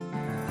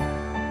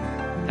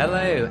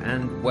Hello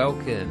and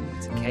welcome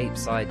to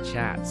Capeside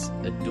Chats,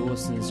 a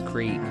Dawson's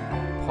Creek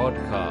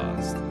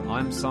podcast.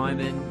 I'm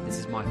Simon. This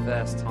is my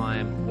first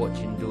time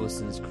watching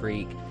Dawson's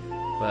Creek,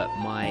 but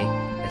my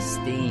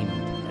esteemed,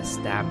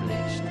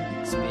 established,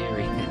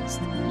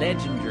 experienced,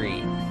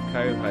 legendary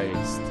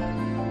co-host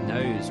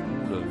knows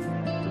all of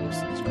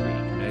Dawson's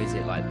Creek, knows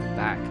it like the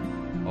back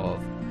of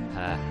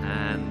her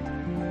hand.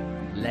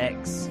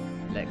 Lex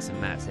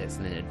and Matt's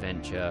Excellent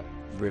Adventure,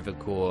 River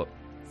Court,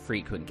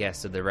 frequent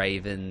guest of the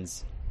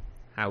Ravens.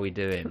 How we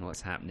doing?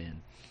 What's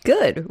happening?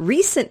 Good.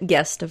 Recent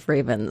guest of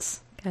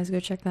Ravens. Guys, go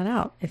check that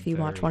out if you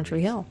watch One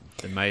Tree Hill.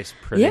 The most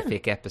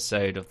prolific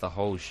episode of the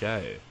whole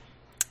show.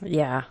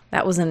 Yeah,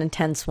 that was an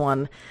intense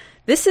one.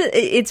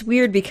 It's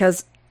weird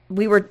because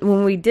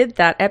when we did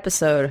that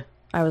episode,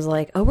 I was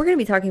like, oh, we're going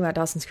to be talking about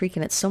Dawson's Creek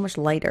and it's so much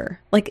lighter.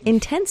 Like,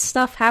 intense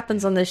stuff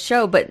happens on this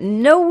show, but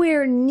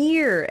nowhere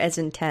near as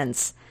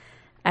intense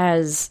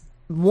as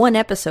one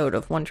episode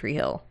of One Tree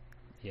Hill.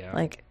 Yeah.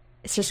 Like,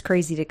 it's just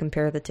crazy to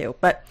compare the two.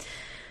 But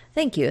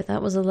thank you.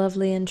 That was a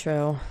lovely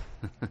intro.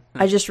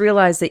 I just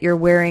realized that you're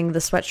wearing the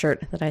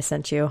sweatshirt that I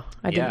sent you.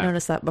 I didn't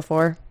notice that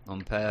before.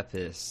 On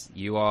purpose.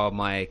 You are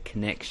my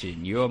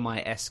connection. You are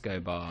my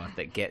Escobar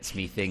that gets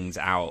me things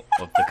out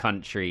of the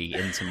country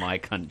into my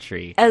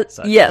country.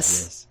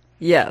 Yes.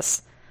 UK,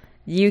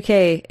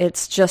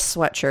 it's just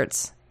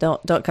sweatshirts.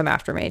 Don't come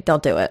after me.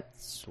 Don't do it.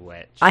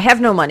 Sweat. I have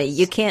no money.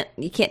 You can't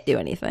do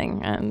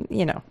anything. And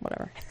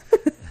whatever.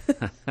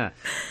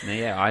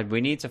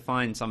 We need to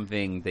find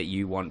something that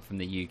you want from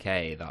the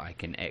UK that I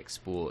can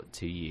export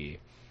to you.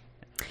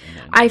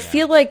 I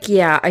feel like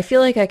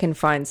I can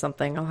find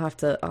something. I'll have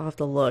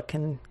to look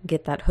and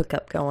get that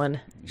hookup going.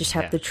 Just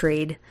have to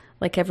trade.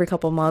 Like every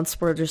couple months,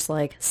 we're just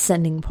like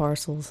sending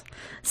parcels.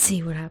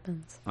 See what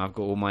happens. I've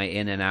got all my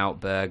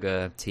In-N-Out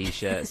burger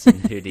t-shirts and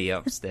hoodie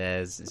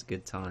upstairs. It's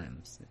good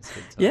times.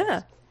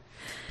 Yeah.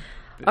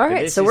 All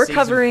right, so we're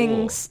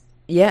covering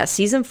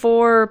season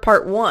 4,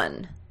 part 1.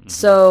 Mm-hmm.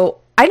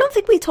 So I don't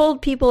think we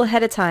told people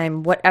ahead of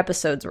time what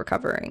episodes we're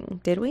covering,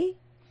 did we?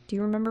 Do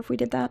you remember if we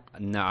did that?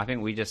 No, I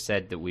think we just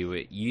said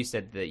that you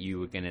said that you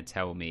were going to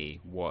tell me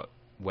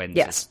when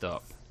to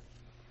stop.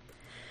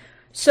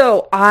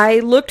 So I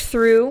looked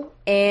through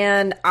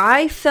and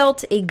I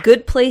felt a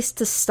good place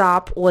to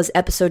stop was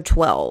episode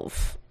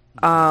 12.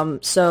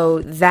 So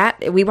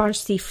that we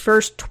watched the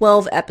first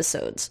 12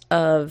 episodes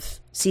of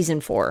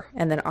season 4,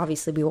 and then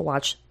obviously we will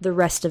watch the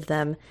rest of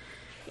them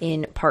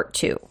in part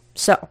 2.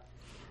 So,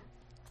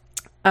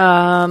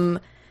 how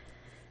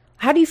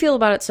do you feel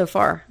about it so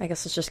far? I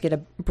guess let's just get a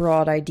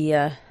broad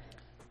idea.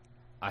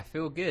 I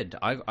feel good.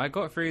 I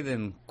got through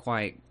them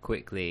quite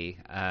quickly,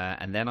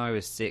 and then I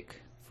was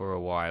sick for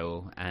a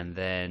while, and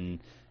then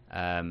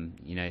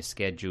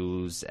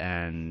schedules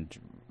and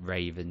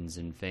Ravens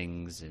and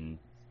things and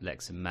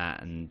Lex and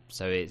Matt, and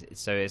so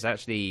it's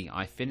actually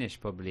I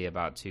finished probably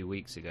about 2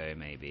 weeks ago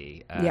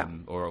maybe,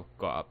 or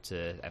got up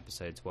to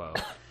episode 12.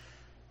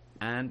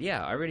 And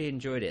yeah, I really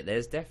enjoyed it.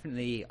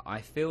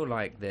 I feel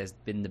like there's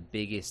been the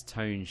biggest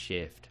tone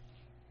shift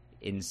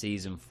in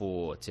season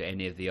 4 to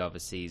any of the other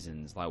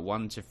seasons. Like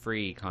 1 to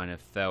 3 kind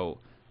of felt,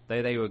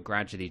 though they were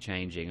gradually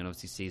changing, and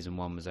obviously season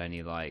 1 was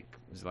only like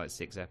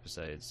 6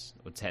 episodes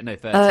or 10, no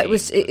 13.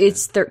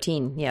 It's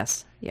 13,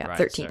 yes. Yeah, right,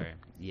 13. Sorry.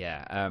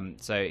 Yeah.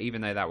 So even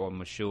though that one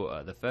was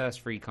shorter, the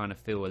first 3 kind of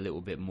feel a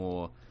little bit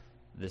more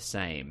the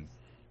same.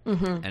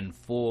 Mm-hmm. And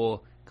 4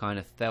 kind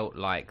of felt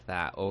like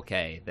that,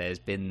 okay, there's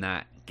been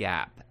that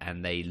gap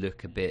and they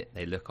look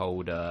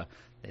older,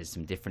 there's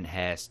some different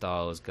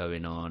hairstyles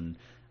going on.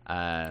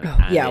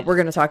 We're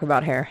going to talk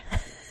about hair.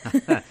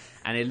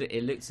 And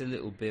it looks a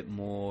little bit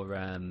more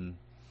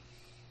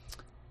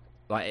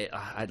like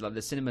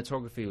the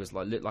cinematography was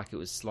looked like it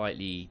was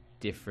slightly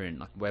different,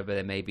 like whether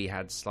they maybe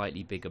had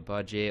slightly bigger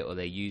budget or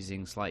they're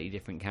using slightly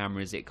different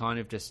cameras. It kind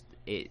of just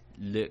it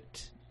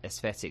looked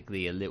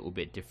aesthetically a little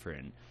bit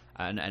different,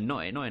 and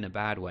not in a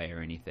bad way or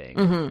anything.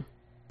 Mm-hmm.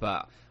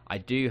 But I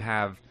do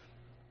have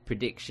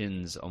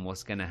predictions on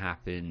what's going to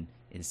happen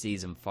in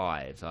season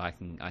 5, so I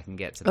can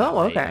get to that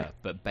later. Okay.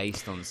 But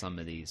based on some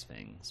of these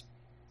things,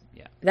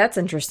 yeah, that's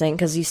interesting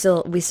because we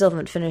still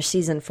haven't finished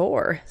season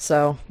 4,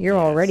 so you're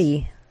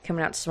already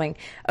coming out to swing.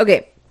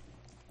 Okay.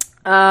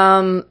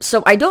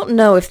 So I don't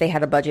know if they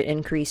had a budget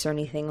increase or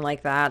anything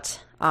like that.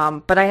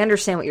 But I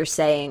understand what you're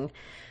saying.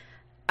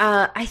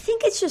 I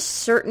think it's just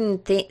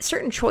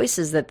certain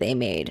choices that they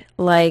made,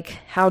 like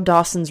how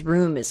Dawson's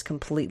room is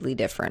completely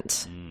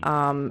different.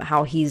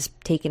 How he's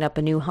taken up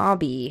a new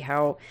hobby,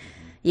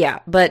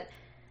 but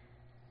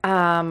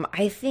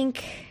I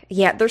think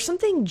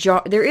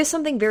there is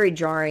something very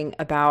jarring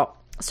about.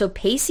 So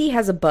Pacey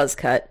has a buzz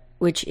cut,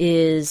 which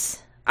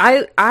is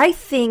I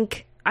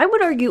think I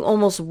would argue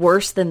almost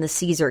worse than the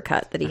Caesar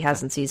cut that he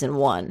has in season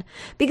 1,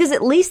 because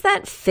at least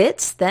that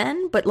fits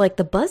then, but like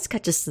the buzz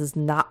cut just does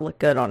not look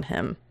good on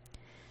him.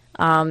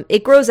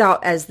 It grows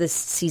out as this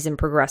season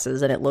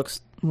progresses and it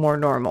looks more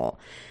normal.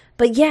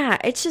 But yeah,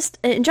 it's just,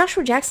 and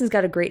Joshua Jackson's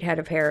got a great head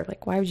of hair.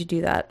 Like, why would you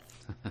do that?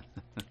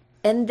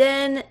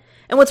 And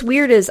what's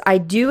weird is I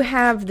do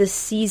have the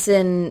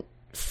season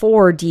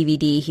 4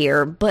 DVD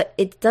here, but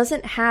it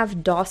doesn't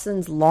have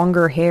Dawson's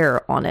longer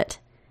hair on it.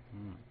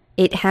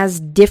 It has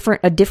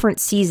a different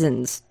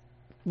season's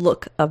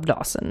look of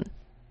Dawson,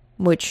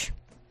 which,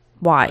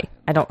 why?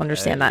 I don't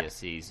understand that.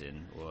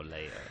 Season or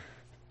later.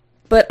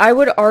 But I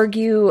would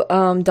argue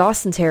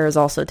Dawson's hair is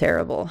also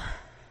terrible.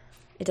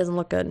 It doesn't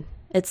look good.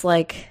 It's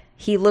like,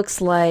 he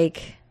looks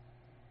like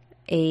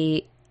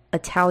a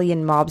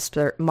Italian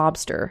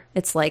mobster.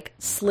 It's like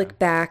slick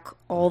back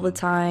all the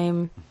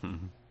time.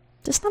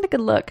 Just not a good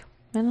look.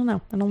 I don't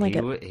know. I don't like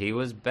it. He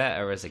was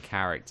better as a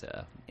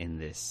character in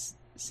this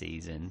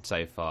season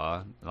so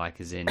far. Like,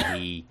 as in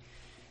he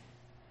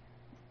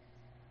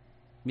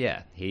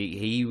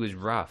was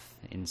rough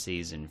in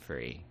season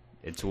 3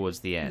 towards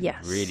the end.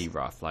 Yes. Really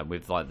rough, like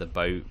with like the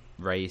boat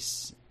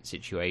race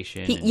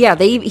situation. He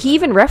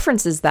even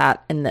references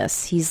that in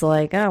this. He's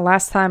like,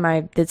 last time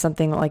I did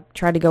something like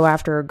tried to go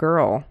after a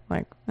girl,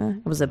 like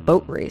it was a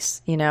boat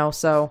race, you know.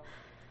 So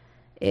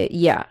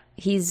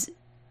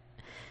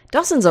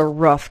Dawson's a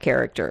rough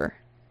character,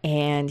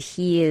 and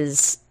he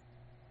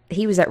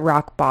was at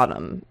rock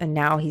bottom, and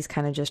now he's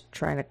kind of just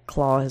trying to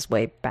claw his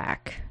way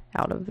back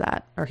out of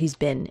that, or he's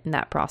been in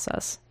that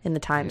process in the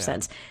time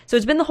since. So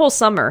it's been the whole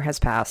summer has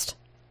passed.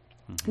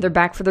 They're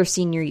back for their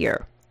senior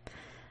year.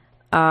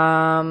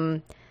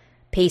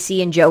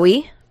 Pacey and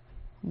Joey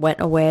went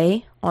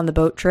away on the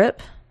boat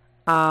trip.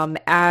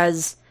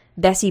 As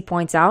Bessie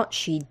points out,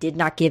 she did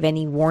not give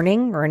any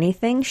warning or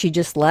anything. She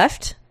just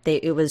left.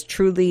 It was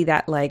truly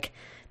that, like,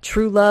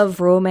 true love,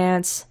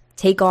 romance,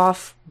 take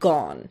off,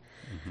 gone.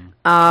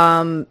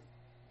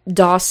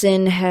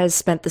 Dawson has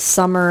spent the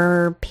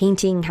summer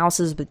painting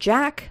houses with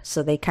Jack,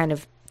 so they kind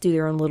of do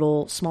their own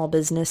little small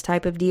business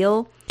type of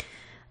deal.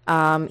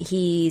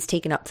 He's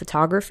taken up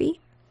photography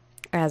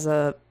as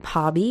a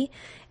hobby,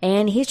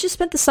 and he's just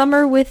spent the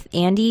summer with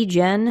Andy,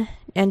 Jen,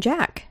 and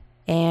Jack,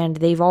 and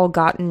they've all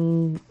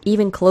gotten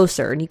even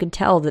closer, and you can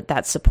tell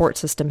that support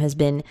system has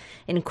been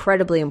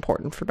incredibly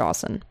important for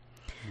Dawson.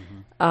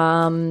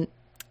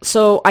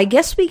 So I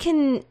guess we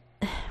can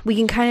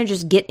kind of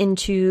just get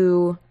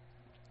into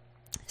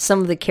some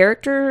of the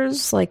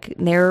characters, like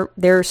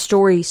their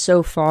story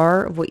so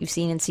far of what you've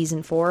seen in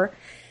season 4.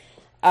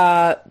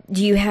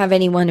 Do you have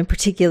anyone in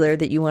particular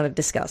that you want to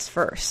discuss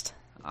first?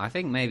 I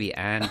think maybe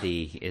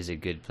Andy is a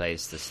good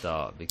place to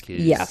start,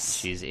 because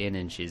she's in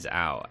and she's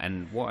out.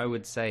 And what I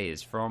would say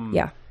is from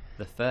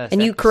the first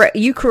and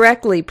you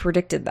correctly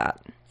predicted that.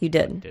 You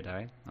did. Did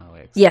I? Oh,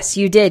 excellent. Yes,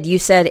 you did. You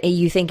said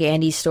you think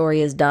Andy's story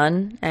is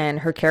done and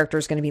her character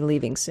is going to be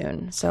leaving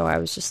soon. So I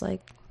was just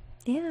like,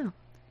 yeah,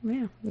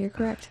 you're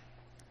correct.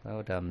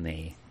 Well done,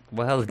 me.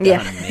 Well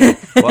done, me.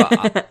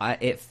 Well,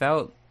 it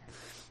felt,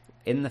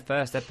 in the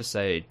first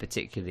episode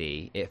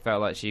particularly, it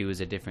felt like she was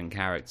a different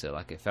character.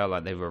 Like, it felt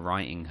like they were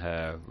writing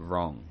her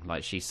wrong.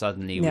 Like, she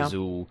suddenly was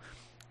all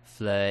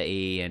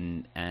flirty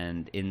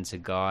and into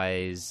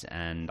guys.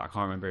 And I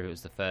can't remember if it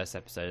was the first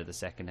episode or the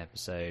second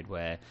episode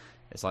where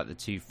it's like the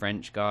 2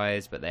 French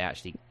guys, but they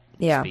actually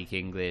speak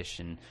English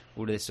and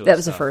all this sort of stuff. That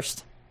was the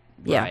first.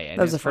 Yeah, right.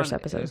 that was the first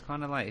episode. It was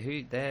kind of like,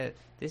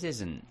 this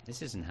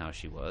isn't how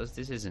she was.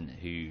 This isn't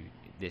who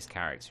this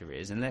character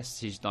is, unless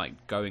she's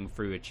like going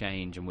through a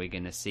change, and we're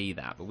going to see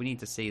that. But we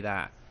need to see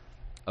that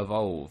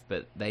evolve.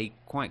 But they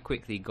quite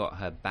quickly got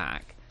her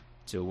back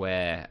to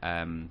where,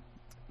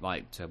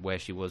 to where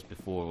she was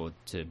before, or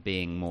to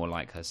being more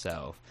like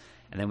herself.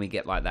 And then we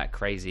get like that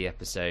crazy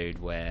episode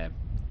where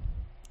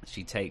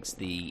she takes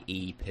the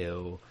E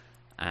pill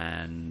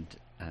and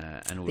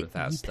all of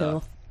that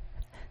stuff.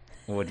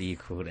 What do you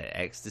call it?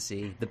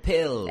 Ecstasy? The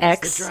pills.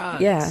 X. The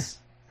drugs. Yeah.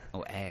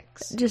 Or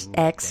X. Just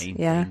X.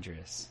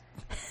 Dangerous.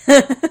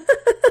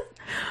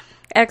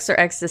 X or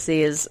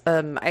ecstasy is,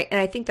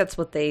 I think that's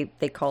what they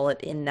call it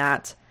in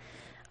that.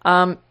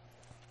 So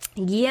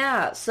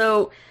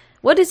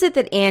what is it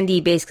that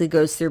Andy basically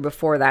goes through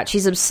before that?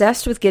 She's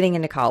obsessed with getting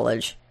into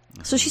college.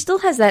 So she still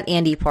has that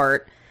Andy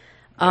part.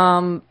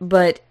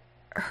 But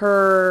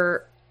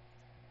her,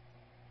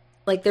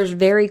 like, there's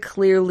very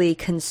clearly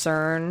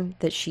concern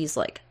that she's,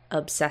 like,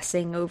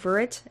 obsessing over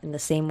it in the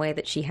same way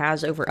that she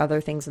has over other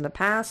things in the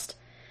past.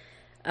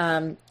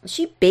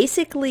 She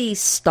basically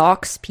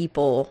stalks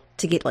people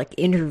to get, like,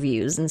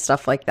 interviews and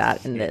stuff like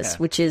that in this,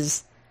 which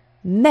is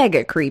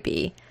mega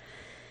creepy.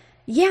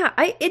 Yeah,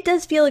 it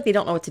does feel like they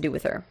don't know what to do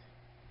with her.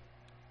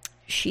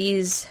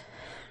 She's,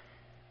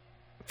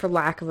 for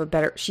lack of a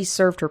better, she's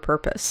served her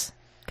purpose,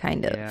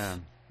 kind of. Yeah,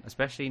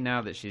 especially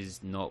now that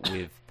she's not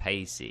with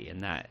Pacey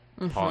and that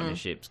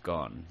partnership's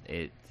gone.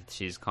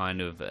 She's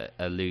kind of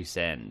a loose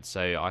end.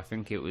 So I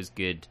think it was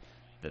good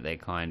that they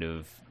kind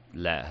of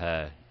let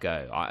her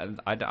go.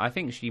 I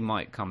think she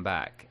might come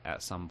back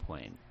at some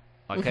point.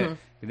 Like,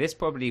 this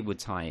probably would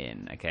tie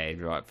in, okay,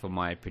 right, for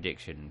my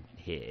prediction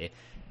here,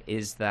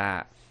 is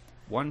that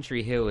One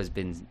Tree Hill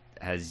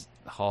has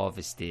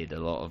harvested a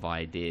lot of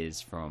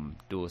ideas from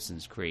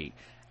Dawson's Creek.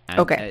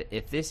 And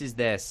if this is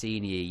their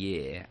senior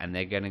year and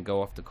they're going to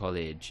go off to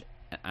college,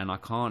 and I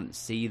can't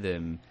see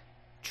them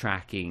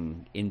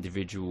tracking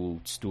individual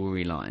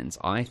storylines,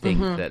 I think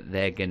that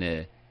they're going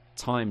to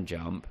time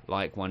jump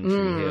like One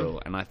Tree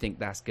Hill, and I think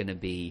that's going to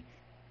be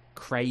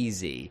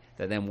crazy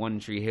that then One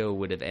Tree Hill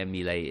would have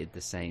emulated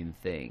the same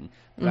thing.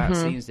 That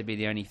seems to be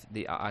the only...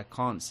 I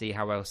can't see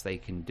how else they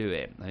can do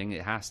it. I think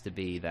it has to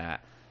be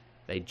that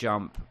they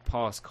jump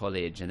past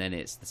college, and then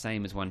it's the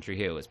same as One Tree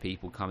Hill, as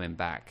people coming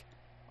back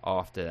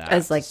after that.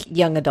 As, like,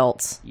 young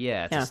adults.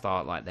 Yeah, to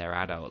start, like, their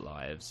adult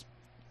lives.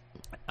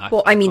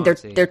 I mean,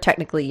 they're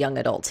technically young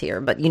adults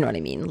here, but you know what I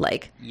mean?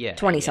 Like,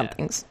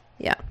 20-somethings.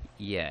 Yeah.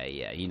 Yeah,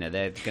 you know,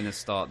 they're going to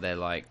start their,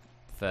 like,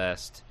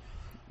 first,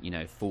 you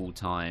know,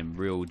 full-time,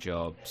 real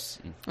jobs.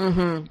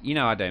 You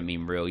know, I don't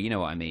mean real, you know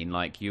what I mean?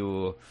 Like,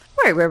 you're...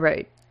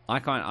 Right.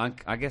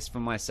 I guess for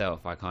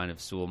myself, I kind of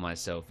saw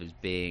myself as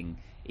being...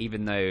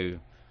 Even though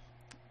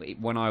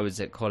when I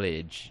was at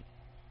college,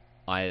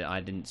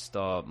 I didn't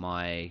start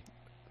my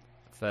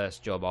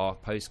first job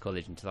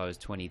post-college until I was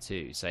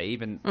 22. So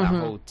even that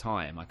whole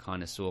time, I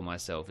kind of saw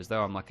myself as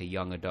though I'm like a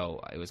young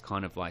adult. It was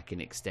kind of like an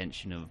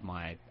extension of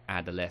my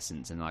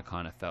adolescence. And I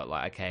kind of felt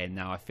like, okay,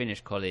 now I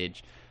finished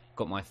college,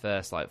 got my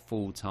first like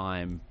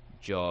full-time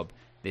job.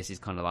 This is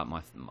kind of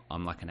like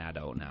I'm like an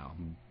adult now,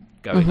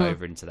 going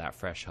over into that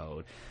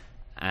threshold.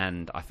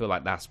 And I feel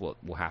like that's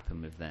what will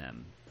happen with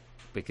them.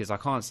 Because I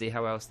can't see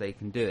how else they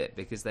can do it.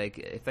 Because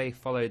if they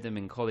followed them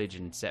in college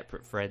in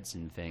separate threads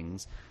and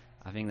things,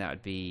 I think that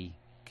would be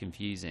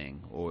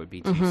confusing, or it would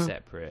be too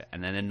separate.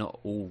 And then they're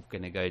not all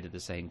going to go to the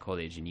same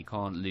college, and you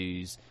can't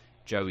lose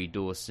Joey,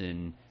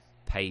 Dawson,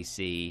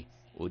 Pacey,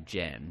 or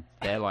Jen.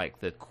 They're like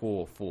the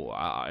core four.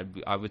 I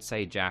would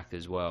say Jack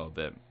as well,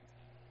 but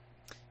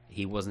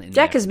he wasn't in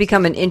Jack has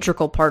become an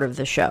integral part of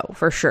the show,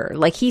 for sure.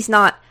 Like, he's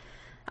not...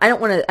 I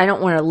don't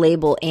want to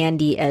label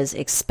Andy as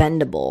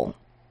expendable,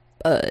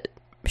 but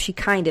she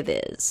kind of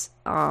is,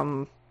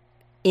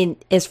 in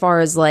as far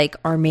as like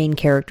our main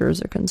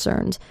characters are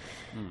concerned.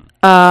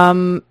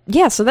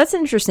 Yeah, so that's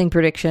an interesting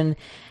prediction.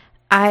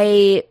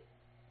 I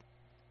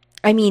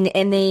mean,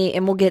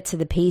 and we'll get to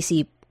the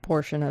Pacey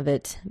portion of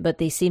it, but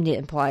they seem to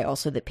imply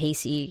also that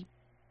Pacey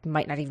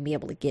might not even be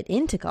able to get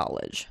into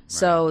college. Right.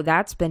 So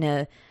that's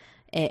been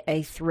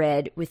a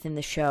thread within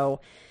the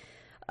show.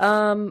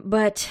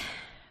 But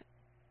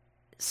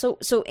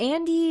so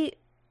Andy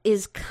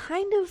is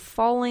kind of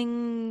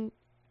falling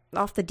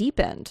off the deep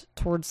end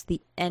towards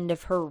the end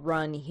of her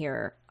run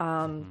here.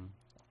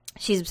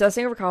 She's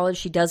obsessing over college.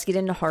 She does get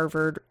into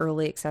Harvard,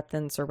 early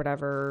acceptance or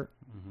whatever,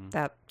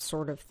 that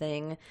sort of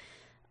thing.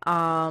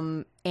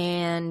 And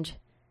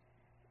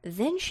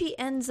then she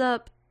ends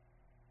up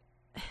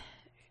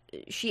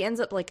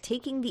like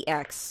taking the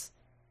X,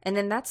 and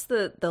then that's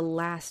the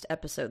last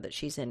episode that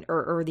she's in,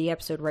 or the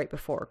episode right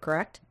before,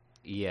 correct?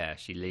 Yeah,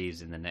 she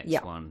leaves in the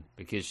next one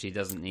because she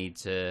doesn't need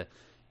to.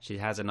 She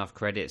has enough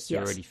credits to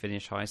already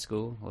finish high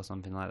school or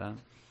something like that.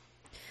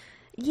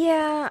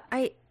 Yeah,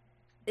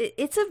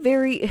 it's a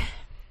very...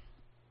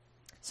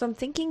 So I'm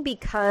thinking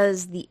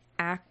because the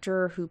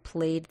actor who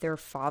played their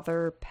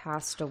father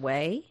passed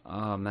away.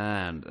 Oh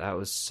man, that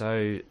was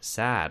so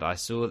sad. I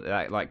saw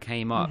that like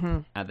came up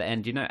at the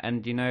end.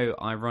 You know,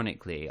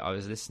 ironically, I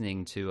was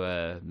listening to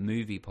a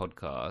movie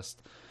podcast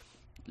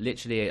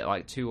literally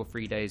like 2 or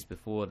 3 days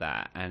before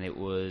that, and it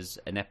was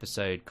an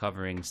episode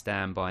covering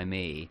Stand By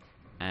Me.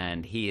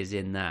 And he is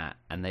in that,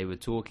 and they were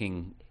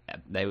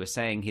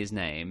saying his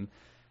name,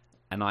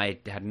 and I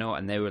had no,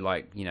 and they were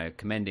like, you know,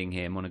 commending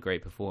him on a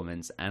great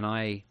performance, and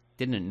I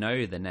didn't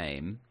know the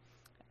name,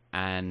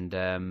 and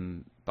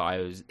but I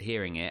was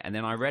hearing it, and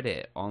then I read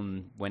it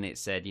on when it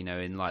said, you know,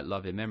 in like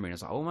Love in Memory, and I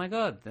was like, oh my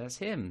god, that's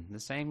him, the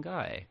same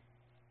guy.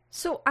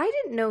 So I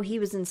didn't know he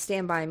was in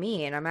Stand By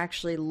Me, and I'm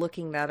actually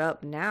looking that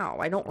up now.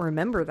 I don't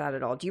remember that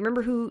at all. Do you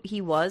remember who he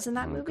was in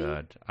that movie? Oh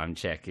god, I'm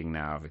checking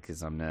now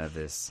because I'm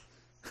nervous.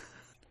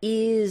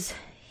 It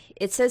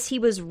says he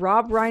was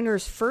Rob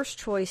Reiner's first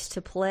choice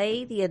to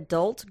play the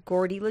adult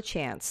Gordy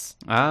LaChance,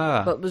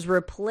 but was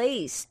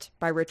replaced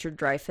by Richard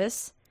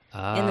Dreyfuss.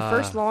 In the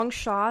first long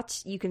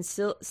shot, you can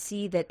still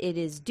see that it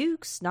is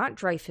Dukes, not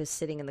Dreyfuss,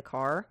 sitting in the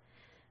car.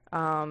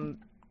 And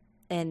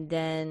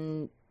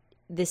then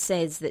this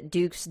says that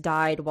Dukes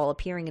died while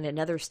appearing in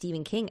another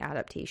Stephen King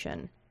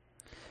adaptation.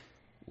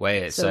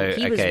 Wait, so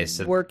he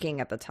was working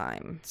at the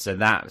time. So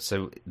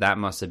that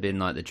must have been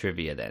like the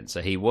trivia then.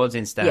 So he was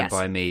in Stand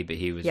By Me, but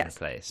he was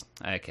replaced.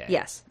 Okay.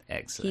 Yes.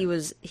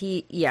 Excellent.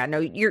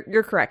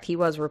 You're correct. He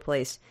was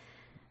replaced.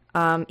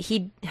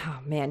 He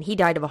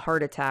died of a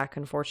heart attack,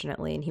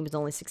 unfortunately, and he was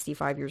only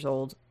 65 years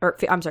old. Or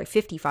I'm sorry,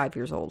 55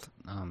 years old.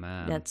 Oh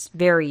man. That's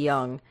very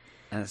young.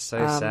 That's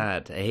so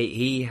sad.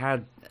 He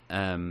had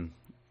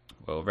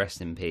well, rest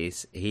in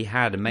peace. He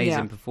had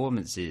amazing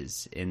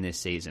performances in this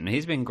season.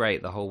 He's been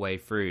great the whole way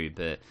through,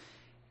 but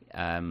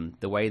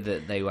the way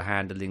that they were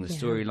handling the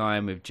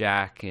storyline with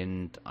Jack,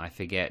 and I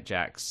forget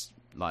Jack's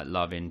like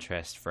love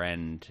interest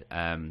friend,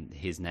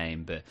 his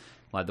name, but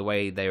like the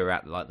way they were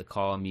at like the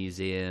car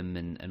museum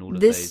and all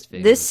of those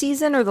things. This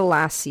season or the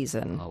last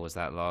season? Oh, was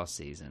that last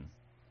season?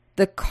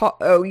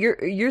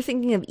 You're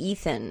thinking of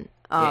Ethan.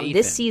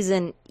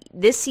 Ethan.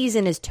 This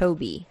season is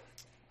Toby.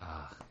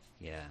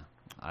 Yeah.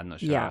 I'm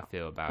not sure how I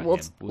feel about we'll,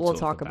 him. We'll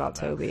talk about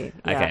that. Toby.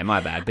 Yeah. Okay, my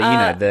bad.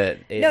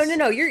 But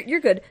no, you're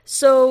good.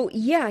 So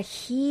yeah,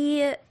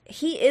 he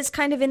is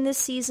kind of in this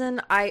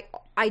season. I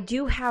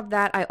do have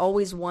that. I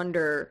always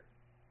wonder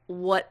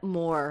what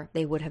more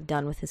they would have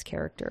done with his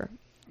character,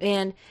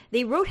 and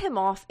they wrote him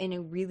off in a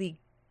really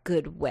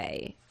good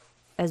way,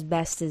 as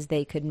best as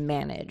they could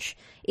manage.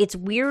 It's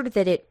weird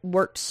that it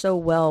worked so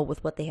well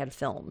with what they had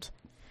filmed,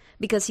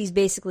 because he's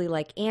basically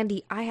like,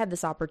 Andy, I had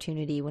this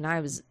opportunity when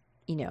I was,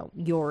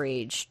 your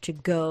age to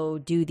go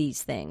do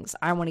these things.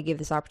 I want to give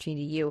this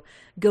opportunity to you.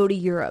 Go to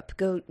Europe.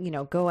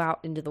 Go out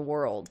into the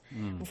world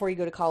before you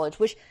go to college,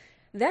 which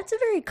that's a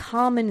very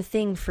common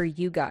thing for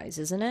you guys,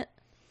 isn't it?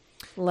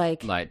 Like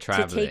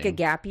traveling. To take a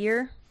gap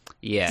year.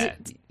 Yeah.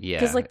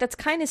 Because that's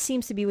kind of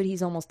seems to be what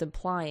he's almost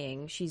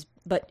implying.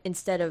 But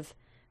instead of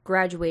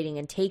graduating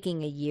and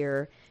taking a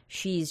year,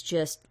 she's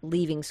just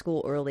leaving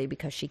school early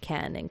because she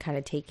can, and kind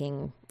of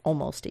taking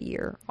almost a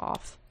year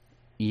off.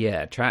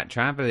 Yeah,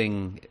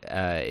 traveling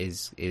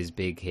is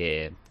big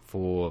here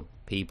for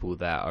people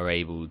that are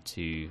able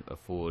to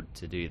afford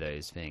to do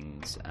those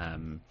things.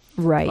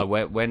 Right.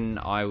 Like when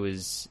I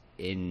was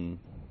in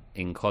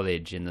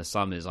college in the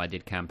summers, I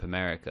did Camp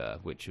America,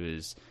 which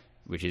is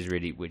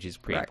pretty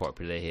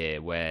popular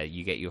here, where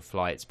you get your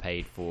flights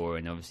paid for,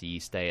 and obviously you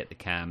stay at the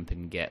camp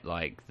and get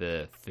like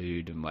the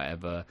food and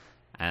whatever.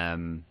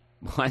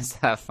 Why is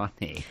that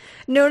funny?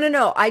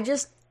 No.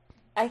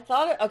 I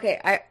thought, okay,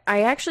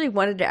 I actually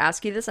wanted to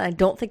ask you this, and I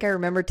don't think I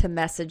remembered to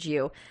message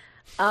you.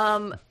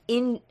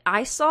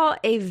 I saw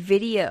a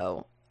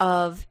video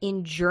of,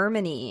 in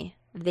Germany,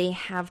 they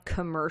have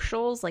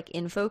commercials, like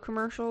info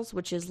commercials,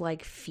 which is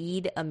like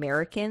feed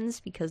Americans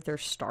because they're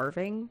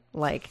starving.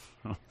 Like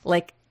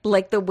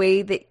the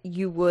way that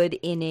you would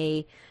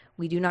in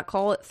we do not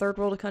call it third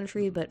world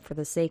country, but for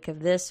the sake of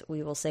this,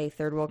 we will say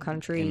third world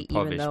country,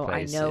 even though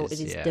places, I know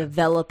it is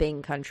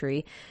developing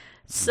country.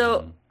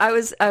 So I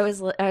was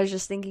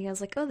just thinking, I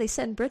was like, oh, they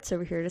send Brits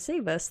over here to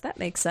save us. That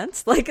makes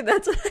sense. Like,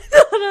 that's what I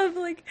thought of.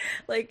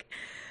 Like.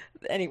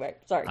 Anyway,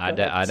 sorry. I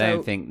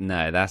don't think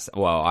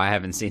I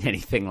haven't seen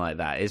anything like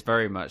that. It's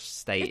very much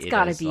stated.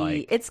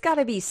 It's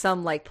gotta be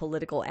some like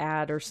political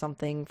ad or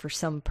something for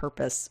some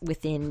purpose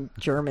within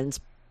German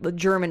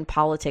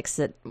politics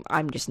that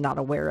I'm just not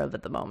aware of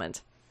at the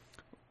moment.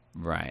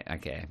 Right.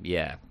 Okay.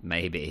 Yeah.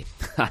 Maybe.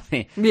 I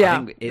think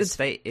it's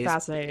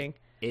fascinating.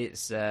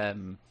 It's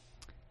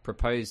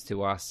proposed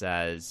to us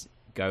as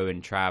go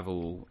and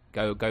travel,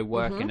 go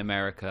work in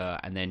America,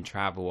 and then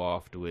travel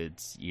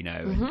afterwards,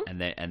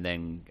 and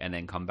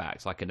then come back.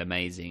 It's like an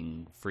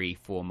amazing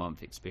 3-4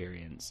 month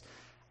experience,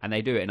 and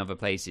they do it in other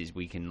places.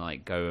 We can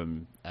like go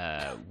and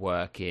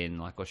work in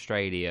like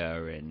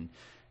Australia and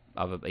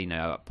other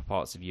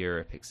parts of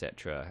Europe,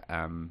 etc.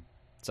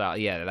 So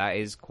yeah, that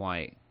is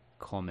quite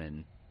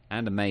common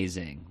and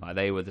amazing. Like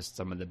they were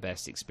some of the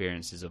best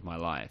experiences of my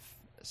life.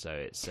 So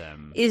it's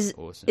awesome.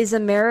 Is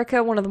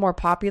America one of the more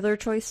popular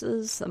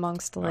choices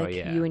amongst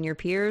you and your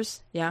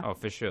peers? Yeah. Oh,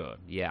 for sure.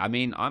 Yeah. I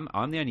mean, I'm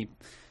the only. I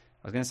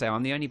was going to say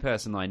I'm the only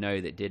person I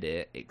know that did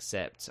it.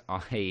 Except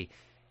I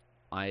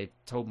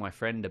told my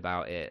friend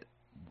about it.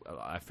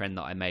 A friend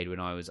that I made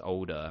when I was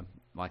older,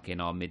 like in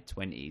our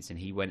mid-20s, and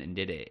he went and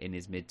did it in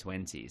his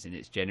mid-20s. And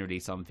it's generally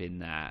something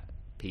that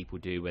people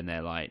do when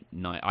they're like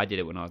I did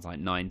it when I was like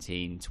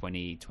 19,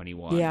 20,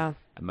 21. Yeah.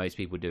 And most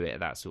people do it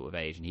at that sort of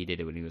age, and he did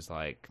it when he was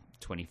like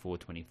 24,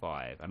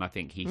 25, and I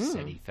think he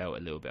said he felt a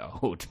little bit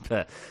old,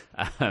 but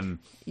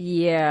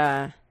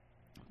yeah,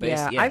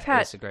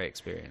 it's a great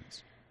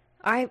experience.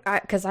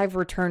 Because I've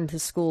returned to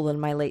school in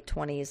my late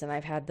 20s, and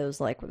I've had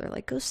those like where they're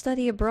like, go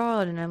study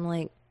abroad, and I'm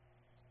like,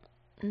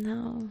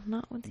 no,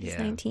 not with these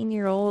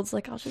 19-year-olds.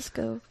 Like, I'll just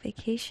go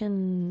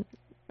vacation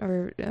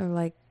or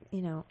like,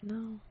 no,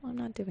 I'm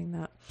not doing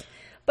that.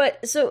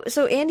 But so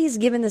Andy's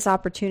given this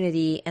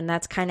opportunity, and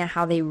that's kind of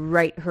how they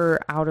write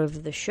her out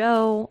of the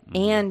show,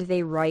 and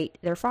they write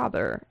their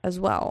father as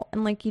well.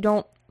 And like, you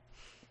don't,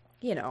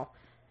 they don't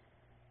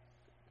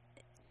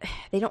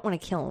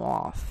want to kill him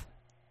off.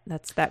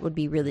 That would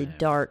be really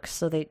dark.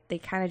 So they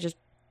kind of just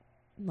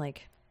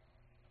like,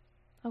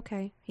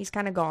 okay, he's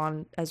kind of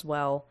gone as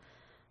well,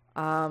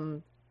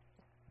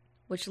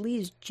 which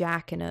leaves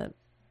Jack in a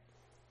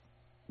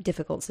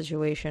difficult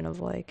situation of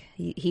like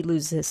he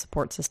loses his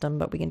support system,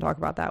 but we can talk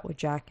about that with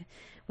Jack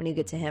when you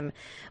get to him.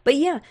 But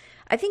yeah,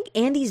 I think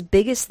Andy's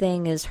biggest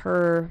thing is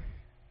her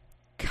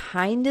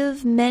kind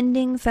of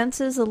mending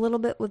fences a little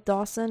bit with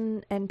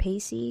Dawson and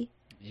Pacey.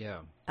 Yeah.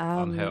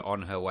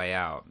 On her way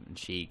out, and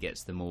she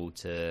gets them all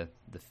to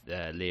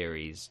the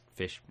Leary's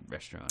fish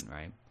restaurant,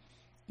 right?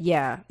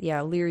 Yeah,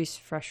 Leary's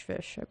Fresh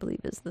Fish, I believe,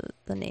 is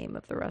the name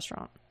of the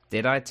restaurant.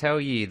 Did I tell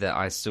you that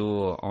I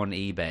saw on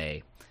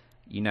eBay?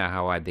 You know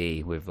how I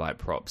be with like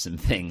props and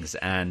things,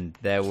 and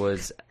there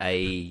was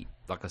a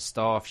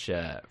staff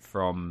shirt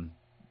from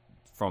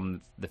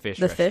the fish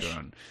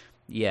restaurant.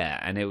 Yeah,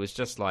 and it was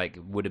just like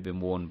would have been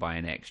worn by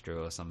an extra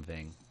or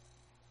something,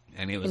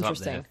 and it was up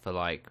there for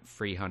like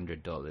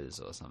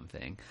 $300 or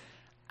something.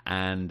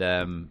 And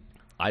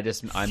I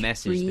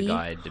messaged the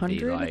guy to be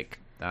like,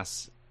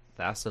 that's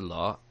that's a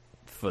lot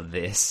for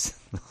this.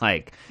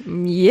 Like,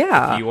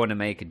 Yeah. if you want to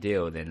make a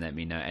deal, then let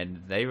me know.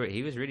 And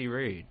he was really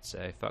rude,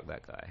 so fuck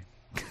that guy.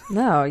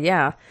 No,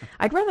 yeah.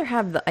 I'd rather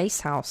have the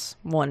Ice House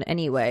one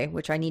anyway,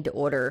 which I need to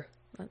order.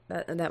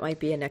 That might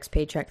be a next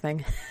paycheck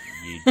thing.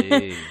 You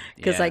do.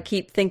 Because I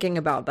keep thinking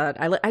about that.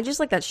 I just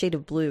like that shade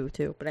of blue,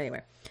 too. But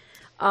anyway.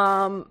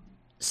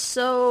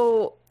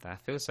 So... That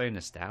feels so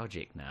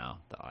nostalgic now,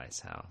 the Ice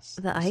House.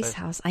 The Ice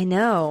House, I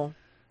know.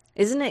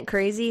 Isn't it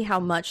crazy how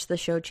much the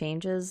show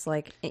changes?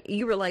 Like,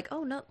 you were like,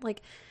 oh, no,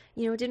 like...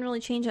 You know, it didn't really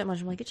change that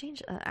much. I'm like, it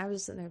changed. I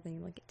was sitting there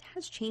thinking, like, it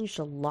has changed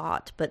a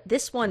lot, but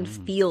this one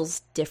feels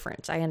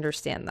different. I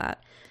understand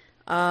that.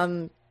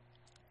 And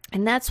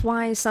that's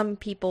why some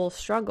people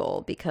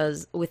struggle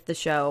with the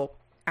show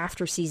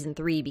after season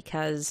 3,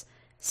 because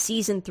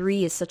season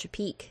 3 is such a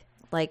peak.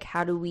 Like,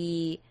 how do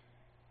we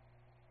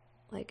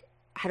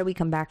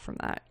come back from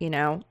that? You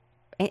know,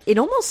 it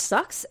almost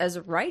sucks as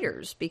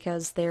writers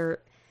because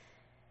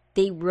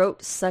they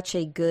wrote such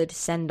a good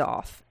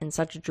send-off and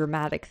such a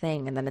dramatic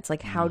thing, and then it's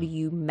like, how do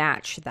you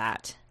match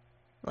that?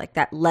 Like,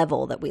 that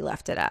level that we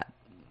left it at.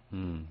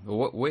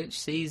 Which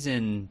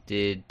season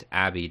did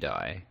Abby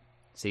die?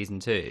 Season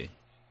 2?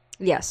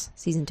 Yes,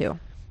 season 2.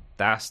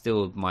 That's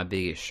still my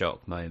biggest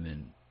shock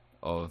moment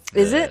of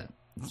Is it?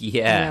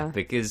 Yeah,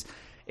 because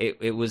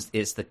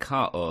it's the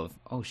cut of,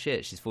 oh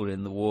shit, she's falling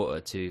in the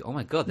water, to, oh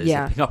my god, they're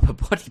zipping up a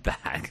body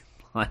bag.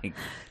 Like...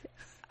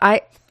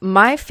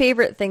 My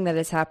favorite thing that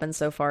has happened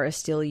so far is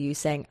still you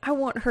saying, I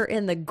want her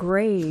in the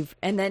grave.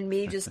 And then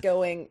me just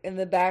going in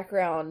the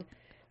background,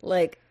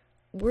 like,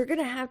 we're going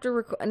to have to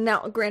record.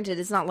 Now, granted,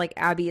 it's not like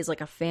Abby is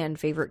like a fan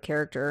favorite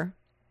character.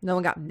 No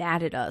one got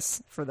mad at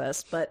us for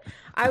this. But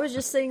I was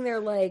just sitting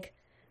there like,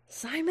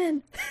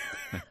 Simon,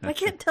 I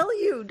can't tell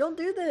you. Don't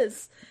do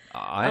this.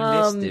 I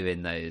miss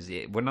doing those.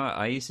 When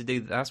I used to do,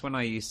 that's when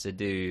I used to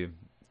do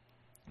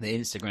the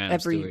Instagram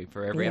story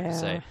for every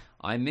episode.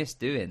 I miss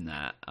doing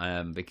that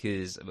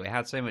because we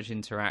had so much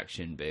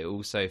interaction, but it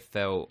also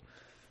felt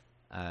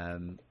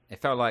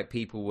like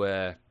people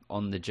were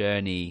on the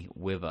journey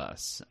with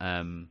us.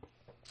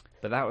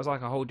 But that was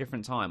like a whole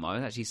different time. I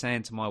was actually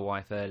saying to my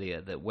wife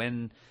earlier that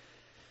when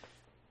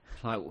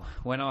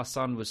our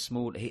son was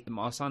small,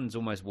 our son's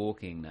almost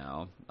walking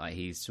now. Like,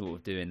 he's sort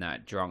of doing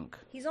that drunk.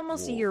 He's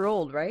almost walk. A year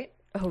old, right?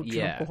 Oh,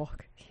 drunk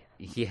walk.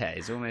 Yeah,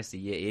 it's almost a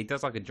year. He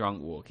does like a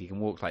drunk walk. He can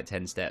walk like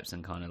 10 steps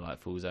and kind of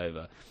like falls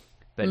over.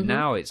 But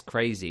now it's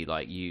crazy.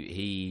 Like,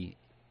 he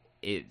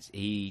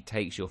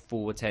takes your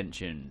full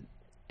attention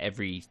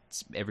every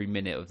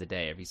minute of the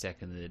day, every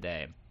second of the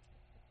day,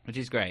 which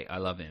is great. I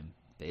love him,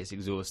 but it's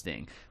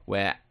exhausting.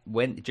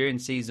 During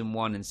season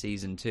 1 and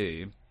season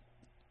 2,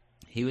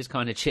 he was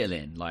kind of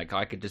chilling. Like,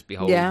 I could just be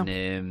holding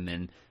him,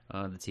 and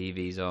the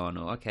TV's on,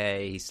 or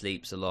okay, he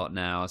sleeps a lot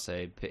now,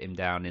 so put him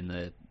down in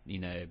the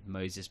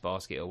Moses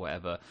basket or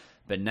whatever.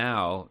 But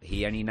now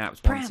he only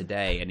naps once a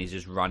day, and he's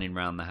just running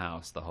around the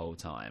house the whole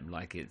time.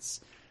 Like, it's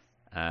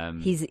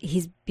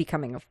he's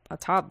becoming a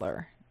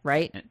toddler,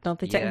 right? Don't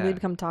they technically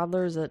become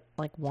toddlers at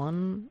like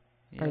 1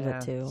 or is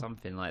it 2?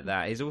 Something like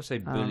that. He's also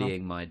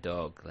bullying my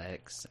dog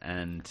Lex,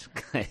 and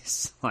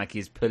it's like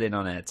he's pulling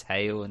on her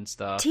tail and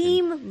stuff.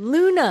 Team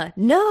Luna,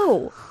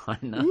 no, I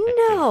know,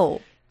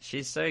 no.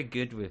 She's so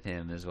good with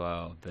him as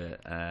well,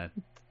 but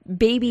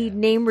baby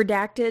name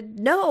redacted,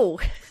 no.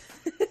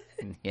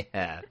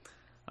 Yeah.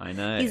 I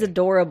know. He's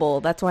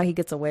adorable. That's why he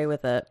gets away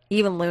with it.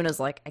 Even Luna's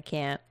like, I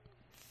can't.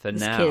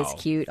 This kid is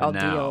cute. I'll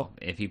deal.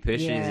 If he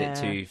pushes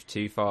it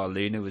too far,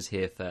 Luna was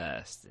here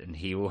first, and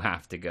he will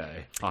have to go.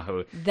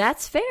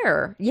 That's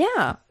fair.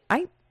 Yeah,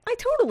 I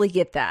totally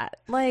get that.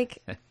 Like,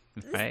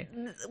 right?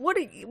 What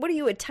are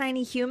you, a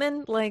tiny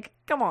human? Like,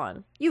 come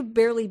on, you've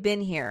barely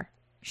been here.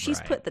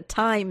 She's put the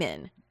time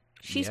in.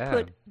 She's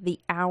put the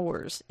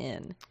hours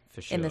in.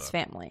 For sure. In this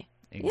family.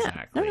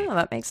 Exactly. Yeah. No,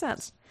 that makes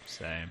sense.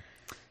 Same.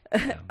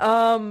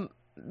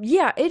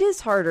 Yeah, it is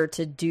harder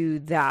to do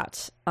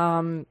that.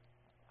 In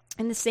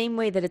the same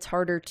way that it's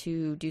harder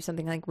to do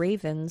something like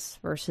Ravens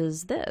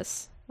versus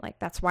this. Like,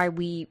 that's why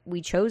we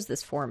chose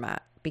this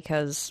format,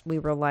 because we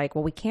were like,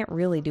 well, we can't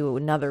really do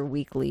another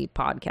weekly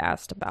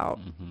podcast about,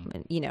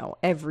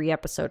 every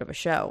episode of a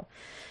show.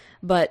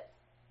 But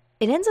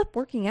it ends up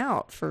working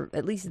out for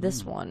at least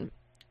this one.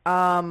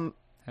 Hell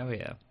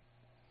yeah.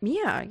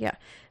 Yeah.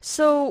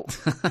 So,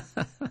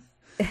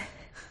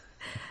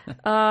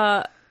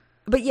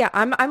 but yeah,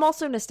 I'm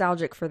also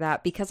nostalgic for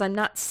that because I'm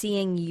not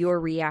seeing your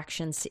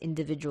reactions to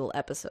individual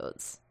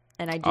episodes,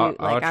 and I do.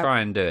 I'll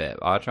try and do it.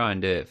 I'll try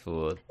and do it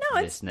for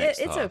this next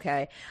half. It's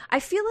okay. I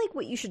feel like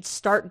what you should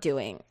start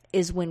doing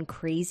is when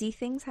crazy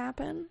things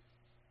happen,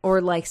 or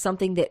like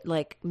something that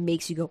like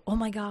makes you go, "Oh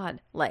my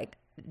god!" Like,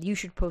 you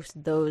should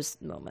post those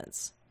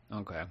moments.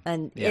 Okay.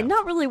 And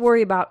not really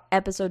worry about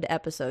episode to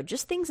episode,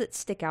 just things that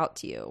stick out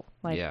to you.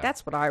 Like,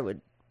 that's what I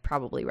would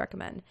probably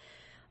recommend.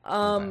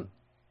 Okay.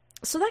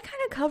 So that kind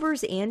of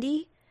covers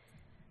Andy.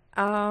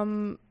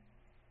 And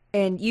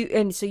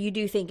so you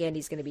do think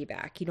Andy's going to be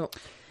back. You don't.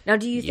 Now,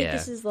 do you think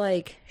this is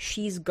like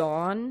she's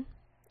gone,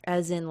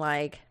 as in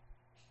like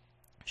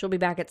She'll be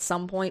back at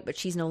some point, but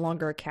she's no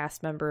longer a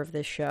cast member of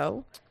this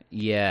show.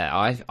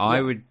 Yeah,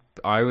 I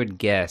would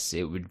guess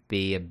it would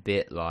be a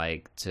bit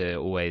like, to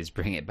always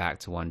bring it back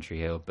to One Tree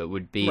Hill, but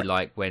would be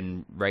like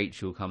when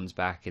Rachel comes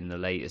back in the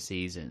later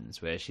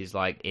seasons, where she's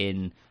like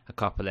in a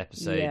couple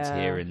episodes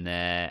here and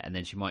there, and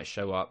then she might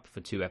show up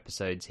for 2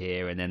 episodes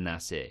here, and then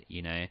that's it,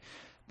 you know.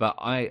 But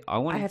I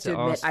wanted to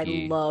admit, I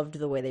loved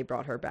the way they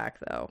brought her back,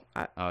 though.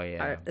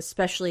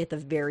 Especially at the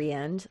very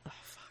end. Oh,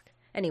 fuck.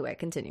 Anyway,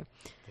 continue.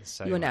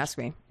 You want to ask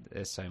me?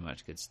 There's so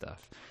much good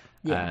stuff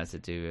to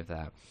do with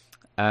that.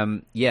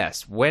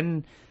 Yes,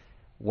 once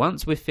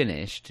we're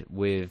finished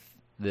with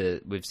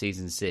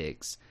season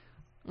 6,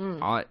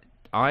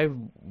 I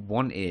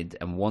wanted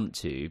and want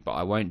to, but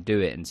I won't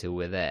do it until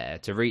we're there,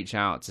 to reach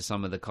out to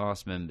some of the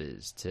cast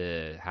members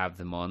to have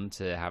them on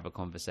to have a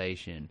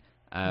conversation.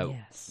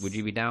 Yes. Would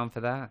you be down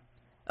for that?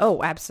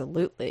 Oh,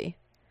 absolutely.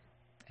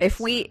 If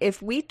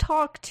we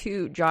talk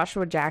to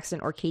Joshua Jackson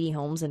or Katie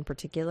Holmes in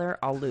particular,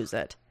 I'll lose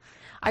it.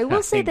 I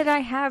will say that I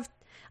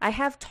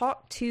have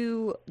talked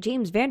to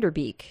James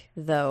Vanderbeek,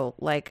 though,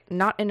 like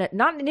not in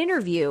an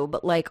interview,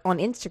 but like on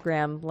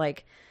Instagram,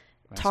 like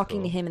that's talking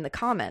cool. to him in the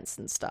comments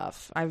and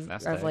stuff. I've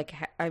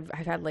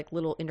had like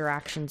little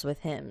interactions with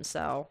him,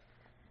 so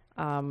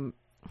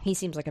he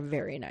seems like a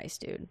very nice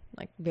dude,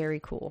 like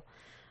very cool.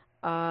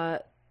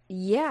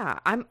 Yeah,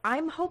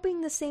 I'm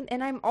hoping the same,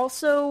 and I'm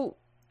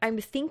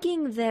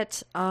thinking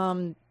that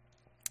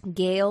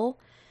Gail,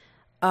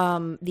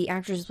 the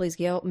actress who plays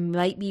Gail,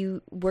 might be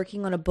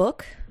working on a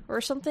book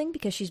or something,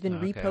 because she's been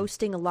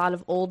reposting a lot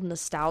of old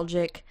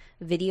nostalgic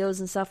videos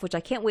and stuff, which I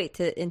can't wait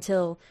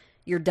until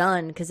you're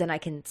done, because then I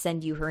can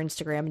send you her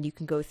Instagram and you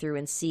can go through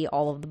and see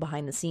all of the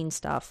behind the scenes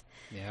stuff.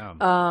 Yeah.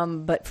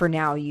 But for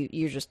now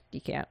you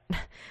can't.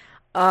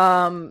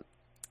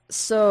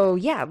 So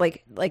yeah,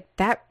 like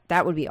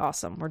that would be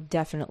awesome. We're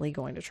definitely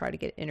going to try to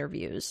get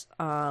interviews.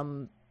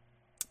 But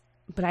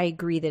I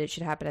agree that it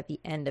should happen at the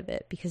end of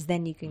it, because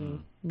then you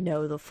can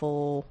know the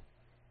full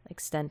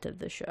extent of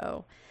the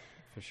show.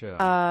 For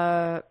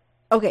sure.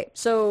 Okay,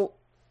 so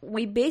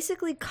we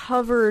basically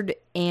covered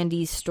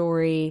Andy's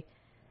story.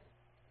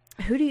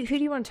 Who do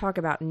you want to talk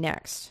about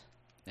next?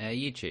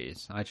 You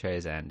choose. I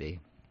chose Andy.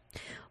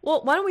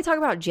 Well, why don't we talk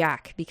about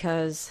Jack,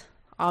 because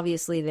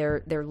obviously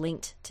they're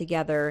linked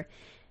together.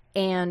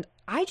 And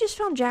I just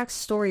found Jack's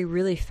story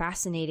really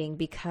fascinating,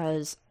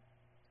 because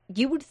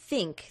you would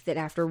think that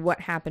after what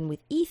happened with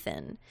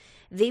Ethan,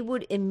 they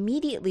would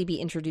immediately be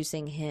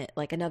introducing him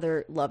like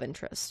another love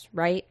interest,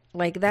 right?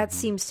 Like that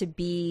seems to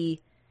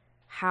be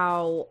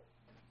how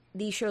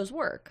these shows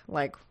work.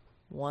 Like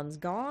one's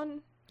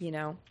gone, you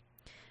know.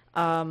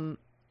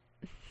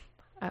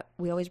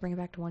 We always bring it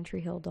back to One Tree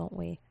Hill, don't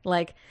we?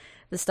 Like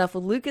the stuff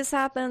with Lucas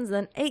happens,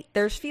 then hey,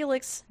 there's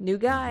Felix, new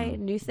guy,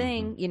 new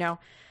thing, you know.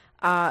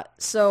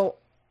 So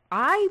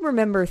I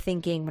remember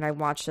thinking when I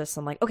watched this,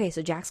 I'm like, okay,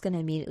 so Jack's going to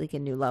immediately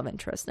get a new love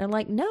interest. And I'm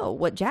like, no,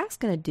 what Jack's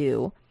going to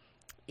do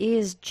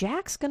is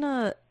Jack's going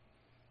to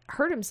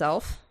hurt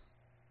himself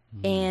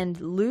and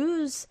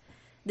lose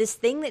this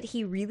thing that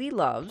he really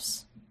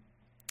loves.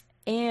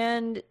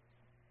 And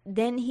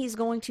then he's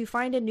going to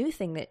find a new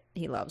thing that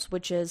he loves,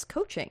 which is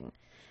coaching.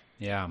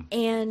 Yeah.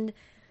 And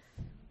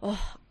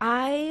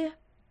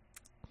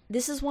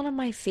this is one of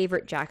my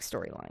favorite Jack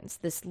storylines.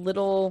 This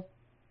little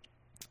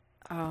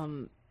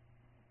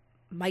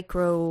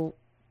micro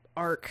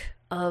arc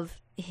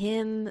of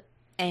him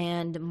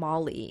and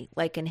Molly,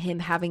 like, and him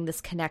having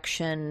this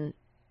connection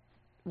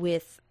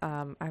with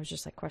I was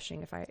just like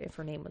questioning if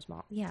her name was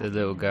Molly. Yeah, the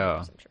little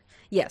girl. Sure.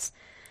 Yes,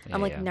 yeah,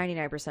 I'm like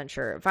 99%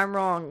 sure. If I'm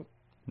wrong,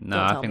 no,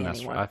 I think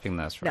that's right. I think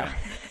that's right.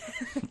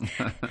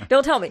 No.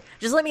 Don't tell me.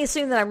 Just let me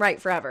assume that I'm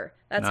right forever.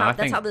 That's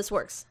how this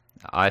works.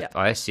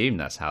 I assume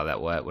that's how that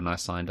worked when I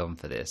signed on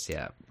for this.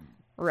 Yeah.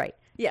 Right.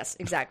 Yes.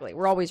 Exactly.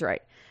 We're always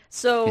right.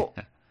 So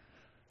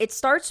it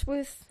starts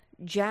with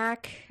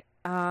Jack.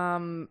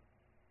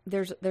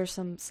 There's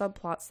some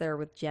subplots there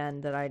with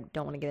Jen that I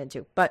don't want to get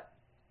into, but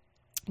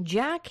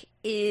Jack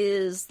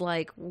is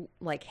like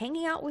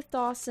hanging out with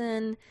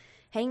Dawson,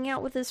 hanging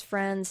out with his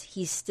friends.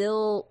 He's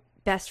still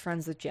best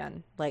friends with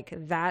Jen. Like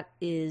that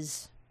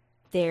is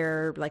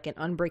their like an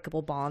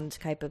unbreakable bond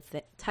type of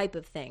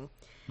thing.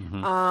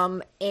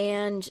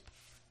 And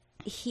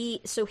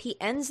he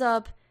ends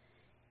up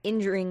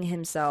injuring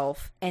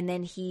himself, and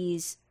then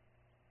he's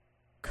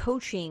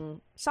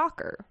coaching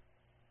soccer.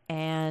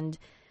 And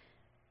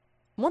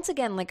once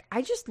again, like,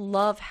 I just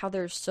love how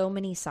there's so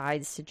many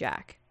sides to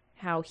Jack.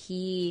 How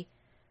he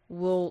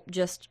will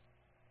just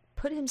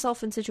put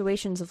himself in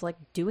situations of, like,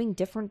 doing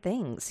different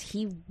things.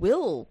 He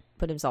will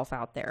put himself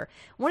out there.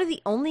 One of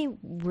the only,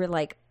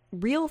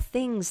 real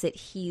things that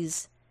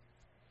he's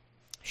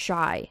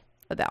shy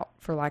about,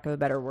 for lack of a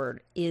better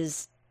word,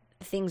 is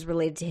things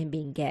related to him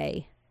being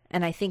gay.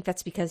 And I think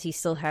that's because he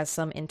still has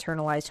some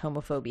internalized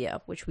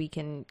homophobia, which we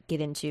can get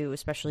into,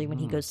 especially when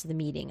he goes to the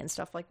meeting and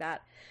stuff like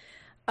that.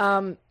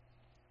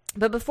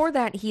 But before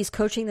that, he's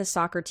coaching the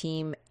soccer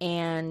team,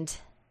 and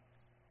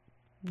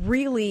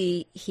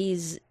really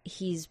he's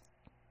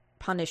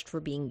punished for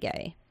being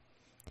gay.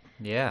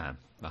 Yeah.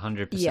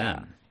 100%.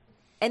 Yeah.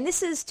 And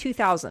this is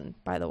 2000,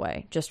 by the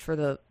way, just for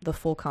the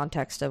full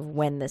context of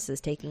when this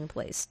is taking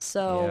place.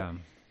 So,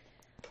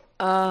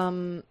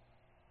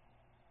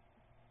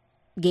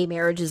 gay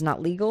marriage is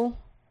not legal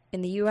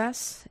in the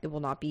U.S. It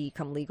will not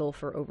become legal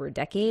for over a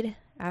decade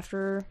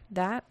after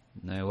that.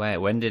 No way.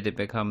 When did it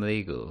become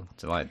legal?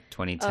 To like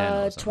 2010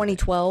 or something?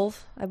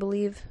 2012, I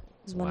believe.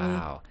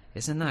 Wow.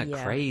 Isn't that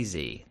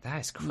crazy?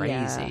 That's crazy.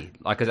 Yeah.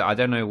 Like, I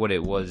don't know what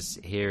it was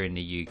here in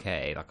the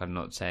UK. Like, I'm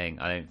not saying,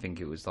 I don't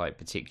think it was like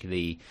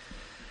particularly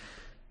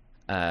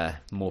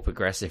more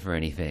progressive or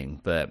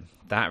anything, but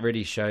that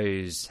really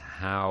shows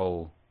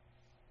how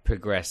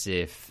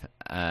progressive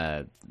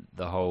the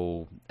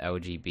whole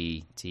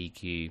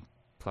LGBTQ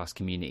plus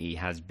community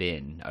has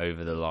been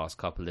over the last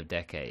couple of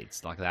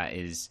decades. Like,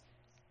 that's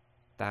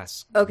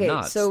okay.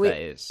 nuts. So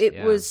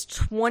it was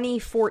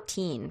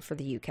 2014 for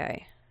the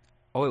UK.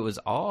 Oh, it was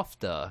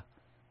after.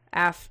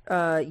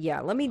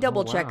 Let me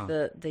double check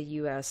wow. the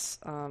US.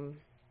 Oh,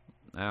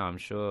 I'm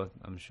sure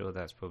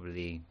that's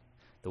probably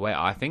the way.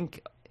 I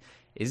think,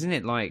 isn't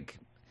it like?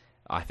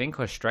 I think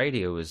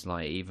Australia was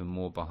like even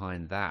more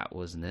behind that,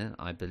 wasn't it?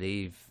 I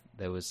believe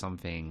there was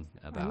something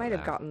about. I might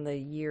have gotten the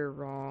year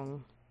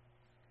wrong.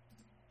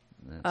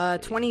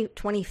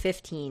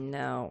 2015.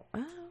 No.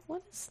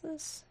 What is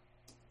this?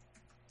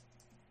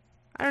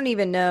 I don't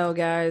even know,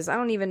 guys. I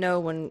don't even know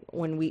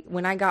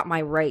when I got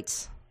my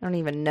rights. I don't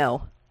even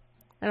know.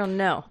 I don't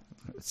know.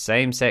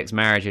 Same-sex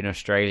marriage in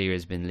Australia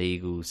has been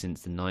legal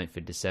since the 9th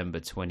of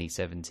December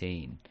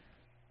 2017.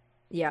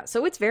 Yeah,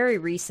 so it's very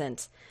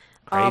recent.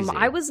 Crazy.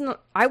 I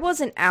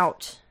wasn't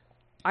out.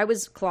 I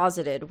was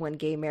closeted when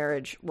gay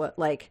marriage I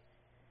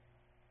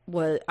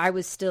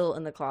was still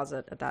in the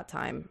closet at that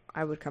time.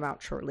 I would come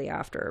out shortly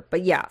after.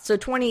 But yeah, so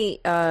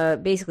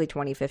basically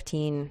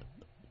 2015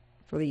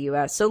 for the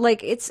US. So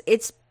like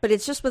but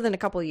it's just within a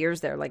couple of years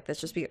there, like that's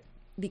just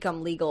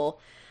become legal.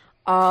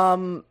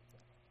 But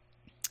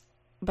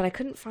I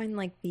couldn't find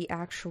like the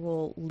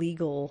actual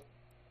legal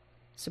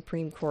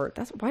Supreme Court.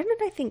 Why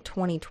did I think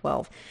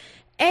 2012?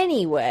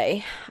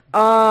 Anyway,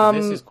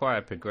 this is quite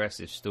a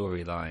progressive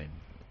storyline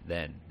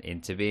then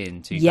into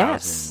being 2000.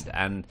 Yes.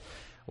 And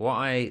what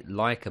I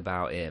like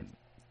about it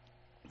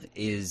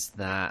is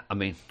that, I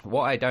mean,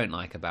 what I don't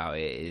like about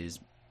it is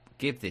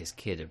give this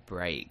kid a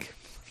break.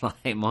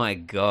 Like, my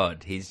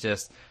God, he's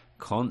just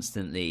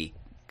constantly,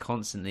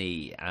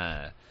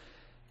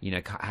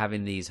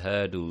 having these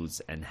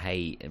hurdles and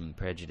hate and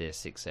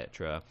prejudice,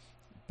 etc.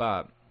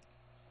 But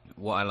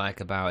what I like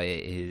about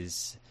it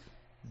is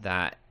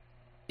that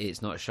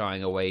it's not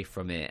shying away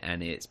from it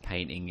and it's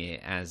painting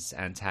it as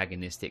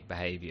antagonistic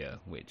behavior,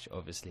 which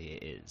obviously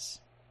it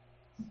is.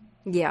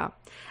 Yeah.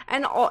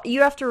 And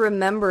you have to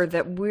remember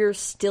that we're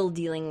still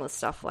dealing with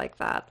stuff like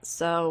that.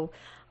 So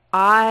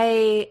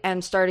I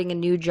am starting a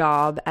new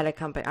job at a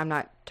company. I'm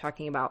not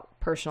talking about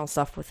personal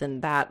stuff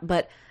within that,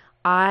 but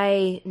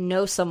I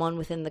know someone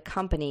within the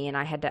company, and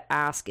I had to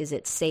ask, is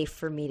it safe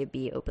for me to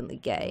be openly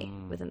gay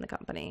within the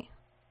company?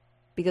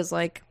 Because,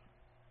 like,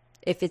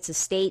 if it's a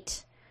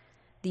state,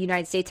 the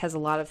United States has a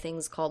lot of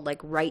things called, like,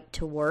 right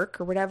to work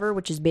or whatever,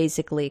 which is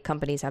basically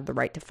companies have the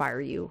right to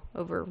fire you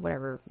over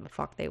whatever the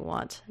fuck they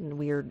want. And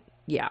weird,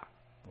 yeah.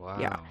 Wow.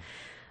 Yeah.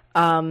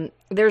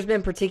 There's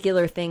been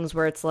particular things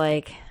where it's,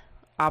 like,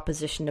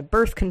 opposition to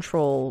birth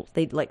control.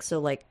 They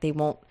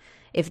won't,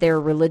 if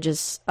they're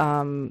religious,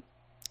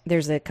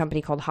 there's a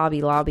company called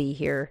Hobby Lobby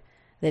here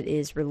that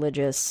is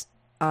religious,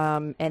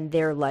 and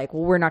they're like,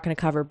 well, we're not going to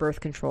cover birth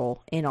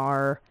control in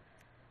our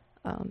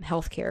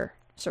healthcare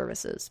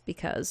services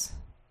because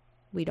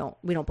we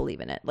don't believe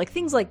in it. Like,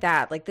 things like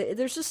that. Like,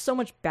 there's just so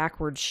much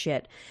backwards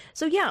shit.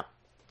 So yeah,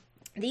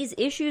 these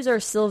issues are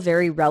still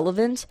very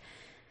relevant.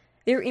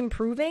 They're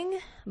improving,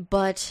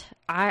 but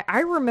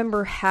I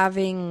remember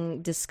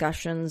having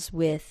discussions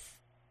with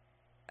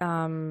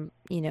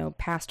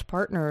past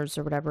partners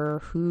or whatever,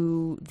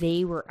 who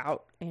they were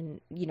out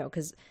in,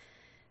 because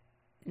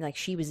like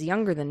she was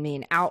younger than me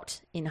and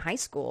out in high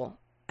school.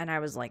 And I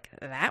was like,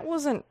 that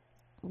wasn't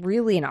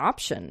really an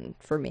option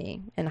for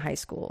me in high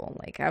school.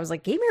 Like, I was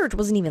like, gay marriage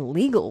wasn't even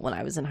legal when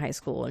I was in high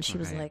school. And she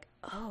was like,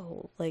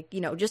 oh, like,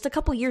 just a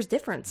couple years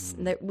difference.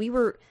 That we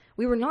were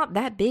not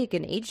that big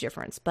an age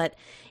difference, but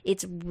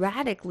it's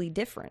radically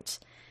different.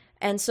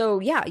 And so,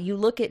 yeah, you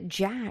look at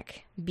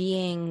Jack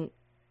being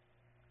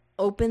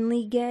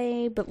openly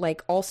gay, but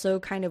like also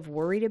kind of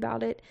worried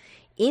about it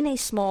in a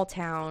small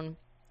town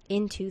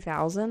in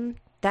 2000.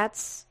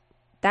 That's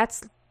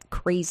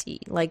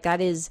crazy. Like,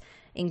 that is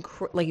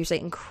like you say,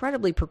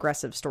 incredibly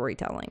progressive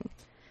storytelling.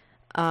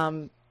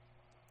 And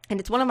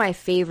it's one of my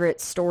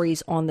favorite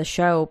stories on the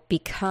show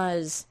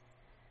because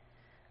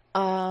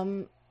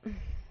I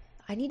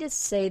need to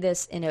say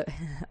this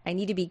I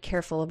need to be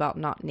careful about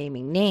not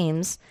naming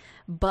names,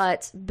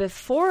 but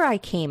before I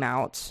came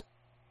out,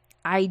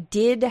 I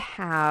did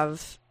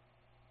have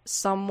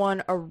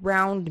someone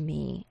around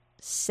me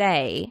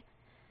say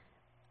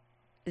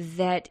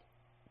that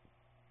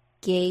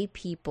gay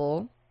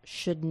people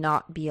should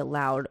not be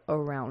allowed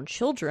around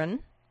children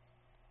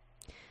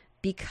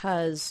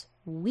because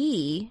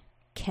we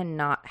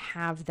cannot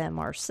have them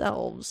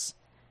ourselves,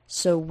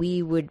 so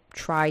we would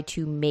try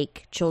to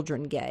make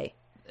children gay.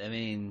 I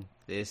mean,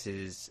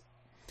 these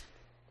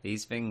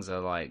things are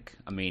like,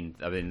 I mean,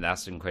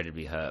 that's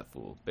incredibly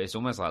hurtful, but it's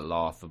almost like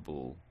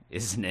laughable,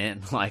 isn't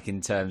it? Like,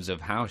 in terms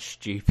of how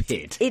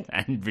stupid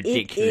and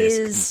ridiculous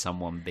can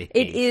someone be?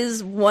 It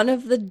is one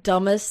of the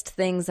dumbest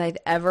things I've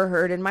ever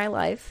heard in my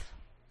life.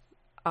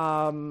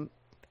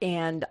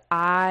 And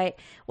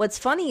what's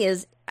funny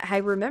is, I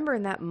remember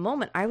in that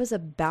moment, I was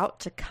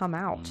about to come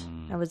out.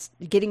 I was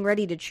getting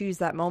ready to choose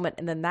that moment,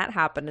 and then that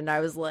happened, and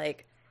I was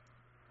like,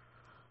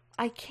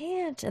 I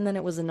can't. And then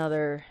it was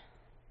another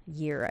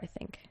year, I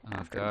think,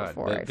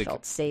 before I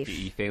felt safe.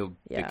 You feel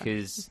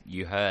because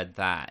you heard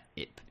that,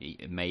 it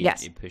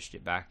pushed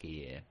it back a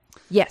year.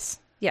 Yes.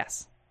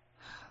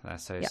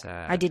 That's so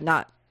sad. I did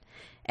not.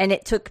 And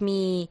it took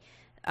me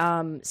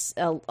a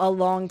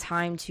long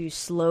time to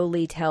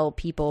slowly tell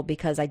people,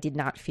 because I did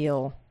not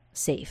feel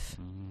safe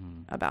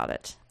about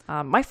it.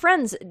 My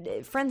friends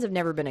have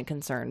never been a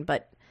concern,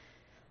 but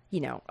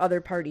other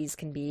parties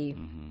can be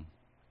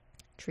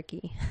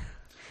tricky.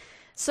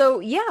 So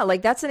yeah,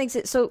 like that's an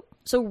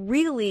so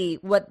really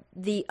what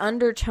the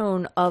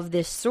undertone of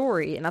this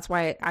story, and that's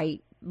why I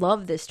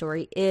love this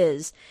story,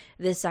 is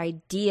this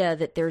idea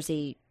that there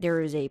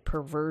is a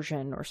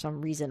perversion or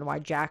some reason why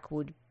Jack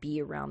would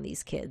be around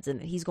these kids, and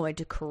that he's going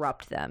to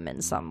corrupt them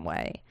in some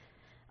way.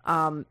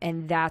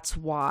 And that's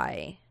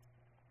why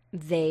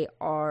they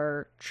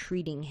are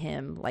treating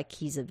him like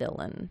he's a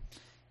villain,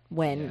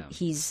 when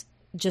he's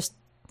just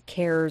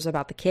cares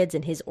about the kids,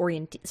 and his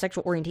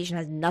sexual orientation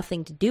has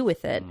nothing to do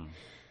with it.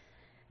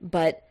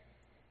 But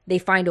they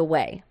find a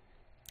way.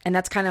 And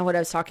that's kind of what I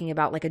was talking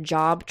about, like a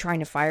job trying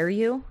to fire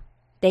you.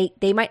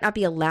 They might not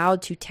be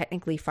allowed to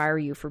technically fire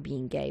you for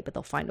being gay, but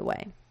they'll find a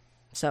way.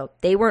 So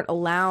they weren't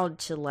allowed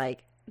to,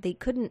 like, they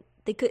couldn't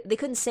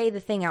say the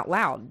thing out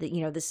loud.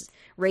 That, this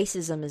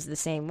racism is the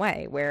same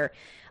way, where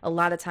a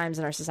lot of times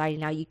in our society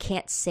now, you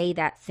can't say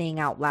that thing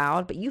out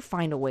loud, but you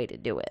find a way to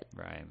do it.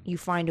 Right. You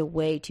find a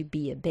way to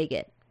be a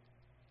bigot.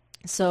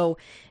 So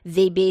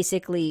they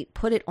basically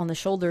put it on the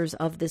shoulders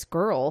of this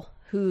girl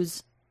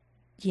who's,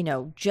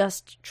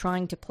 just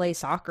trying to play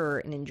soccer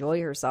and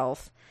enjoy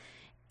herself.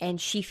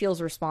 And she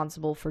feels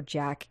responsible for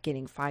Jack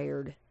getting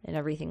fired and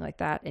everything like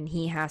that. And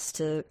he has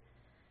to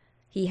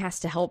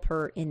help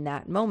her in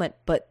that moment.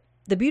 But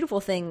the beautiful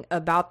thing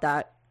about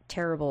that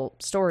terrible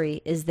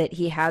story is that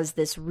he has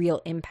this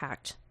real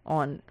impact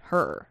on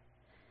her.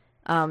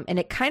 And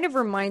it kind of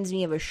reminds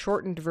me of a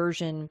shortened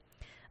version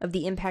of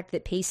the impact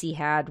that Pacey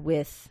had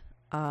with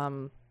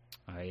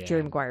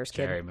Jerry Maguire's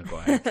kid. Jerry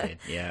Maguire's kid,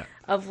 yeah.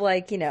 Of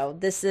like,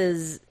 this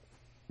is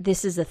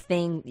a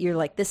thing. You're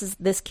like,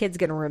 this kid's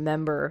gonna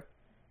remember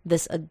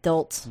this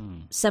adult,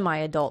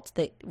 semi-adult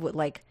that would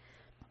like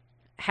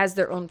has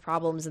their own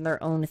problems and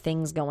their own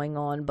things going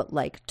on, but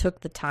like took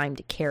the time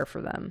to care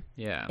for them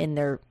in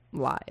their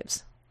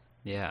lives.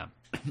 Yeah.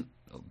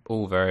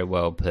 All very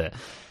well put.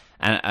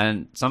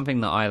 And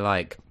something that I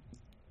like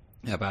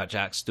about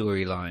Jack's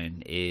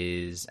storyline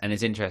is, and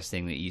it's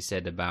interesting that you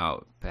said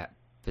about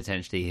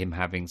potentially him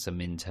having some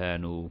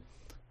internal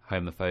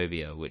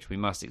homophobia, which we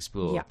must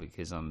explore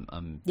because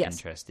I'm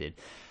interested.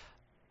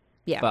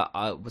 Yeah.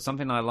 But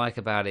something I like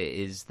about it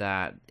is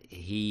that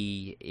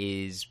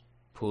he's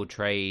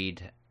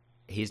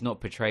not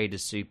portrayed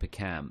as super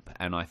camp,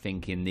 and I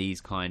think in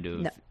these kind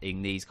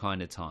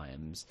of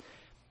times,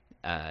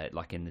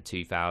 like in the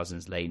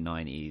 2000s, late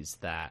 90s,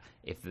 that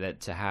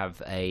to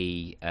have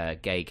a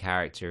gay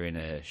character in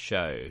a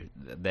show,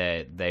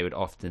 they would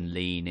often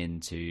lean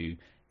into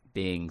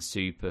being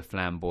super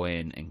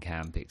flamboyant and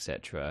camp,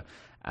 etc.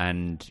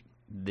 And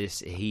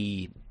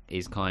he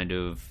is kind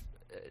of,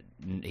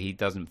 he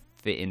doesn't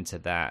fit into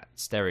that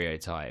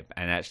stereotype,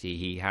 and actually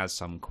he has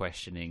some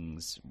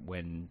questionings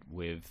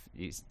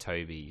it's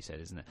Toby, you said,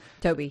 isn't it?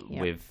 Toby,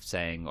 yeah. With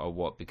saying,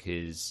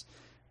 because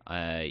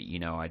I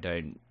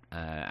don't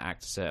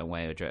act a certain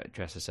way or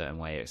dress a certain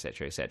way,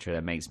 etc., etc.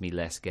 That makes me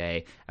less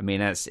gay. I mean,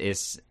 that's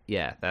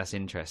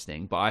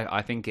interesting, but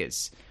I think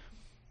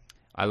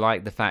I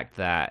like the fact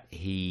that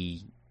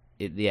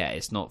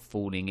it's not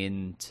falling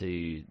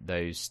into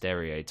those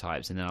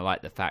stereotypes, and then I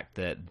like the fact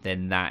that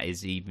then that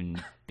is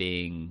even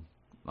being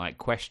like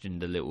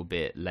questioned a little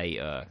bit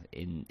later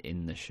in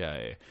the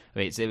show. I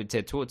mean,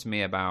 to talk to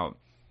me about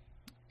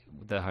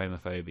the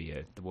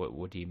homophobia.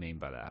 What do you mean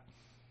by that?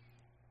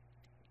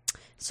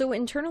 So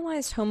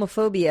internalized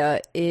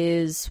homophobia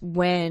is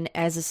when,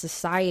 as a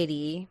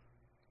society,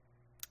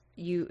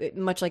 you,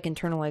 much like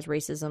internalized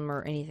racism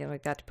or anything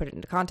like that, to put it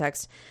into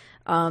context,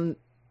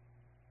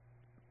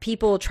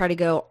 people try to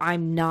go,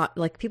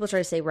 people try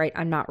to say, right,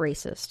 I'm not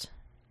racist,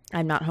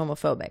 I'm not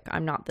homophobic,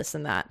 I'm not this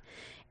and that.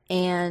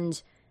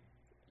 And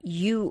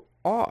you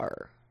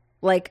are.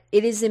 Like,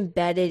 it is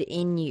embedded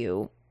in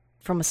you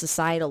from a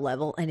societal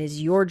level, and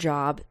is your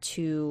job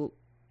to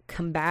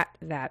combat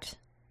that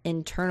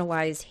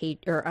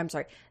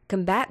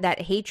combat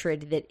that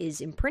hatred that is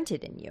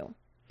imprinted in you.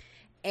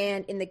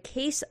 And in the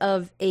case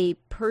of a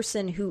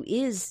person who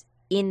is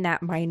in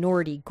that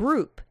minority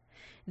group,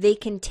 they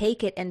can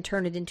take it and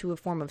turn it into a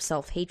form of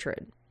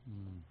self-hatred.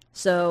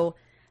 So,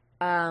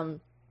 I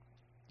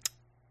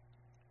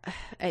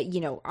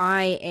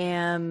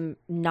am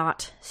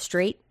not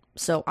straight,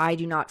 so I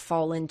do not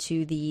fall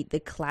into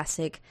the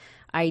classic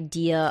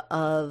idea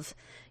of,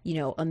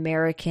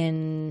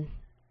 American,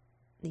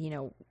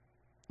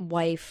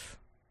 wife,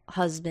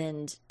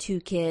 husband, 2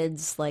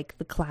 kids, like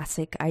the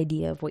classic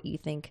idea of what you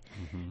think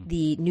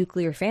the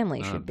nuclear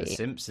family should be. The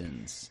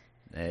Simpsons.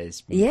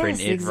 It's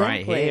printed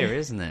exactly. right here,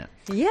 isn't it?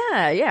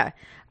 Yeah.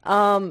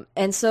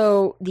 And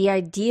so the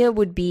idea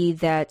would be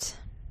that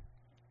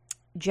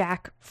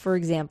Jack, for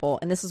example,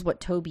 and this is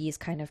what Toby is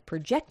kind of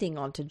projecting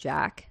onto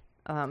Jack,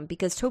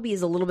 because Toby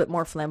is a little bit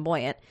more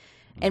flamboyant.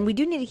 And we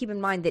do need to keep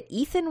in mind that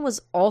Ethan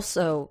was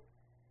also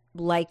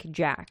like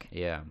Jack.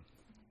 Yeah.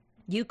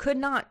 You could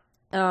not,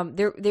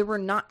 they were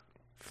not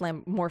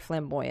more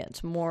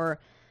flamboyant, more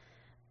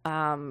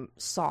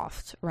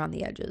soft around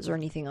the edges or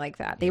anything like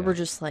that. They were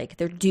just like,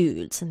 they're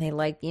dudes, and they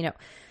like,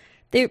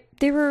 they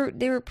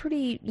were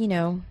pretty,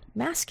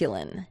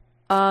 masculine.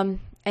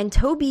 And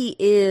Toby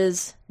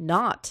is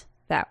not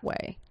that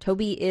way.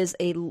 Toby is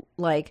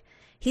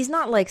he's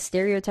not like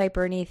stereotype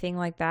or anything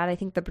like that. I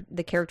think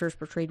the character is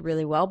portrayed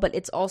really well, but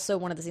it's also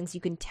one of the things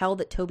you can tell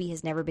that Toby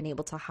has never been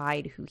able to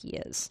hide who he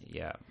is.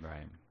 Yeah,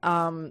 right.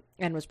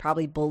 And was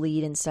probably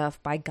bullied and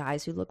stuff by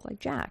guys who look like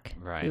Jack,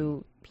 right,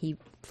 who he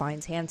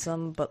finds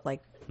handsome, but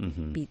like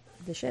beat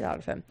the shit out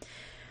of him.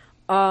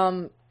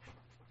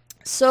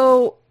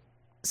 So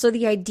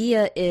the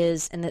idea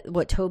is, and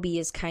what Toby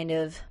is kind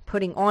of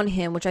putting on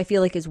him, which I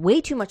feel like is way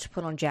too much to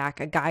put on Jack,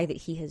 a guy that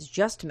he has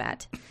just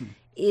met,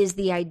 is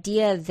the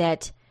idea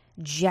that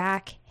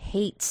Jack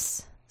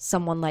hates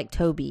someone like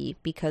Toby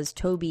because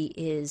Toby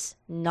is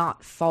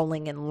not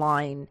falling in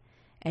line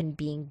and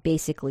being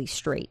basically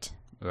straight.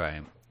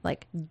 Right.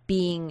 Like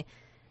being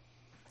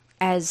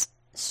as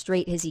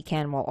straight as he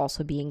can while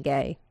also being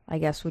gay, I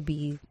guess would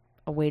be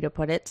a way to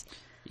put it.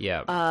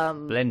 Yeah,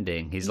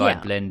 blending. He's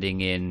like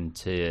blending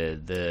into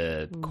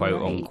the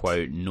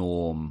quote-unquote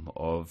norm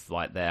of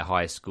like their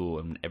high school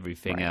and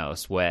everything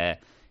else, where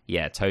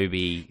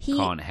Toby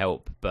can't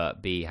help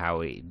but be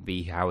how he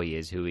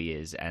is, who he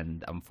is,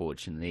 and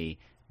unfortunately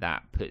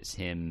that puts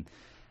him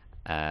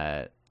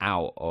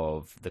out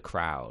of the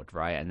crowd,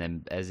 right? And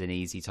then as an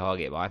easy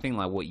target. But I think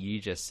like what you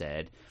just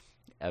said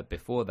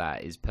before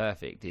that is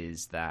perfect.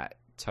 Is that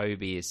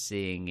Toby is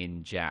seeing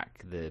in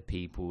Jack the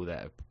people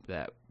that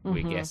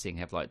we're guessing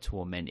have like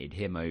tormented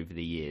him over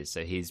the years,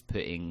 so he's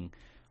putting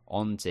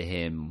onto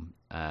him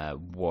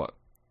what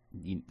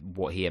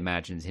he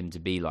imagines him to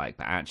be like.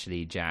 But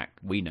actually Jack,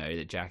 we know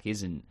that Jack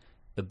isn't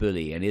a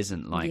bully and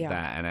isn't like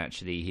that, and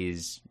actually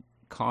he's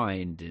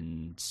kind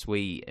and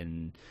sweet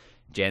and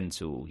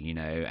gentle,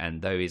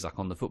 and though he's like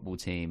on the football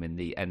team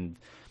and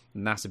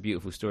that's a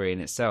beautiful story in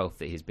itself,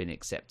 that he's been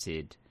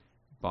accepted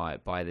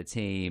by the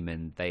team,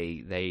 and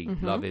they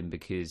love him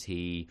because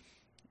he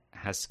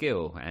has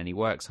skill and he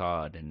works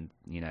hard, and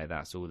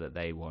that's all that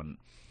they want.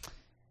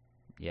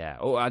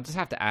 I just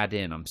have to add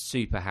in, I'm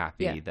super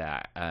happy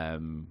that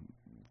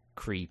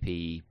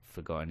creepy,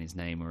 forgotten his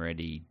name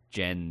already,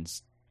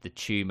 Jen's, the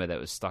tumor that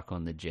was stuck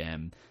on the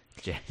gem,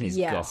 Jen is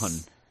gone.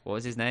 What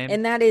was his name?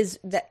 And that is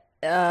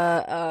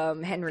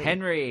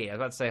Henry. I was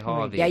about to say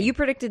Harvey. Yeah, you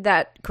predicted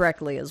that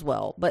correctly as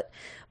well, but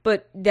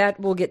that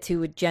we'll get to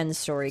with Jen's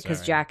story,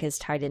 because Jack is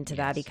tied into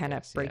that. He kind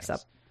of breaks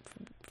up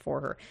for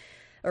her.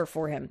 Or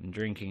for him. I'm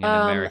drinking an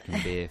American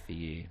beer for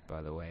you,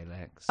 by the way,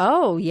 Lex.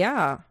 Oh,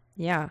 yeah.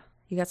 Yeah.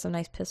 You got some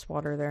nice piss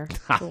water there.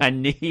 Cool. I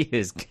knew you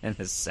was going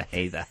to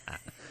say that.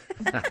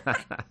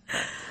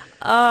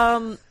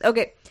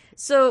 Okay.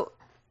 So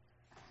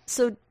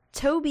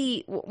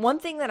Toby, one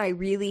thing that I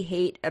really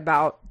hate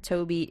about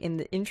Toby in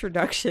the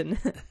introduction.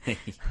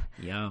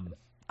 Yum.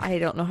 I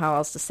don't know how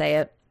else to say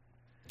it.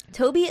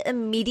 Toby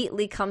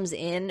immediately comes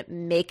in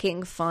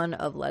making fun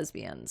of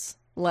lesbians.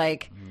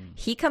 Like,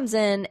 he comes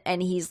in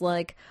and he's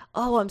like,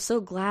 oh, I'm so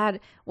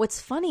glad.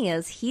 What's funny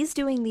is he's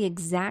doing the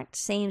exact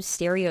same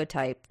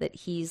stereotype that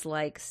he's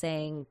like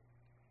saying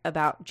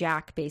about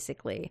Jack,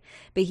 basically.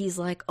 But he's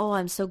like, oh,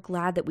 I'm so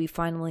glad that we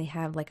finally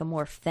have like a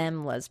more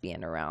femme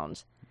lesbian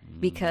around,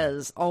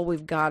 because all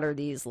we've got are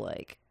these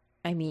like,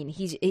 I mean,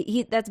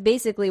 he that's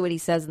basically what he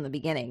says in the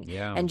beginning.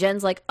 Yeah. And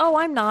Jen's like, oh,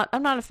 I'm not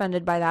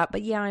offended by that,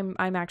 but yeah,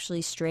 I'm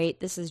actually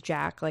straight. This is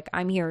Jack. Like,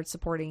 I'm here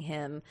supporting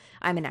him.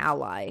 I'm an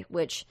ally,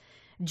 which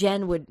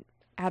Jen would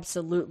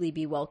absolutely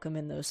be welcome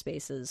in those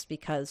spaces,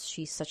 because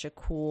she's such a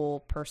cool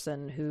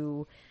person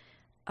who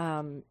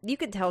you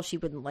could tell she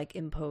wouldn't like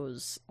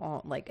impose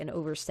on like and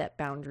overstep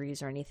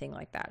boundaries or anything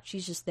like that.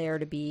 She's just there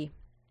to be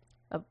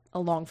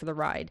along for the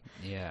ride.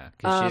 Yeah,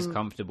 because she's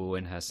comfortable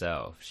in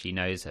herself. She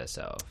knows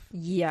herself.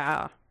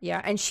 Yeah,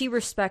 and she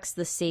respects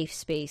the safe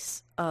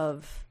space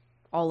of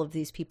all of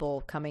these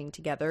people coming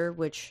together,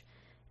 which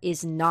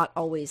is not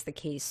always the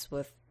case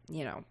with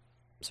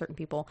certain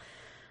people.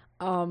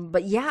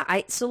 But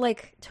yeah, so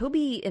like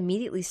Toby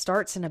immediately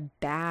starts in a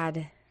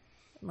bad,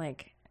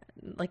 like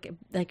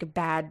a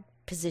bad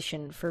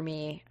position for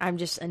me. I'm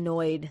just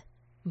annoyed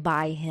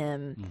by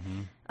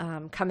him.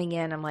 coming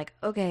in, I'm like,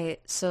 okay,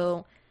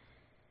 so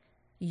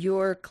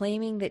you're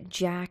claiming that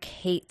Jack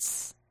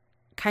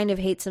kind of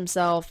hates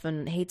himself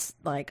and hates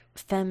like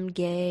femme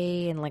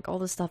gay and like all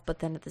this stuff, but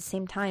then at the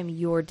same time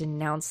you're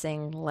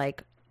denouncing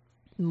like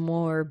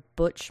more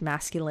butch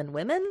masculine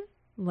women.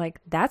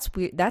 Like that's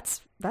weird.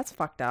 That's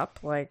fucked up.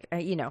 Like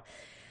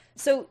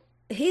so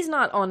he's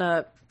not on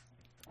a,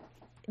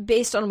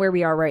 based on where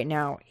we are right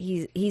now,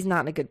 he's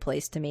not in a good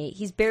place to me.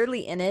 He's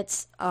barely in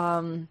it.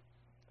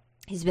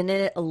 He's been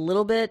in it a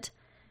little bit.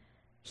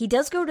 He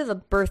does go to the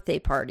birthday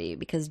party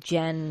because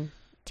Jen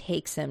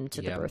takes him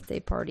to the birthday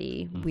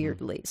party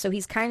weirdly. So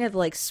he's kind of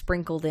like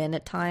sprinkled in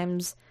at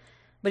times,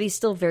 but he's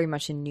still very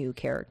much a new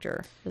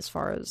character as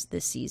far as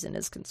this season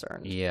is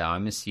concerned. Yeah,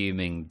 I'm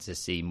assuming to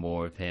see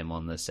more of him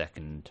on the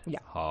second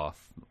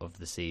half of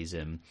the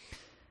season.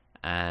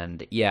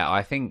 And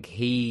I think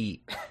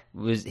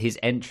his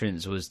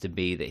entrance was to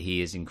be that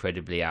he is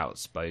incredibly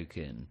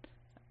outspoken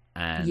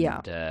and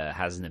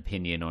has an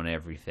opinion on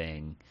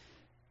everything.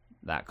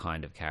 That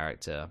kind of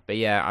character. But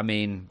I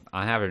mean,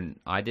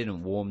 I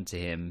didn't warm to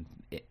him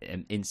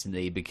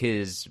instantly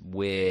because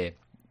we're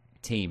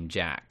Team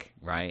Jack,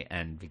 right?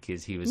 And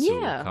because he was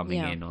sort of coming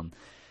in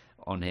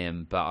on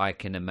him. But I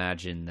can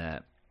imagine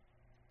that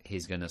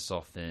he's going to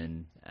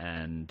soften,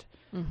 and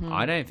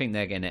I don't think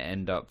they're going to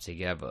end up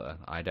together.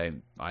 I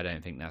don't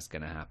think that's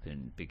going to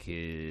happen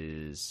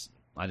because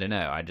I don't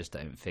know. I just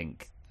don't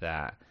think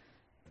that.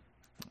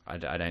 I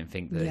don't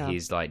think that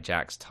he's like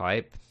Jack's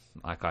type.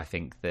 Like, I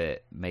think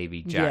that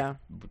maybe Jack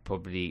would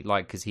probably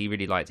like, because he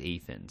really liked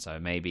Ethan, so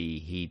maybe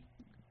he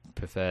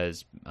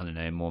prefers, I don't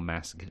know, more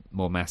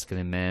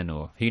masculine men,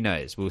 or who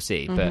knows? We'll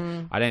see. But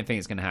I don't think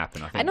it's going to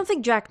happen. I don't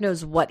think Jack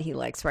knows what he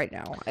likes right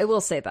now. I will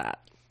say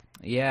that.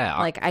 Yeah.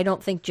 Like, I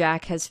don't think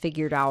Jack has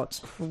figured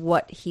out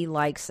what he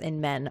likes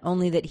in men,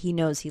 only that he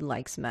knows he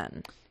likes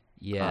men.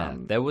 Yeah,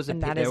 there was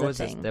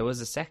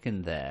a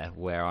second there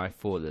where I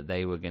thought that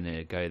they were going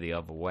to go the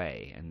other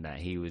way, and that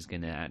he was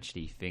going to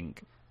actually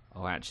think,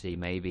 oh, actually,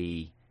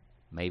 maybe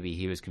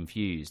he was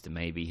confused, and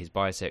maybe he's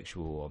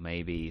bisexual, or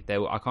maybe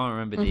I can't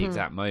remember the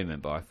exact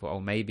moment, but I thought,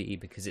 oh, maybe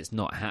because it's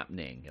not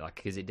happening, like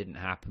because it didn't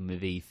happen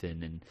with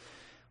Ethan,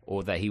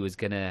 or that he was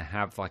gonna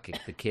have like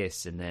the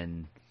kiss, and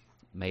then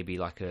maybe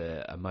like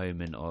a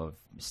moment of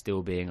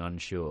still being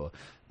unsure.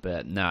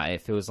 But no,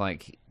 it feels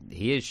like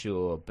he is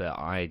sure, but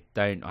I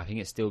think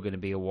it's still going to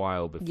be a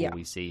while before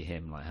we see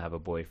him like have a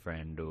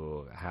boyfriend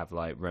or have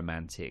like a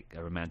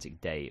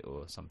romantic date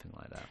or something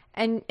like that.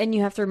 And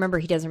you have to remember,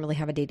 he doesn't really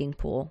have a dating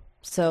pool,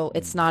 so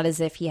it's not as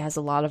if he has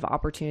a lot of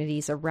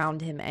opportunities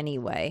around him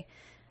anyway.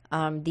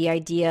 The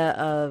idea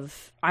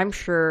of, I'm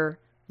sure,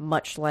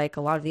 much like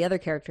a lot of the other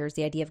characters,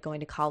 the idea of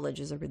going to college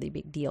is a really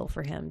big deal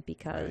for him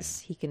because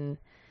he can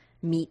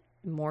meet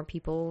more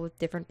people with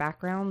different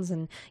backgrounds.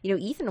 And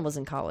Ethan was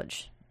in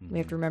college. We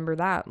have to remember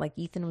that, like,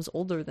 Ethan was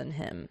older than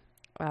him,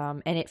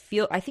 and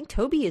I think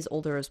Toby is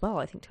older as well.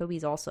 I think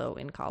Toby's also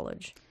in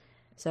college,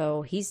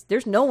 so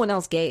there's no one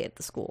else gay at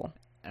the school.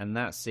 And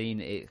that scene,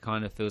 it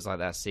kind of feels like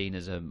that scene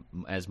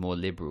as more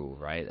liberal,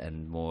 right?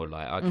 And more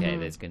like, okay,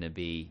 there's going to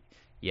be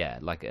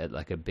like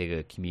a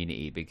bigger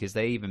community, because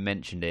they even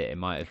mentioned it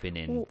might have been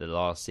in the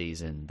last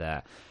season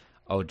that,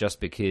 just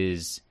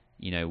because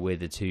we're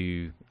the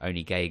two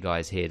only gay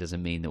guys here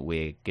doesn't mean that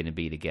we're going to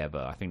be together.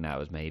 I think that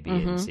was maybe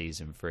in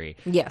season 3.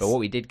 Yes. But what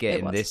we did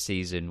get in this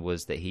season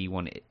was that he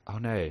wanted... Oh,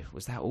 no.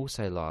 Was that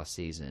also last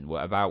season?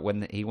 What about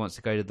when he wants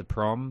to go to the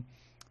prom?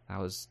 That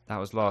was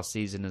last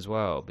season as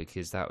well,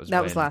 because that was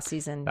last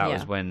season. That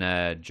was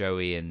when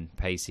Joey and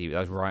Pacey...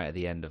 That was right at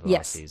the end of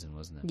last season,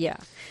 wasn't it? Yeah.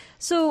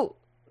 So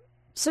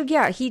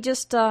yeah, he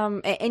just...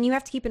 and you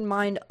have to keep in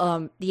mind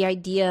the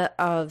idea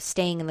of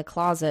staying in the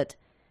closet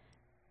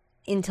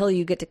until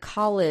you get to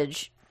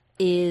college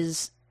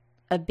is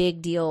a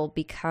big deal,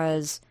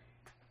 because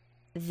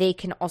they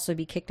can also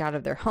be kicked out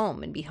of their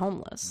home and be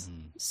homeless.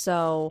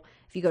 So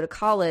if you go to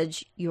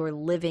college, you're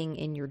living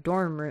in your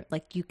dorm room,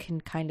 like, you can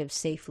kind of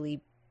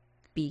safely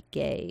be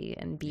gay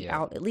and be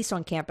out, at least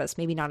on campus,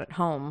 maybe not at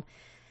home,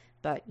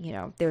 but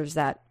there's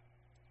that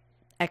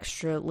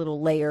extra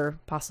little layer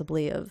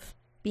possibly of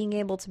being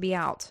able to be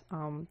out.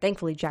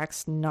 Thankfully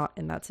Jack's not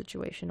in that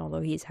situation,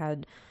 although he's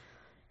had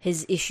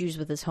his issues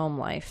with his home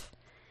life.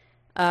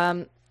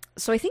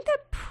 So I think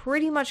that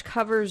pretty much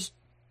covers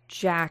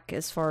Jack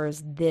as far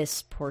as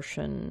this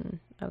portion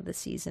of the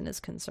season is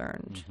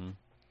concerned.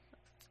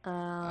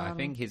 I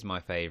think he's my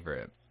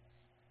favorite.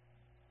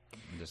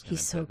 I'm just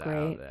he's so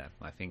great.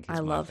 I think he's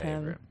I my love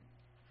favorite.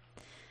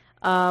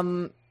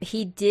 Him.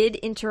 He did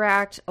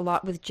interact a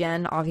lot with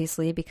Jen,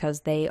 obviously,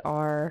 because they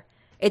are...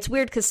 It's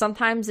weird because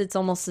sometimes it's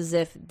almost as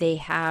if they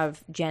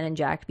have Jen and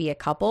Jack be a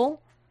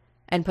couple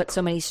and put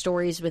so many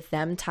stories with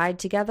them tied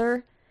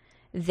together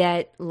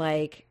that,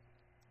 like,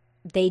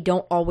 they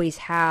don't always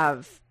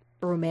have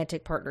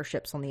romantic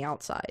partnerships on the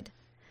outside.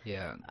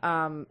 Yeah.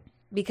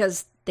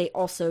 Because they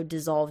also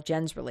dissolve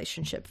Jen's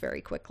relationship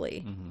very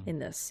quickly in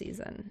this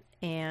season.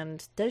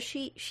 And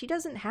she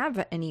doesn't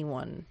have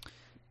anyone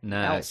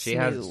else she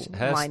has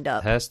lined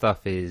up. Her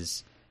stuff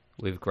is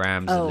with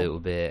Grams a little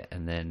bit,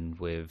 and then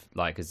with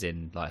like as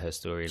in like her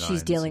storyline.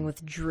 She's dealing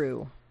with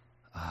Drew.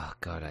 Oh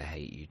God, I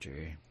hate you,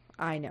 Drew.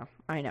 I know.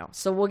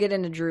 So we'll get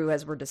into Drew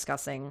as we're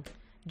discussing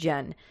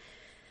Jen.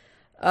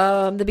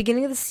 The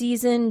beginning of the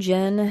season,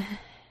 Jen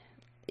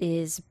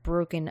is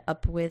broken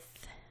up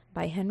with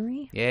by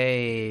Henry.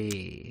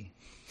 Yay!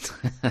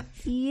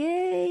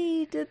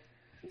 Yay!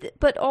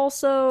 But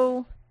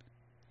also,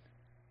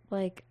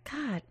 like,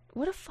 God,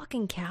 what a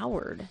fucking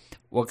coward.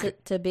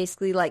 To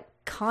basically, like,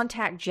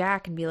 contact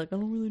Jack and be like, I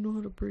don't really know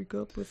how to break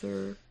up with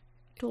her.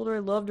 Told her I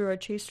loved her, I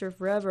chased her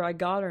forever, I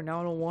got her,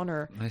 now I don't want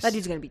her. That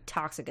dude's gonna be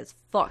toxic as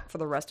fuck for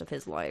the rest of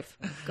his life.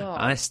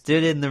 God. I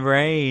stood in the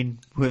rain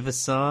with a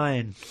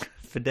sign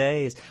for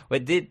days.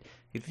 Wait, did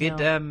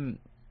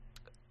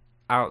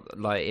out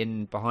like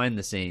in behind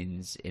the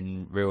scenes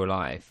in real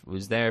life,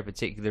 was there a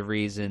particular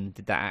reason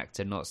did that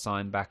actor not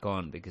sign back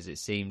on? Because it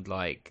seemed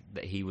like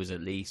that he was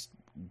at least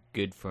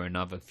good for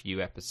another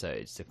few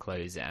episodes to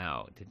close it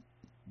out.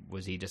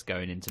 Was he just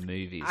going into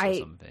movies or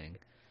something?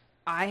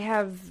 I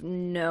have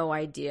no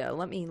idea.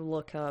 Let me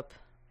look up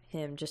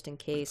him just in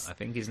case. I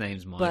think his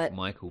name's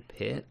Michael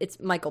Pitt. It's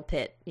Michael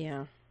Pitt,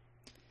 yeah.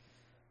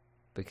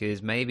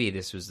 Because maybe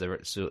this was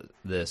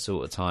the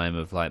sort of time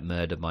of like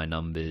Murder by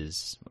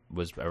Numbers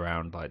was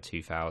around by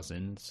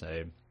 2000,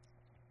 so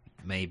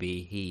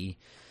maybe he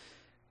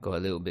got a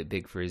little bit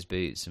big for his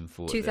boots and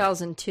thought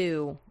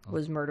 2002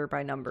 was Murder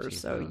by Numbers,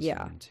 so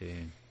yeah.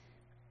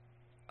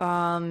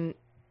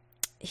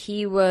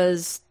 He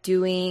was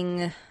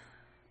doing.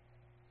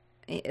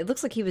 It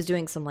looks like he was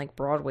doing some like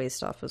Broadway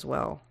stuff as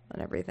well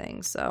and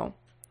everything, so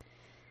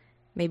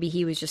maybe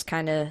he was just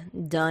kind of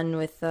done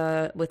with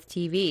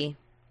TV.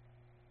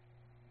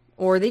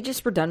 Or they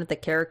just were done with the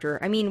character.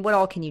 I mean, what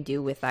all can you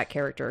do with that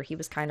character? He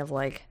was kind of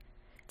like...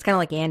 It's kind of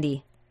like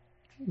Andy.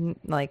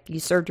 Like, you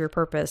served your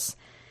purpose,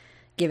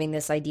 giving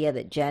this idea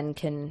that Jen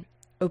can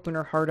open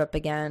her heart up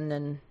again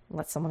and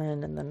let someone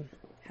in and then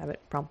have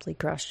it promptly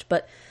crushed.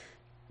 But,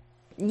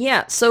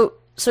 yeah, so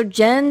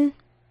Jen...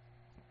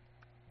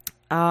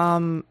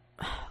 God,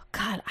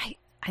 I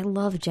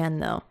love Jen,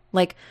 though.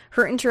 Like,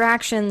 her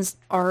interactions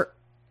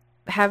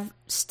have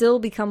still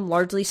become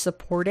largely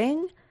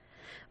supporting...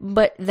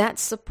 But that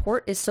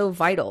support is so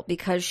vital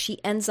because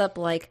she ends up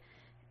like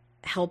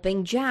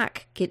helping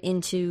Jack get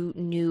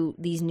into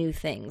these new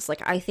things.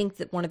 Like I think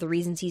that one of the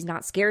reasons he's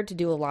not scared to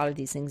do a lot of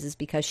these things is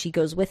because she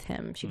goes with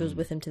him. She goes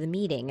with him to the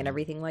meeting and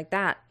everything like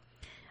that.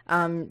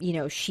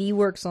 She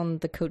works on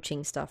the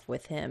coaching stuff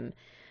with him.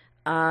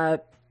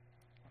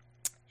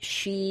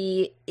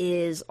 She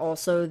is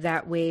also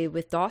that way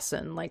with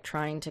Dawson, like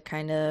trying to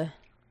kind of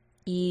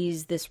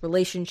ease this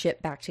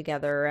relationship back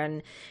together,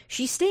 and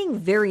she's staying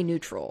very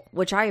neutral,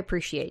 which I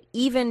appreciate.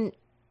 Even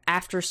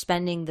after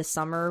spending the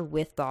summer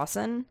with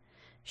Dawson,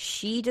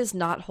 she does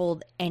not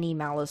hold any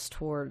malice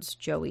towards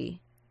Joey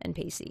and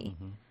Pacey,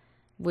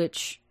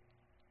 which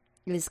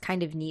is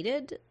kind of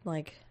needed,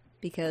 like,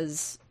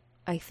 because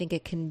I think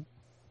it can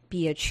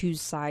be a choose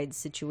sides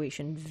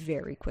situation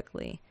very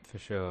quickly. For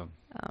sure.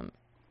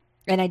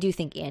 And I do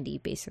think Andy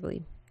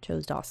basically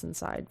chose Dawson's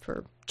side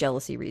for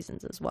jealousy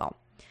reasons as well.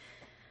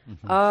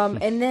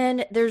 And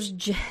then there's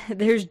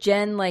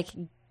Jen like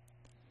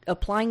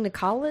applying to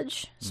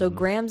college, so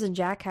Grams and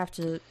Jack have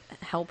to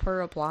help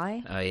her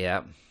apply. Oh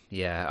yeah.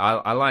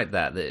 I like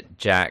that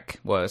Jack,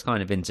 well, it's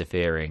kind of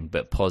interfering,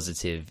 but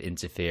positive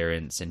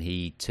interference, and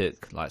he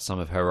took like some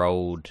of her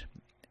old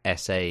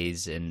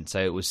essays, and so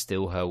it was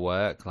still her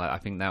work. Like I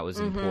think that was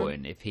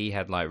important. If he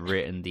had like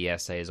written the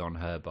essays on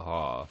her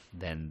behalf,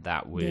 then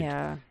that would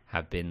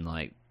have been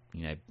like,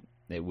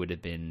 it would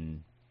have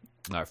been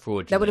like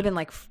fraudulent. That would have been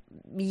like,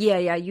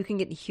 you can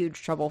get in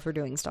huge trouble for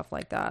doing stuff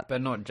like that.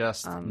 But not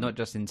just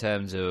in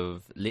terms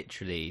of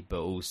literally,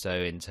 but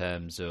also in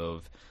terms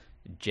of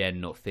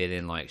Jen not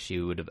feeling like she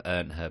would have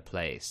earned her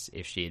place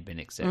if she had been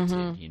accepted,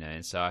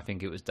 And so I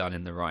think it was done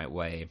in the right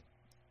way.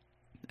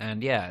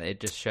 And yeah,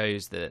 it just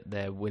shows that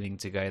they're willing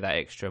to go that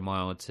extra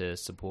mile to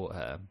support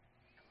her.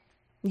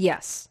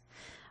 Yes.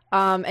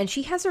 And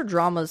she has her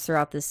dramas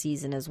throughout this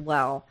season as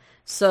well.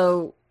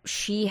 So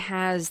she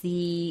has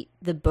the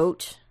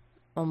boat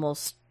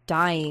almost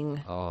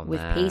dying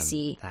with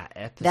Pacey.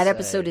 That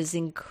episode is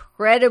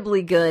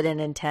incredibly good and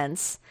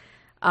intense.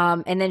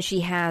 And then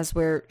she has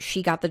where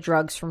she got the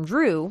drugs from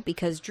Drew,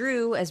 because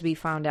Drew, as we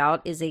found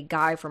out, is a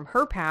guy from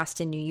her past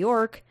in New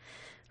York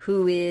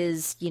who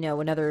is,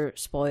 another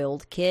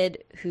spoiled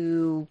kid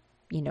who,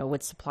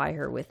 would supply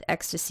her with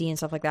ecstasy and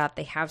stuff like that.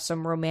 They have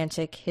some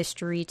romantic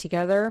history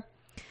together.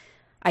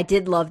 I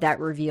did love that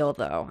reveal,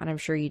 though, and I'm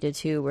sure you did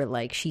too, where,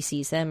 like, she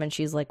sees him and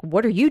she's like,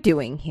 what are you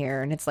doing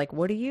here? And it's like,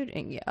 what are you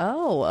doing?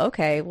 Oh,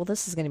 okay, well,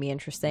 this is going to be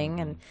interesting.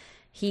 And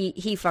he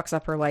fucks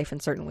up her life in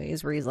certain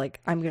ways, where he's like,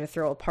 I'm going to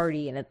throw a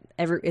party, and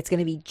it's going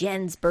to be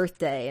Jen's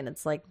birthday. And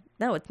it's like,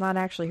 no, it's not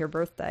actually her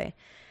birthday.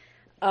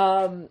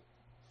 God,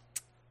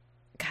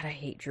 I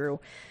hate Drew.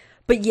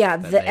 But yeah,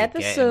 but the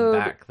episode...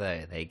 Get him back,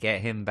 though. They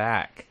get him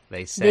back.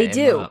 They set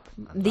him up.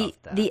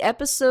 The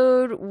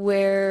episode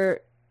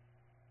where...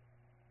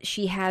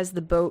 she has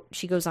the boat,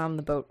 she goes on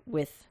the boat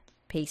with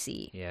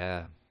Pacey.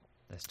 Yeah,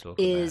 let's talk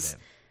about Is it.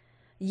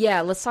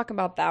 Yeah, let's talk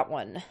about that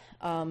one.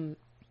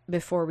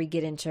 Before we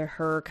get into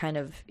her kind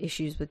of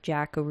issues with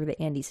Jack over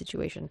the Andy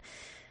situation.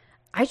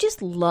 I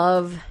just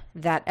love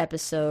that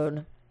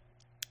episode,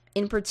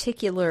 in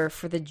particular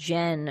for the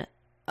Jen,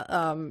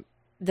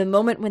 the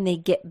moment when they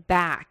get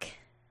back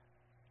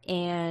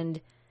and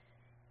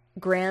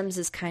Grams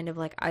is kind of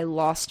like, I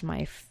lost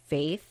my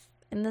faith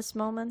in this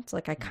moment.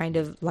 Like, I kind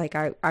of, like,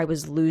 I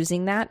was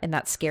losing that, and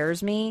that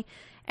scares me.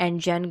 And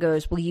Jen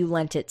goes, well, you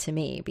lent it to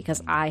me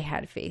because I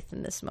had faith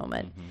in this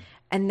moment.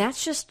 And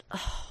that's just,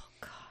 oh,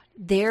 God.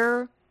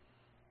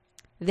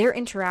 Their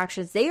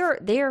interactions, they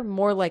are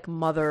more like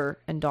mother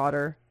and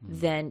daughter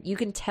than, you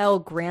can tell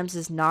Grams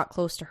is not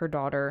close to her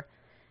daughter.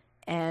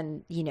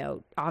 And, you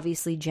know,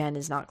 obviously Jen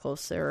is not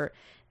close to her.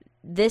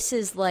 This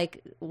is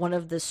like one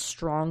of the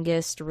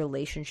strongest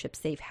relationships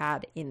they've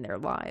had in their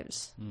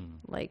lives.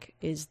 Like,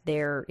 is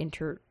their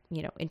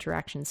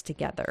interactions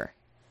together.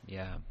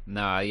 Yeah.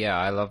 No, yeah,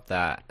 I love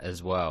that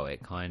as well.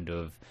 It kind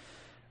of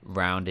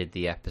rounded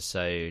the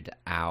episode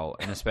out,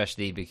 and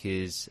especially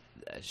because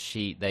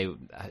she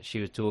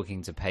was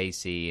talking to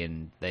Pacey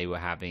and they were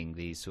having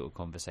these sort of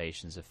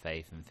conversations of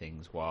faith and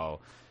things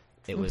while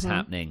it was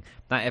happening.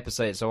 That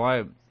episode, so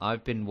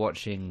I've been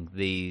watching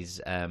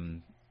these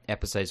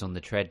episodes on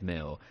the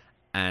treadmill,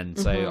 and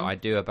so I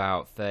do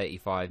about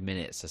 35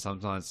 minutes, so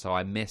sometimes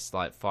I miss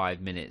like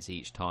 5 minutes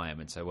each time,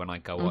 and so when I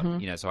go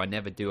on, so I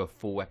never do a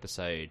full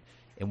episode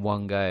in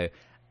one go.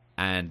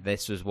 And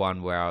this was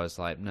one where I was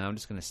like, no, I'm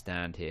just going to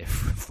stand here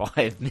for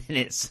 5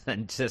 minutes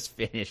and just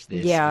finish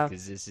this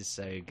because this is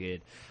so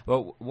good.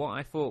 Well, what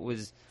I thought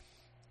was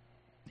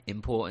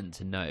important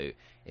to note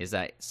is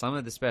that some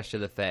of the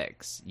special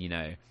effects,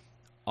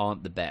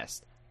 aren't the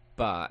best,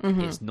 but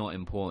it's not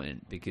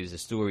important because the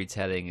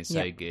storytelling is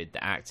so good,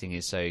 the acting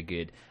is so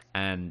good,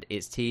 and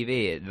it's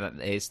TV.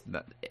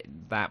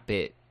 That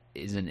bit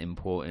isn't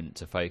important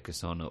to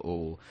focus on at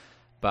all.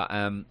 But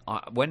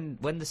when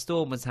the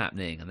storm was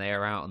happening and they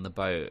were out on the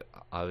boat,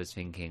 I was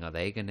thinking, are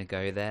they going to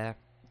go there?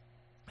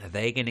 Are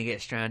they going to get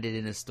stranded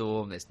in a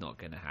storm? It's not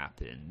going to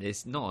happen.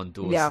 It's not on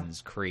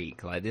Dawson's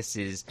Creek. Like, this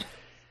is...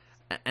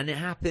 And it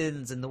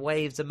happens, and the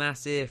waves are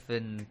massive,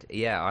 and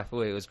yeah, I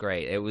thought it was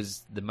great. It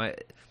was it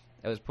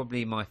was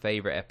probably my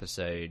favourite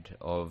episode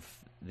of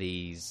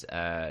these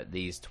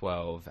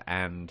 12,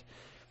 and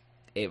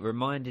it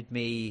reminded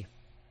me...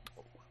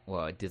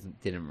 Well, it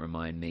didn't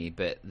remind me,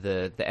 but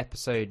the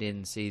episode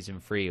in season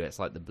 3, it's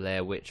like the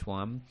Blair Witch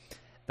one.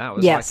 That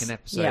was like an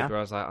episode where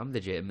I was like, I'm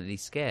legitimately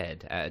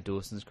scared at a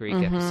Dawson's Creek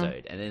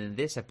episode. And then in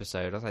this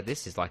episode, I was like,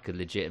 this is like a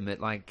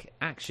legitimate like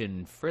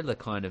action thriller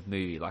kind of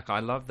movie. Like, I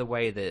love the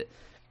way that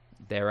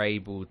they're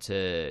able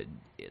to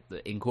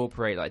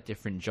incorporate like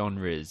different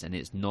genres, and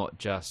it's not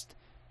just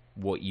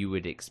what you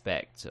would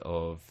expect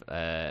of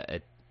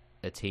a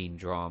teen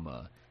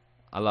drama.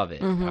 I love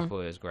it. I thought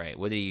it was great.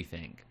 What do you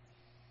think?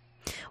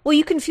 Well,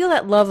 you can feel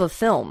that love of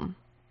film.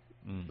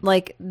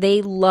 Like,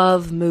 they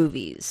love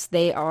movies.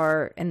 They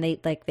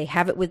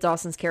have it with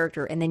Dawson's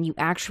character, and then you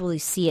actually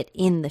see it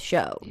in the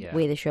show, the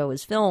way the show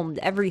is filmed,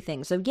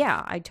 everything. So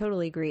yeah, I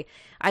totally agree.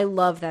 I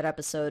love that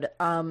episode.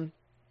 I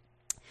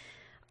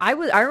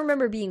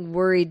remember being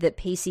worried that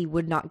Pacey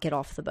would not get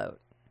off the boat.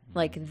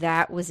 Like,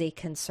 that was a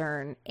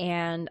concern.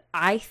 And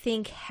I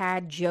think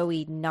had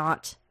Joey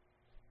not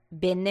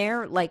been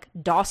there, like,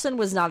 Dawson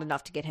was not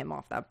enough to get him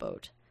off that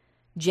boat.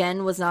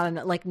 Jen was not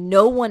enough. Like,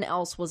 no one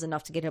else was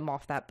enough to get him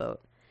off that boat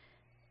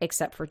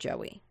except for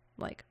Joey.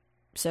 Like,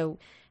 so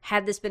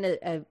had this been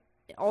a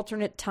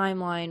alternate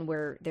timeline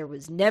where there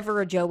was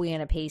never a Joey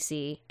and a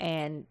Pacey,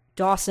 and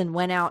Dawson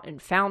went out and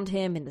found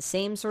him in the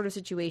same sort of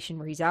situation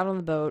where he's out on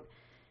the boat,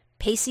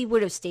 Pacey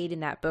would have stayed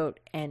in that boat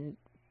and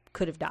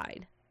could have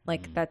died.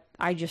 Like, that,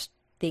 I just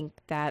think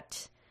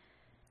that,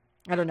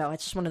 I don't know,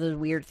 it's just one of those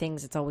weird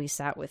things that's always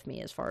sat with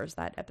me as far as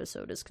that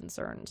episode is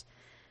concerned.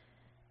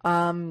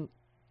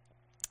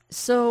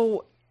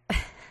 So,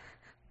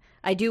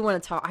 I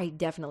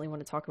definitely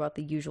want to talk about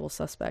the usual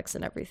suspects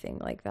and everything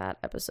like that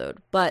episode.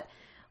 But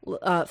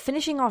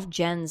finishing off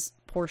Jen's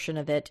portion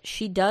of it,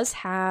 she does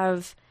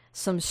have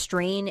some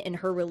strain in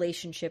her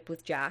relationship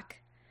with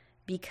Jack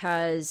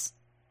because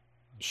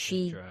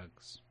she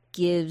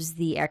gives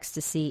the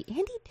ecstasy.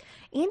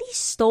 Andy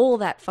stole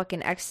that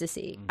fucking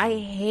ecstasy. I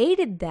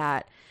hated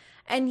that.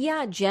 And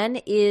yeah, Jen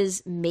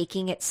is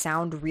making it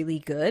sound really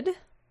good,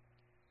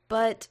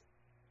 but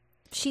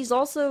she's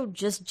also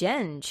just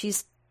Jen.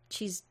 She's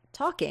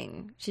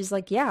talking. She's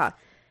like, yeah,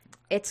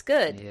 it's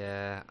good.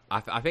 Yeah,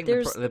 I think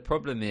the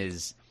problem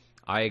is,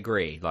 I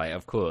agree. Like,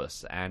 of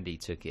course, Andy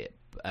took it,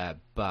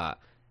 but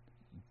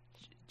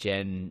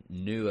Jen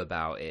knew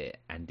about it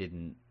and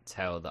didn't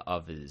tell the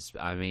others.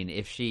 I mean,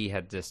 if she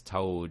had just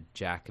told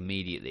Jack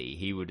immediately,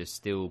 he would have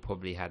still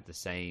probably had the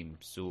same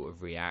sort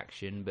of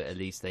reaction, but at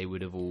least they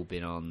would have all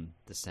been on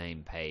the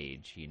same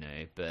page,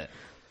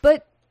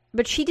 But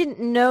she didn't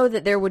know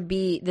that there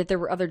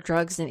were other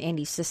drugs in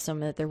Andy's system,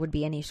 that there would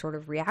be any sort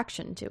of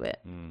reaction to it.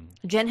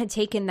 Jen had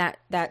taken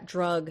that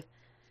drug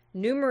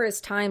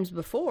numerous times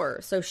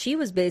before. So she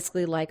was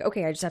basically like,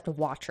 okay, I just have to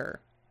watch her.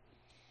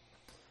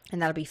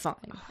 And that'll be fine.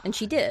 And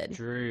she did.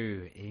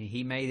 Drew,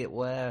 he made it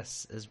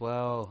worse as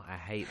well. I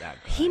hate that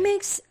guy. He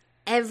makes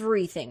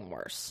everything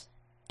worse.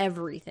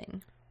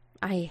 Everything.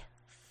 I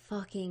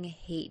fucking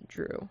hate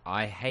Drew.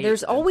 I hate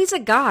There's always a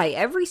guy.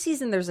 Every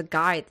season there's a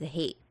guy to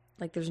hate.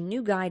 Like, there's a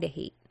new guy to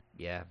hate.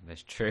 Yeah,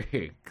 that's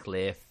true.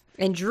 Cliff.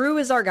 And Drew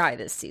is our guy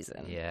this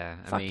season. Yeah,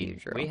 I Fuck mean, you,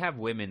 Drew. we have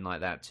women like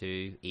that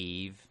too.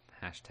 Eve,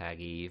 hashtag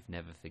Eve,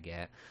 never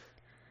forget.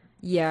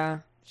 Yeah.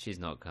 She's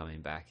not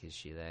coming back, is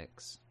she,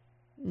 Lex?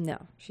 No,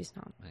 she's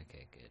not.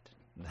 Okay,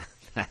 good.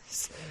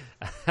 That's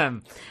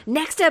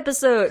Next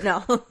episode.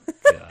 No.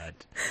 God.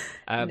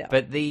 No.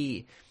 But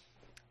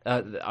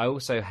I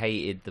also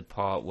hated the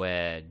part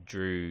where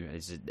Drew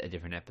is a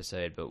different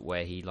episode, but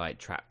where he like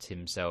trapped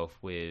himself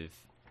with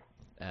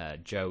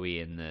Joey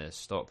in the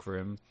stock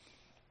room.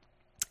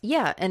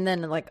 Yeah, and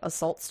then like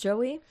assaults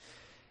Joey.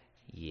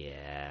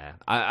 Yeah,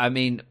 I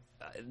mean,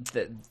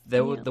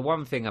 the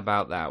one thing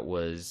about that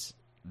was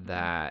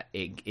that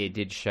it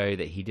did show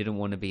that he didn't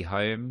want to be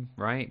home,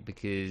 right?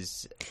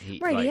 Because he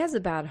has a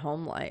bad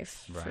home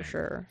life for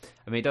sure.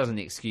 I mean, it doesn't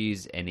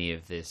excuse any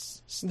of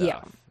this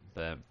stuff,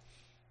 but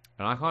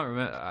and I can't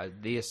remember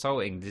the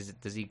assaulting.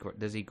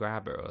 Does he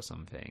grab her or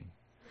something?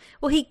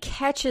 Well, he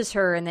catches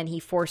her and then he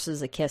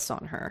forces a kiss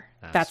on her.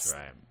 That's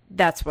right.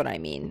 That's what I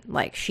mean.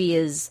 Like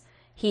he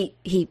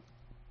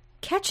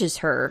catches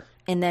her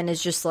and then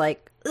is just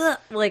like, ugh,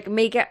 like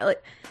make it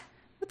like.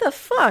 What the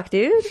fuck,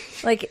 dude?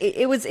 Like,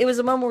 it was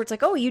a moment where it's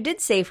like, oh, you did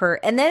save her.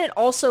 And then it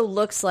also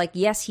looks like,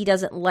 yes, he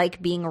doesn't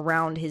like being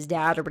around his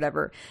dad or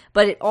whatever.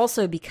 But it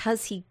also,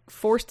 because he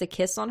forced a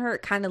kiss on her,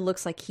 it kind of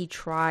looks like he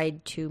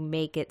tried to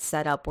make it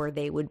set up where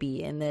they would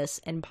be in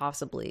this and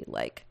possibly,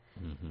 like,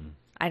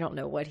 I don't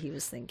know what he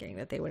was thinking,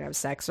 that they would have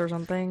sex or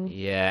something.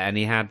 Yeah, and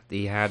he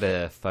had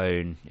a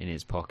phone in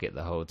his pocket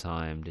the whole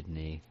time, didn't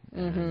he?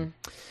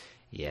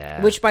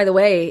 Yeah. Which, by the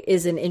way,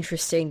 is an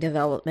interesting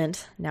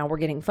development. Now we're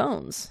getting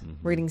phones.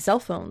 We're getting cell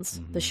phones.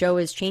 The show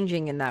is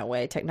changing in that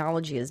way.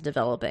 Technology is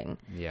developing.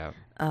 Yeah.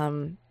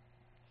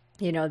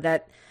 You know,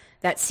 that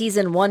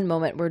season 1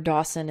 moment where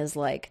Dawson is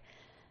like,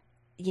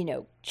 you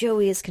know,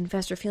 Joey has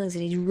confessed her feelings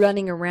and he's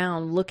running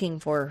around looking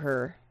for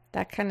her.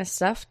 That kind of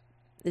stuff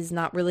is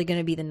not really going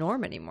to be the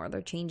norm anymore.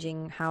 They're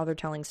changing how they're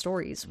telling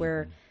stories.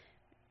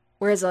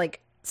 Whereas,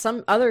 like,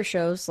 some other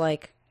shows,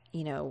 like,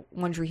 you know,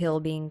 One Tree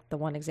Hill being the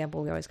one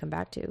example we always come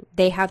back to,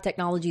 they have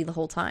technology the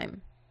whole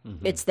time.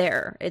 It's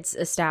there. It's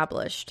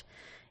established.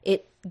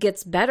 It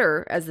gets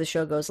better as the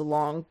show goes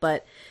along,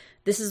 but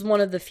this is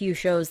one of the few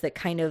shows that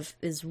kind of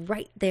is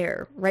right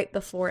there, right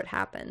before it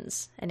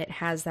happens, and it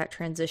has that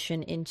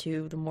transition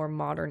into the more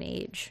modern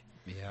age.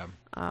 Yeah.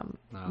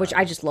 Which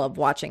I just love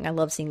watching. I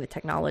love seeing the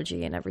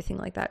technology and everything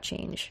like that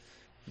change.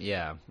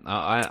 Yeah.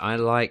 I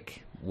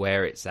like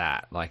where it's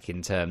at, like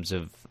in terms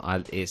of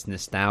it's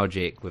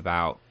nostalgic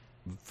without,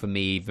 for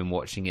me, even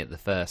watching it the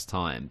first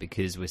time,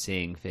 because we're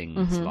seeing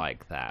things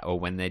like that, or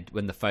when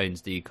the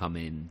phones do come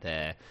in,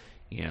 they're,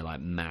 you know,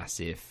 like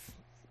massive,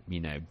 you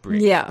know,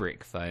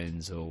 brick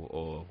phones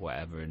or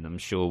whatever, and I'm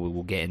sure we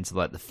will get into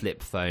like the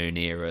flip phone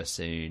era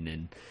soon,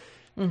 and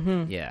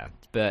yeah,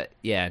 but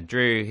yeah,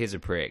 Drew, he's a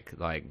prick.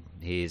 Like,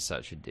 he is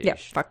such a douche. Yeah,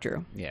 fuck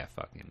Drew. Yeah,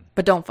 fuck him.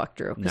 But don't fuck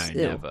Drew. No,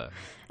 never.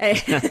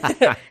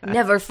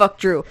 Never fuck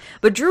Drew.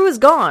 But Drew is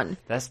gone.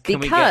 Can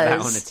we get that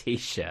on a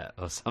t-shirt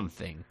or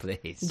something,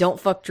 please? Don't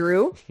fuck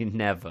Drew?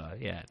 Never.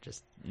 Yeah,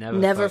 just never.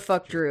 Never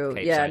fuck Drew.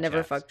 Yeah,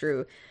 never fuck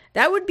Drew.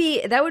 That would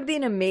be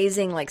an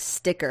amazing, like,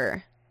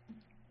 sticker.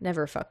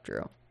 Never fuck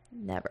Drew.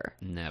 Never.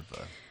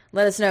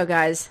 Let us know,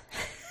 guys.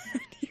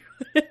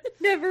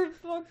 Never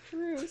fuck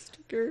Drew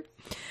sticker.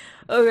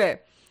 Okay.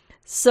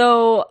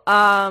 So,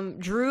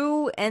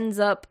 Drew ends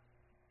up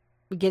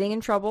getting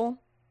in trouble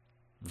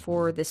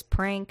for this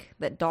prank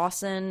that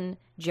Dawson,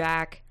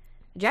 Jack,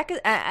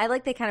 I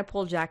like they kind of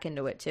pulled Jack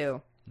into it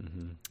too.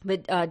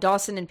 But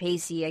Dawson and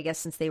Pacey, I guess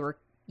since they were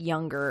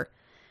younger,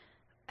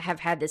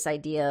 have had this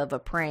idea of a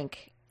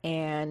prank,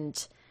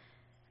 and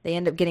they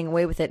end up getting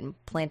away with it and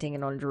planting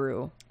it on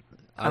Drew.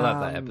 I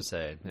love that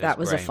episode. It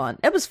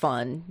was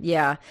fun.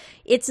 Yeah.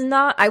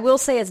 I will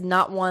say it's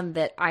not one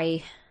that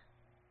I,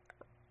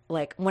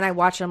 like, when I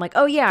watch it, I'm like,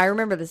 oh yeah, I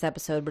remember this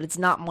episode, but it's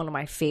not one of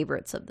my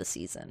favorites of the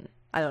season.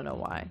 I don't know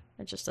why.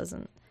 It just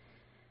doesn't.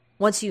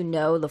 Once you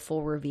know the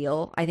full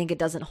reveal, I think it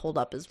doesn't hold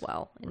up as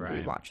well in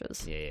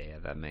rewatches. Yeah,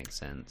 that makes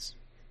sense.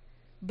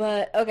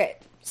 But okay,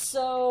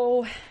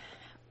 so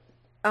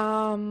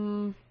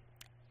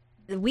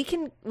we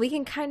can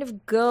kind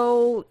of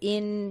go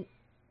in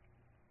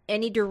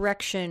any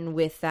direction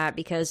with that,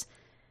 because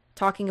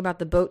talking about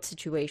the boat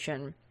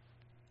situation,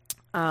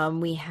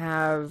 we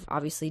have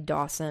obviously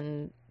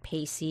Dawson,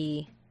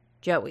 Pacey,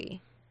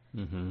 Joey.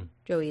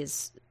 Joey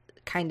is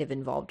kind of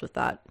involved with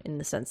that in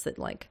the sense that,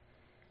 like,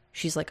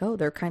 she's like, oh,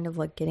 they're kind of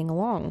like getting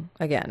along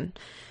again.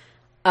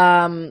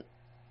 I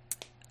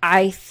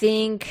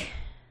think,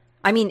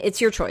 I mean,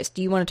 it's your choice.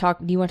 Do you want to talk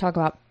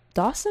about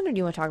Dawson, or do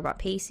you want to talk about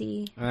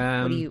Pacey? What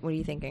are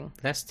you thinking?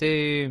 Let's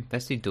do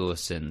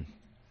Dawson.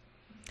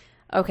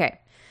 Okay.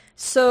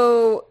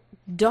 So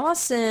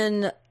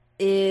Dawson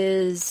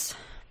he's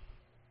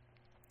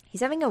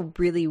having a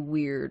really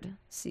weird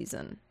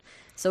season.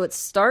 So it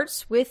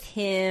starts with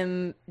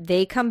him,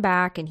 they come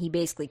back and he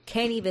basically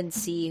can't even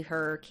see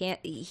her,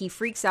 he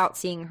freaks out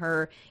seeing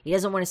her. He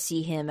doesn't want to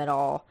see him at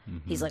all.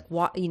 Mm-hmm. He's like,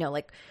 what,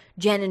 like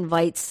Jen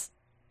invites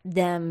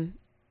them.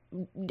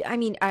 I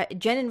mean,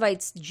 Jen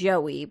invites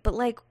Joey, but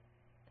like,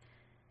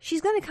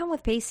 she's going to come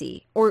with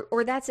Pacey,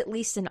 or that's at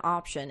least an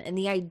option. And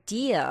the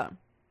idea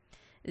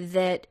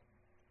that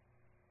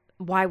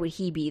why would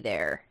he be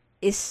there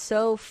is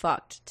so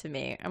fucked to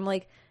me. I'm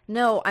like,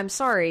 no, I'm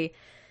sorry.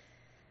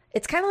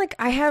 It's kind of like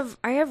I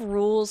have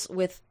rules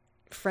with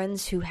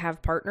friends who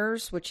have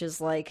partners, which is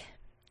like,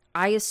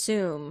 I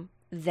assume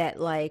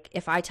that like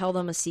if I tell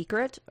them a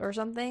secret or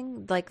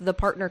something, like the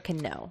partner can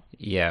know.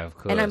 Yeah, of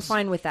course. And I'm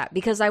fine with that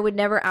because I would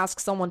never ask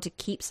someone to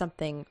keep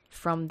something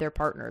from their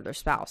partner, their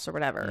spouse or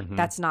whatever. Mm-hmm.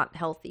 That's not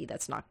healthy.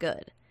 That's not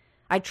good.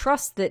 I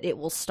trust that it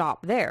will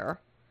stop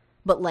there,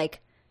 but like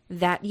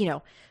that,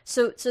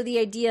 so the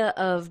idea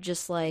of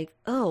just like,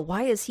 oh,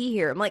 why is he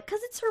here? I'm like,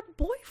 because it's her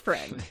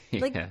boyfriend. Yeah.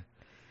 Like,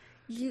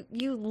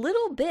 you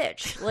little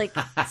bitch. Like,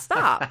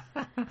 stop.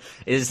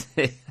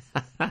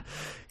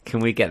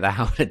 Can we get that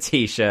on a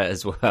t-shirt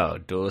as well?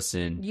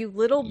 Dawson. You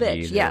little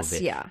bitch. Yes,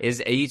 bitch. Yeah.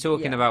 Are you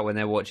talking about when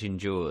they're watching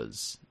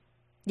Jaws?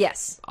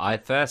 Yes.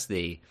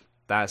 Firstly,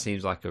 that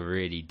seems like a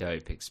really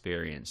dope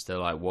experience to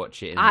like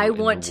watch it I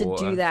want to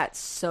do that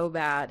so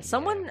bad.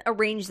 Someone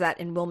arrange that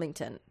in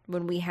Wilmington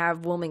when we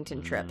have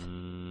Wilmington trip.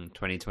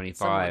 2025.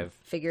 Someone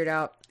figure it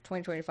out.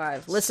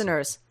 2025.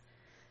 Listeners,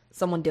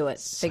 someone do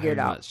it. Figure it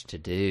out. So much to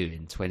do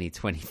in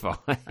 2025.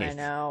 I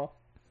know.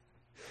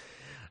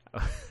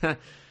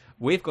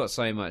 We've got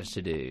so much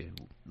to do.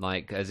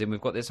 Like, as in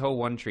we've got this whole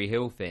One Tree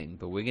Hill thing,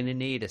 but we're going to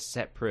need a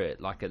separate,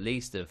 like at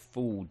least a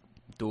full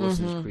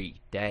Dawson's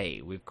Creek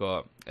day. We've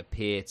got a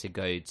pier to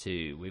go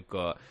to. We've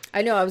got...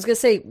 I know. I was going to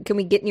say, can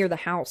we get near the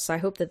house? I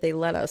hope that they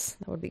let us.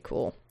 That would be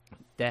cool.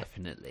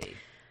 Definitely.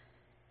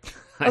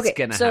 That's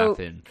going to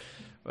happen.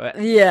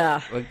 But,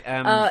 yeah.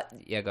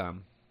 Yeah, go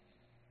on.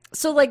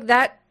 So, like,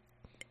 that...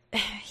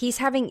 He's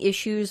having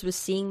issues with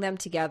seeing them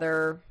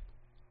together.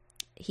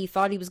 He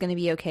thought he was going to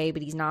be okay,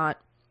 but he's not.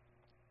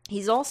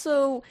 He's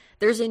also...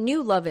 There's a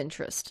new love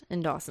interest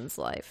in Dawson's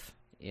life.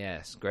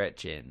 Yes,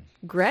 Gretchen.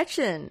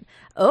 Gretchen.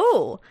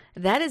 Oh,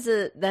 that is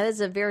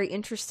a very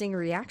interesting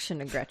reaction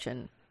to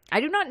Gretchen.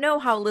 I do not know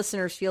how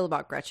listeners feel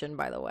about Gretchen,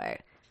 by the way.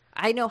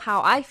 I know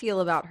how I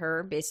feel about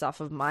her based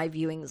off of my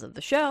viewings of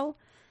the show.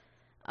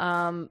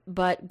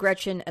 But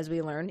Gretchen, as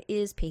we learn,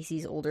 is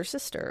Pacey's older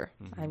sister.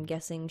 Mm-hmm. I'm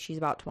guessing she's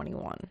about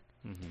 21.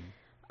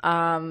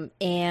 Mm-hmm.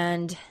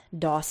 And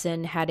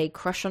Dawson had a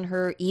crush on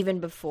her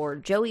even before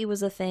Joey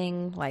was a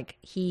thing. Like,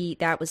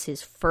 that was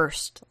his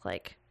first,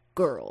 like,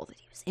 girl that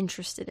he was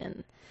interested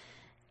in.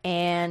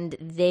 And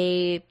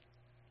they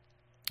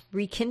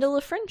rekindle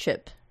a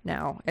friendship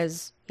now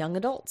as young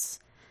adults.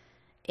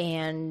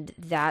 And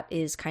that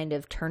is kind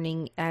of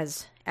turning,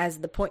 as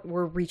the point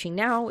we're reaching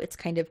now, it's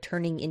kind of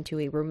turning into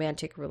a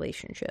romantic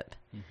relationship.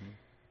 Mm-hmm.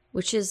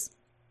 Which is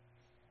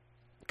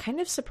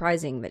kind of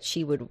surprising that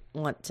she would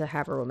want to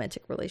have a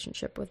romantic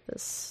relationship with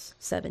this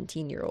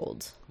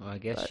 17-year-old. Well, I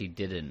guess she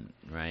didn't,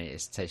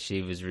 right?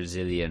 She was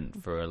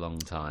resilient for a long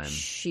time.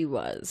 She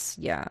was,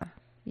 yeah.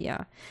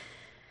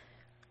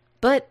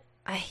 But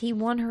he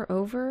won her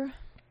over?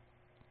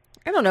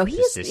 I don't know. He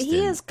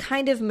is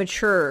kind of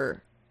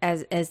mature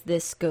as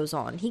this goes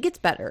on. He gets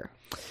better.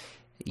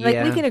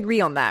 Like, we can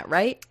agree on that,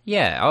 right?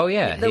 Yeah. Oh,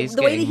 yeah. The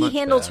way that he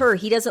handles her,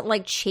 he doesn't,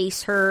 like,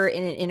 chase her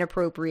in an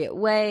inappropriate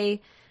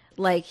way.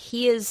 Like,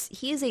 he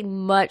is a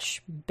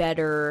much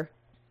better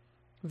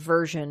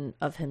version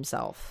of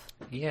himself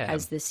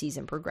as this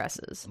season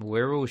progresses.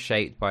 We're all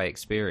shaped by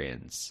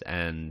experience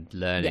and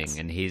learning,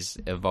 and he's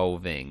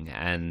evolving.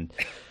 And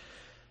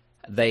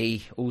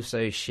they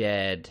also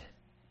shared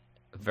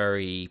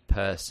very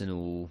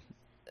personal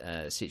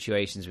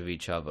situations with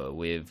each other,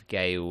 with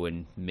Gail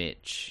and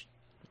Mitch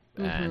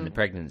and the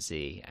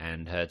pregnancy,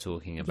 and her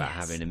talking about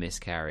having a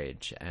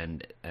miscarriage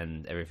and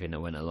everything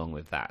that went along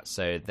with that.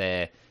 So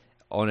they're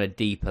on a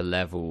deeper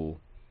level.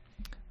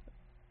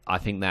 I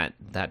think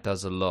that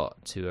does a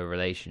lot to a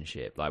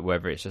relationship, like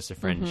whether it's just a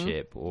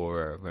friendship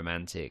or a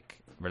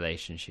romantic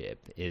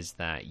relationship, is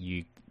that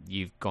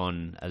you've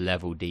gone a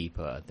level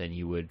deeper than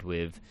you would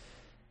with,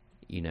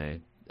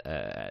 an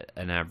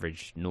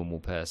average normal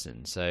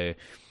person. So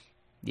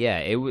yeah,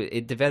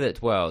 it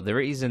developed well. The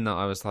reason that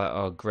I was like,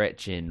 oh,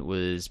 Gretchen,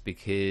 was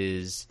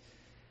because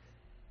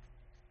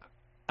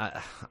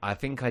I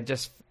think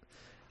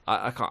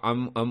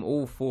I'm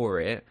all for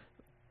it,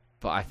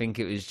 but I think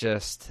it was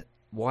just,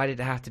 why did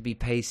it have to be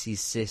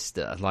Pacey's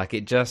sister? Like,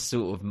 it just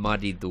sort of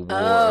muddied the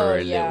water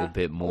a little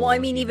bit more. Well, I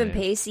mean, even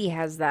Pacey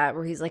has that,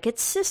 where he's like,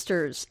 it's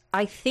sisters.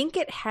 I think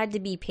it had to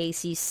be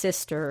Pacey's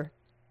sister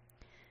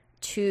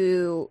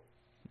to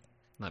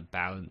like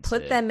balance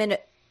put them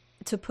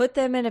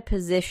in a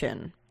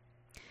position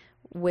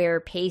where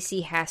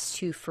Pacey has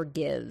to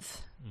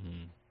forgive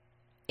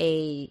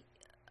a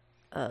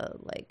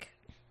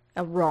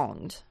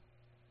wronged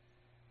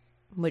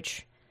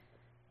which,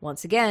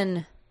 once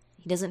again,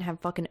 he doesn't have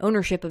fucking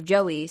ownership of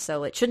Joey,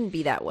 so it shouldn't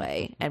be that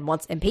way. And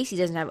Pacey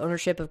doesn't have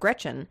ownership of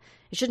Gretchen.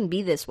 It shouldn't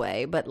be this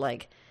way, but,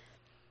 like,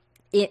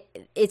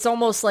 it's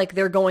almost like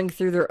they're going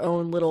through their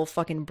own little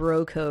fucking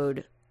bro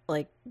code,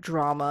 like,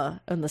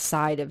 drama on the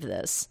side of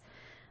this.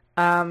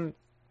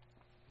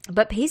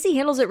 But Pacey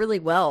handles it really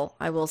well,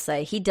 I will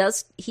say. He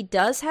does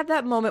have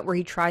that moment where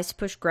he tries to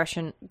push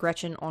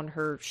Gretchen on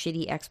her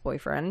shitty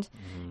ex-boyfriend.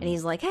 And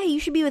he's like, hey,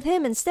 you should be with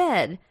him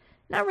instead.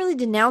 Not really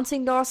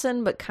denouncing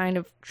Dawson, but kind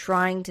of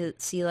trying to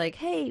see, like,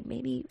 hey,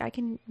 maybe I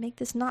can make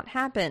this not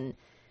happen.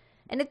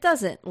 And it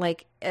doesn't.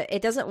 Like,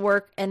 it doesn't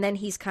work. And then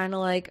he's kind of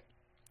like,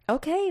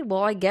 okay,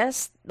 well, I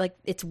guess, like,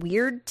 it's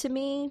weird to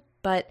me,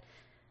 but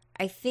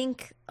I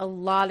think a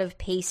lot of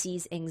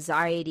Pacey's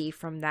anxiety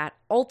from that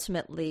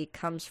ultimately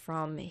comes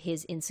from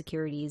his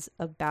insecurities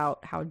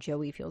about how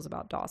Joey feels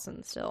about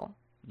Dawson still.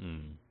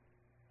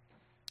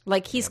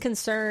 Like, he's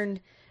concerned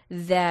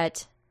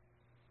that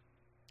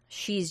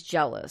she's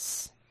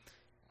jealous.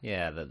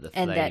 Yeah, that the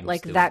and flame that,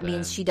 like, still that burns.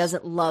 means she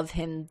doesn't love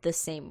him the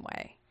same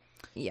way.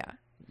 Yeah.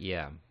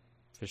 Yeah,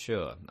 for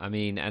sure. I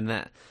mean, and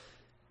that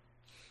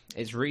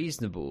it's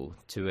reasonable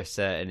to a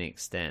certain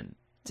extent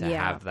to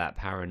have that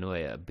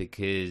paranoia,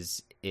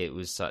 because it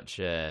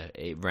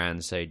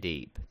ran so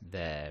deep,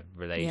 their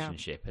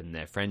relationship and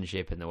their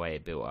friendship and the way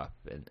it built up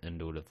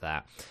and all of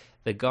that.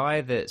 The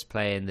guy that's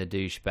playing the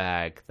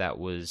douchebag that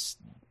was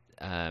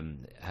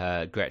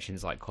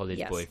Gretchen's, like,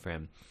 college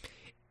boyfriend,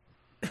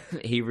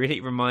 he really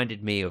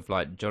reminded me of,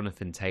 like,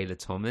 Jonathan Taylor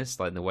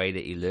Thomas, like, the way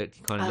that he looked.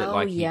 He kind of looked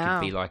like he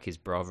could be like his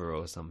brother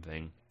or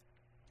something.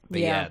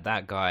 But yeah,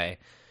 that guy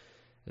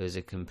was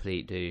a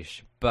complete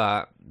douche.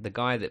 But the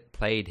guy that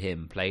played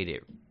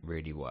it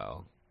really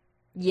well.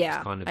 Yeah,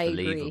 it's kind of I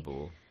believable.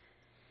 Agree.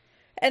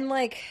 And,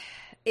 like,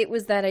 it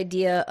was that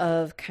idea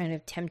of kind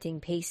of tempting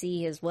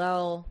Pacey as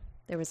well.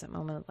 There was that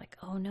moment of, like,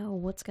 oh no,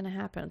 what's going to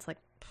happen? It's like,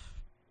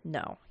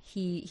 no,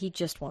 he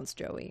just wants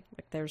Joey.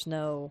 Like, there's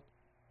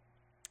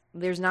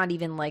not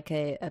even, like,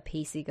 a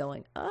Pacey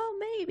going,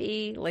 oh,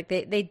 maybe. Like,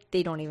 they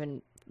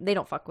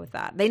don't fuck with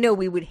that. They know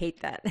we would hate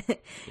that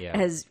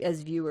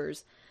as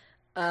viewers.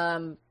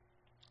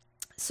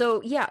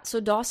 So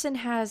Dawson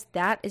has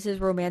that as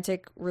his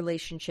romantic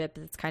relationship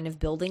that's kind of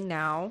building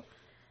now.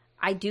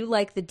 I do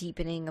like the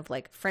deepening of,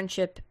 like,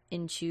 friendship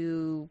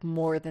into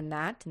more than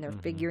that, and they're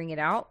figuring it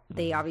out.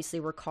 They obviously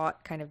were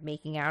caught kind of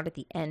making out at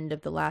the end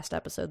of the last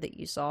episode that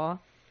you saw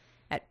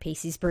at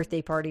Pacey's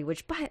birthday party,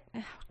 which, but,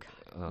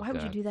 why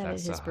would you do that at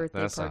his birthday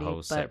party? That's a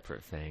whole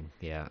separate thing,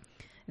 yeah.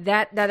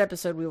 That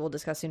episode we will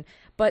discuss soon.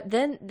 But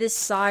then this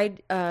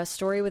side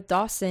story with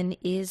Dawson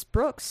is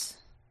Brooks.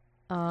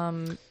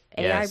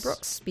 AI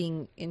Brooks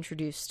being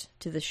introduced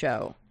to the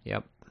show.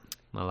 Yep.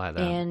 I like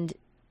that. And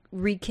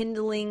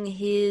rekindling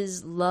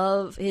his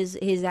love,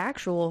 his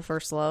actual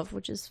first love,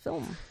 which is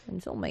film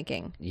and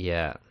filmmaking.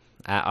 Yeah.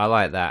 I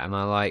like that. And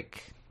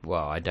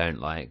I don't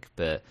like,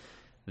 but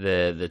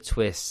the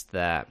twist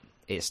that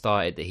it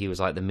started that he was,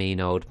 like, the mean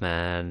old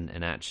man,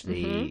 and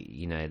actually,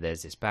 you know,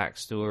 there's this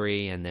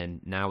backstory, and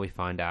then now we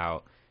find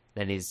out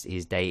then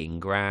he's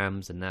dating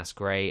Grams, and that's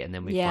great, and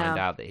then we find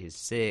out that he's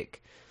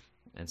sick,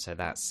 and so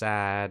that's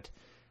sad.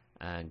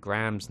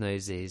 Grams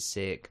knows that he's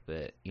sick,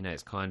 but, you know,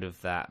 it's kind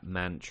of that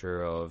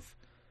mantra of,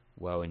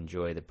 well,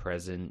 enjoy the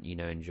present, you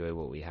know, enjoy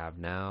what we have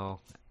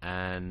now.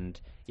 And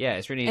yeah,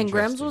 it's really interesting. And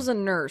Grams was a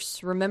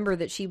nurse. Remember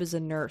that she was a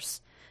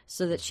nurse,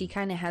 so that she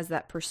kind of has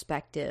that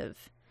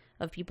perspective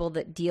of people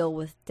that deal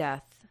with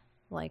death,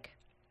 like,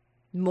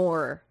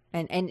 more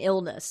and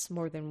illness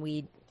more than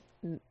we,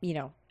 you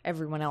know,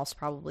 everyone else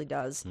probably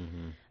does.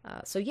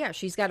 So yeah,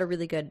 she's got a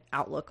really good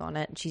outlook on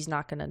it, and she's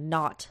not going to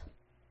not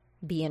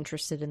be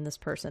interested in this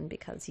person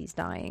because he's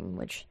dying,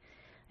 which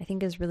I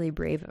think is really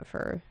brave of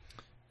her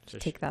to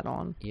take that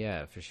on.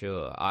 Yeah, for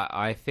sure.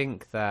 I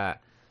think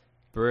that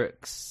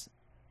Brooks,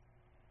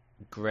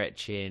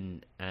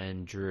 Gretchen,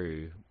 and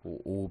Drew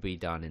will all be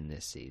done in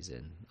this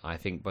season. I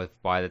think both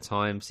by the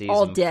time season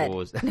all dead.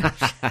 4's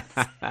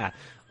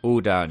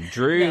all done.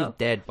 Drew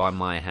dead by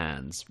my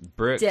hands.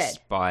 Brooks dead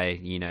by,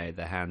 you know,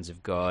 the hands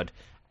of God,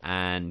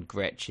 and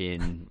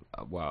Gretchen,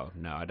 well,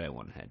 no, I don't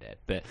want her dead,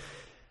 but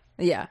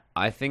yeah,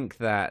 I think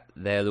that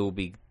they'll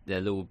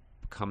all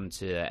come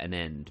to an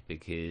end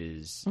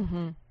because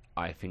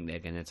I think they're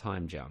going to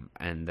time jump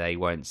and they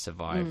won't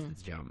survive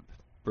the jump.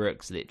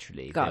 Brooks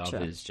literally, the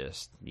others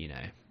just, you know.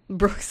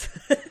 Brooks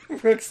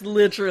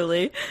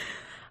literally.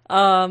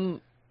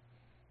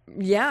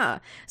 Yeah.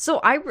 So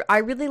I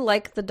really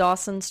like the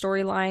Dawson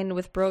storyline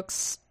with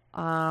Brooks.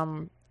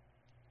 I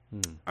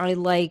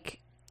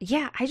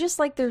just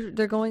like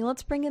they're going,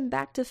 let's bring him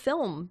back to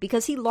film,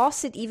 because he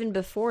lost it even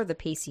before the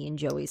Pacey and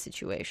Joey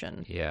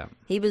situation. Yeah.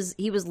 He was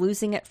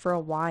losing it for a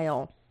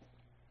while.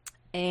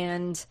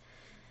 And,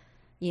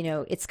 you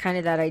know, it's kind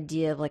of that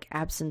idea of, like,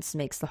 absence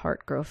makes the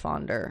heart grow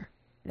fonder.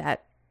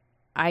 That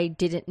I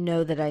didn't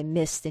know that I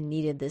missed and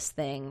needed this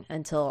thing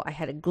until I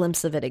had a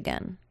glimpse of it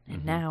again.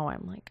 And now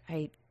I'm like,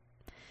 I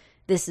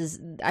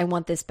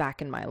want this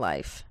back in my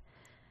life.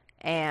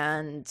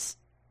 And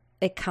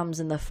it comes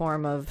in the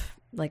form of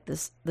like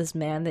this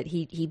man that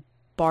he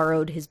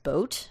borrowed his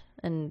boat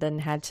and then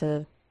had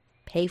to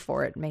pay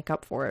for it, make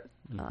up for it.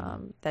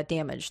 That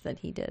damage that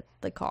he did,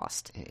 the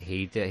cost.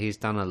 He's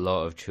done a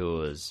lot of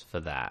chores for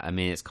that. I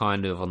mean, it's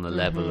kind of on the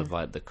level of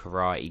like the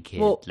Karate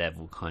Kid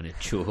level kind of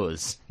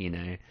chores, you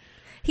know.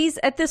 He's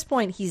at this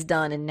point he's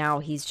done, and now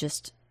he's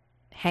just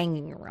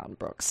hanging around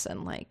Brooks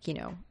and like, you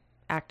know,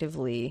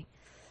 actively,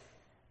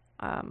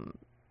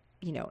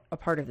 you know, a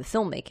part of the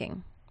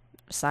filmmaking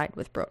side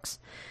with Brooks.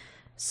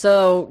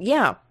 So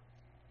yeah.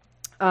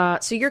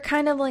 So you're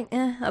kind of like,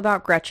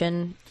 about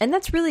Gretchen. And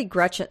that's really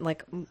Gretchen,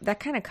 like,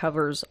 that kind of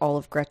covers all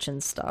of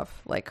Gretchen's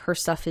stuff. Like, her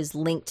stuff is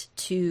linked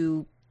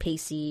to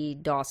Pacey,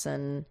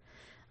 Dawson.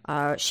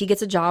 She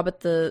gets a job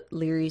at the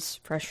Leary's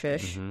Fresh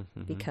Fish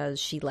because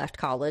she left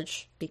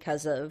college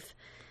because of,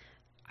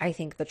 I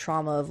think, the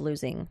trauma of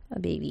losing a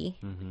baby.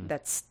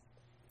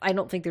 I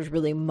don't think there's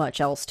really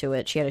much else to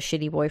it. She had a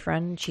shitty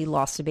boyfriend. She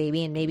lost a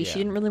baby, and maybe she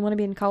didn't really want to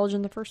be in college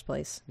in the first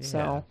place.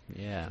 So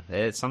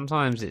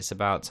sometimes it's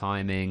about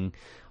timing.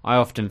 I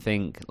often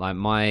think, like,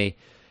 my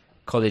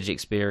college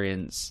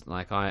experience,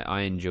 like,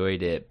 I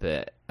enjoyed it,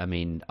 but I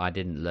mean, I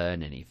didn't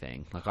learn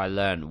anything. Like, I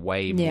learned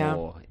way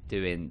more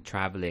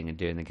traveling and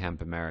doing the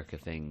Camp America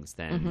things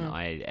than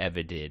I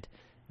ever did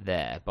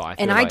there.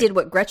 But I did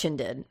what Gretchen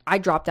did. I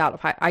dropped out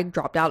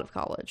of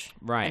college.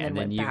 Right, and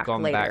then you've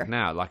gone back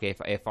now. Like,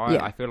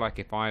 I feel like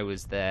if I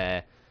was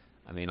there,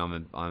 I mean,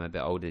 I'm a bit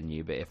older than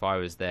you, but if I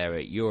was there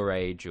at your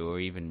age or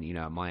even, you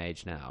know, at my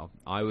age now,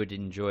 I would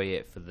enjoy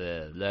it for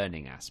the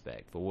learning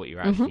aspect, for what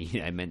you're actually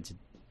you know, meant to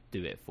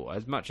do it for,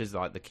 as much as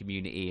like the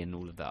community and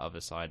all of that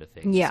other side of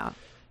things. Yeah.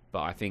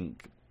 But I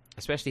think,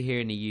 especially here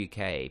in the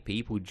UK,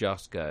 people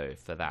just go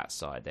for that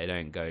side. They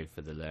don't go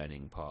for the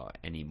learning part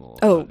anymore.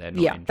 Oh,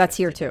 yeah, that's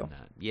here too.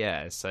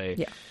 Yeah, so...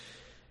 Yeah.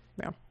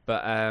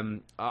 But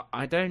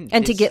I don't...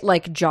 And to get,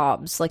 like,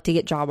 jobs, like, to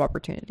get job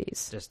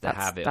opportunities. Just to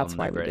have it on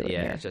the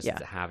resume.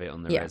 To have it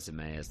on the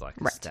resume as, like,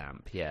 a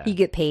stamp, yeah. You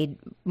get paid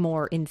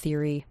more, in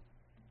theory.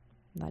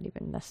 Not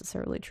even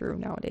necessarily true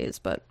nowadays,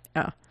 but...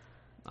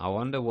 I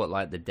wonder what,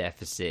 like, the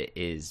deficit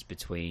is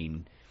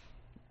between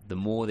the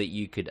more that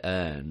you could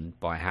earn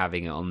by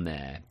having it on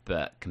there,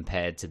 but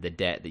compared to the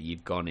debt that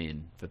you've gone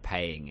in for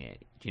paying it.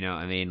 Do you know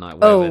what I mean?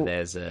 Like, whether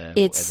there's a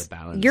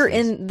balance. You're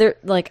in there,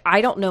 like,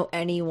 I don't know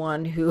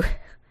anyone who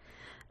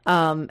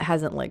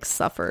hasn't, like,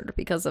 suffered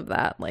because of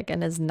that, like,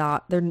 and is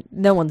not there.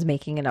 No one's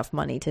making enough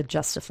money to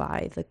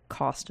justify the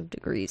cost of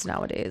degrees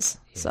nowadays.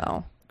 Yeah,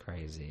 so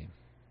crazy.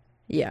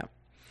 Yeah.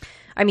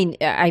 I mean,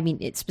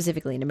 it's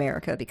specifically in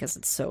America because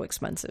it's so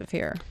expensive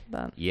here.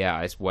 But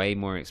yeah, it's way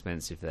more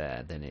expensive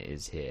there than it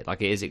is here.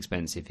 Like, it is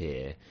expensive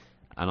here,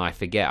 and I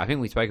forget. I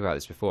think we spoke about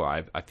this before.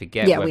 I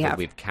forget whether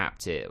we've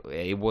capped it.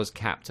 It was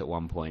capped at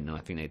one point, and I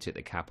think they took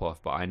the cap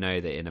off. But I know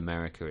that in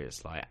America,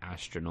 it's like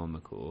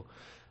astronomical.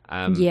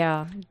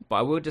 Yeah. But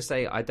I will just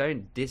say I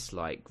don't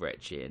dislike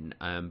Gretchen,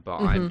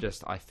 but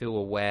I feel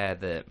aware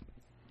that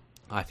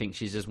I think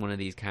she's just one of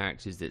these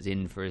characters that's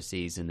in for a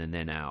season and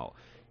then out.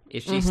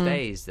 If she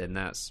stays, then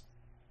that's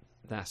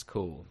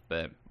cool.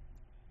 But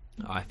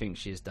I think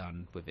she's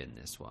done within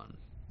this one.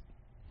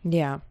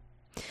 Yeah.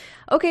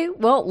 Okay,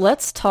 well,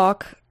 let's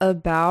talk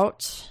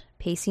about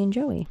Pacey and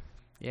Joey.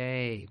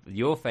 Yay.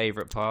 Your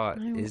favorite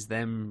part is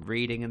them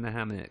reading in the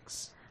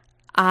hammocks.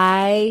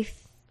 I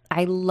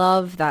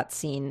love that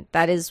scene.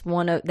 That is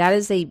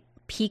a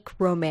peak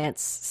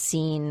romance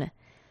scene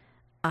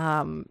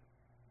on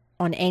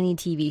any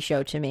TV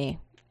show to me.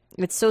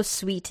 It's so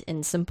sweet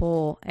and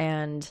simple,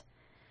 and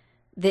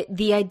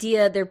the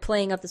idea they're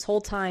playing up this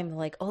whole time,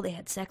 like, oh, they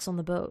had sex on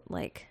the boat,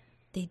 like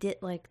they did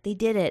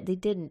it, they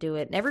didn't do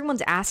it, and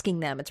everyone's asking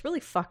them. It's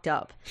really fucked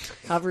up.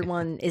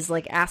 Everyone is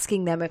like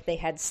asking them if they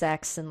had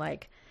sex, and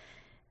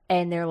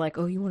they're like,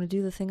 oh, you want to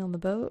do the thing on the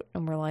boat?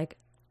 And we're like,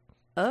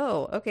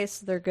 oh, okay,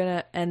 so they're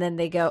gonna, and then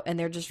they go and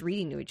they're just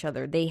reading to each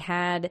other. They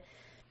had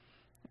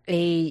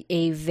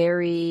a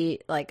very,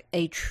 like,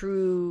 a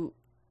true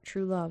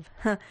love.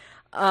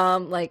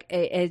 Like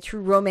a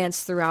true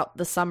romance throughout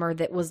the summer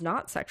that was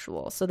not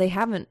sexual. So they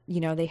haven't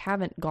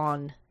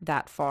gone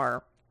that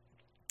far.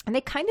 And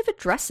they kind of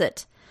address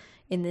it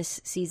in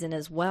this season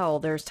as well.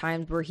 There's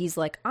times where he's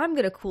like, I'm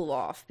going to cool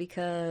off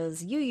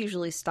because you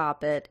usually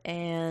stop it.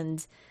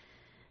 And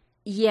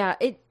yeah,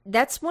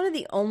 that's one of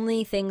the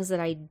only things that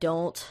I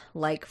don't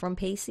like from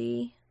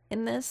Pacey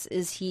in this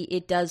is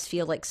it does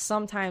feel like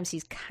sometimes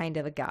he's kind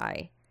of a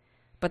guy.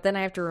 But then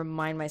I have to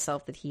remind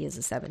myself that he is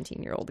a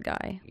 17-year-old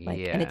guy.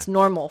 And it's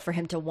normal for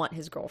him to want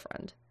his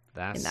girlfriend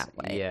in that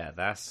way. Yeah,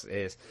 that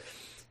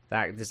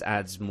just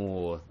adds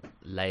more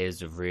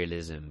layers of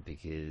realism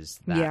because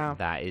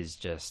that is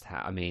just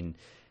how, I mean,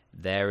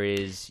 there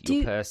is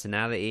your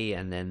personality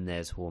and then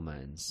there's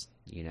hormones,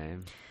 you know?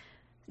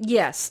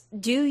 Yes.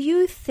 Do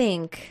you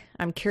think,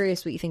 I'm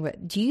curious what you think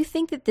about, do you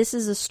think that this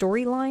is a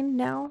storyline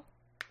now?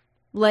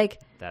 Like,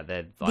 that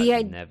they're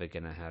like never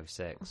going to have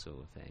sex sort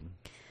of thing.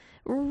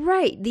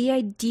 Right. The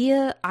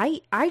idea,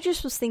 I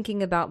just was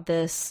thinking about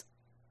this,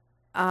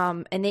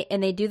 and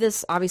they do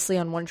this obviously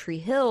on One Tree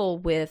Hill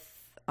with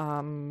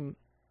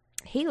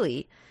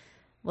Haley,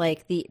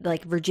 like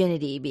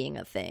virginity being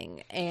a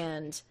thing,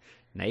 and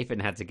Nathan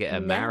had to get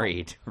her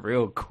married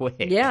real quick.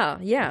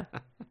 Yeah.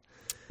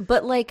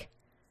 But like,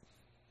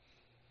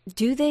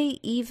 do they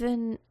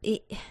even?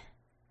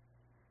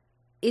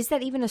 Is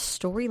that even a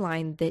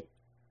storyline that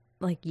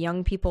like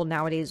young people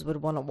nowadays would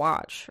want to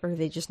watch, or do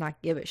they just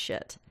not give a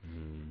shit?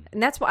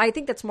 And that's why I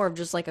think that's more of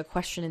just like a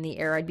question in the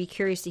air. I'd be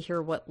curious to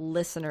hear what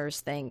listeners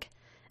think,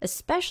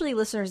 especially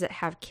listeners that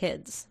have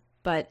kids.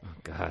 But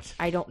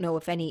I don't know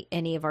if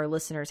any of our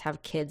listeners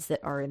have kids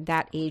that are in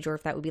that age, or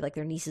if that would be like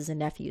their nieces and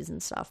nephews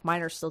and stuff.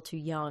 Mine are still too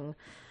young.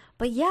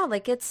 But yeah,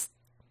 like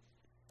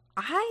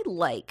I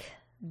like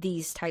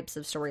these types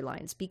of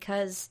storylines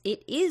because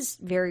it is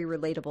very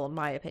relatable in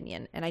my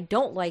opinion. And I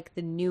don't like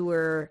the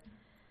newer,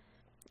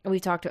 I've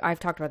talked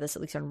about this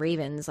at least on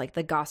Ravens, like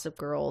the Gossip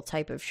Girl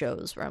type of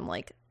shows where I'm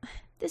like,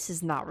 this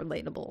is not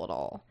relatable at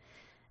all.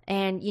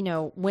 And, you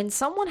know, when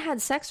someone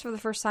had sex for the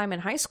first time in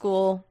high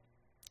school,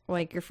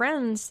 like your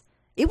friends,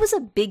 it was a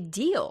big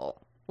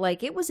deal.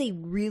 Like, it was a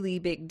really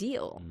big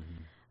deal.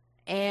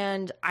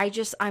 And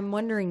I'm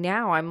wondering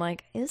now, I'm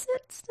like, is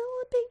it still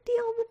a big deal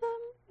to them?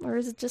 Or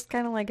is it just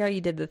kind of like how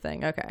you did the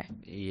thing? Okay.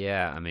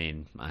 Yeah, I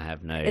mean, I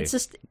have no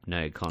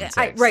context.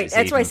 Right,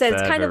 that's why I said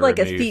it's kind of like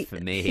a theoretical,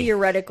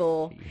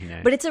 theoretical, you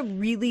know? But it's a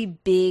really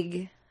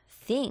big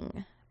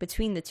thing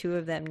between the two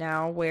of them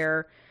now,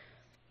 where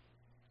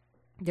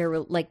they're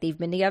like, they've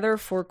been together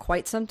for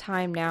quite some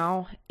time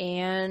now,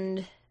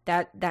 and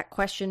that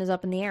question is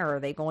up in the air. Are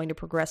they going to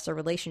progress their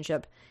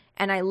relationship?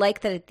 And I like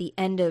that at the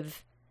end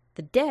of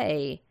the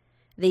day,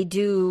 they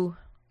do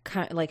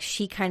kind of like,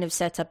 she kind of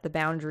sets up the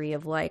boundary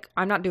of like,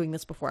 I'm not doing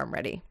this before I'm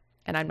ready,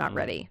 and I'm not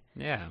ready.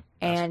 Yeah.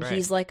 And great.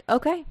 He's like,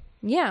 okay.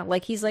 Yeah.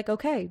 Like, he's like,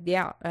 okay.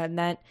 Yeah. And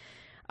that,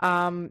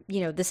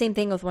 you know, the same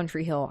thing with One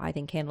Tree Hill, I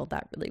think handled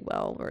that really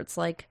well, where it's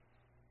like,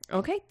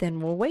 okay,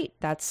 then we'll wait.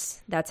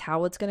 That's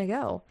how it's going to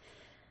go.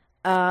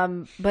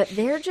 But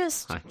they're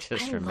just, I'm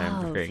just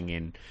remembering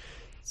in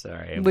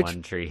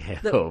One Tree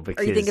Hill.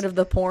 Because, are you thinking of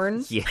the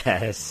porn?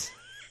 Yes.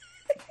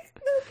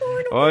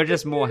 Or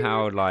just more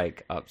how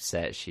like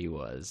upset she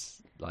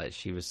was. Like,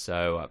 she was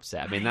so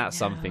upset. I mean, that's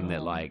something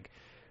that like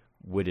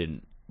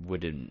wouldn't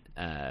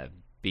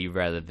be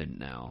relevant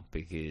now,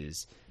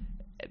 because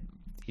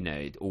you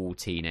know, all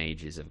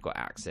teenagers have got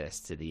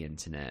access to the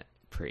internet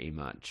pretty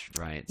much,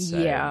 right? So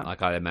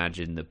like, I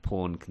imagine the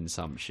porn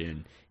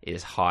consumption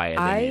is higher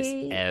than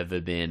it's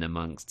ever been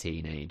amongst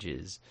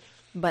teenagers.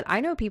 But I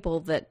know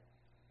people that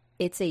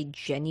it's a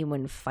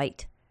genuine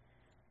fight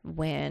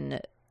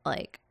when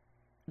like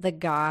the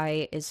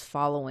guy is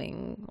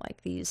following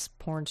like these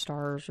porn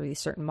stars or these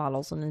certain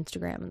models on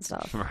Instagram and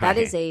stuff. Right.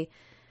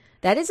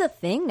 That is a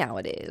thing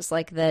nowadays.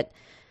 Like, that,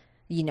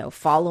 you know,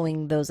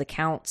 following those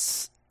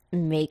accounts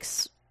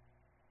makes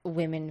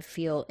women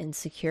feel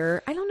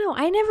insecure. I don't know.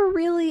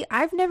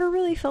 I've never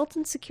really felt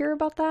insecure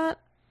about that.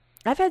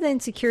 I've had the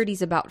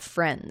insecurities about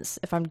friends.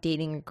 If I'm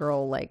dating a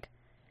girl, like,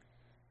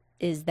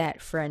 is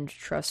that friend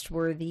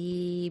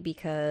trustworthy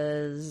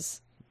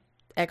because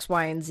X,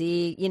 Y, and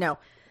Z? You know,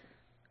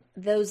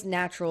 those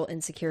natural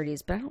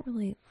insecurities. But I don't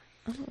really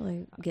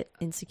get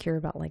insecure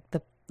about like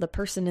the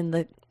person in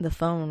the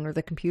phone or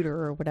the computer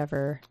or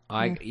whatever.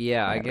 I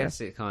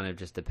guess it kind of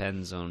just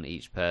depends on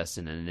each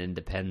person, and then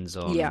depends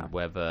on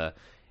whether,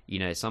 you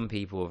know, some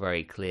people are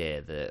very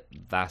clear that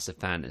that's a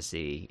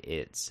fantasy.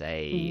 It's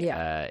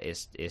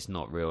it's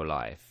not real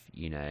life,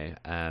 you know.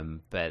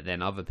 But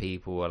then other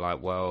people are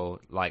like,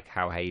 well, like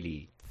how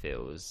Haley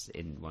feels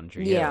in One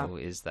Tree Hill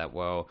is that,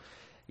 well,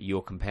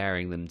 you're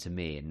comparing them to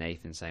me, and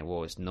Nathan's saying,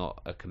 well, it's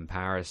not a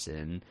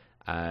comparison.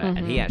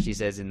 And he actually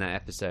says in that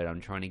episode,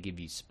 I'm trying to give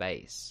you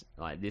space.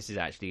 Like, this is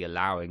actually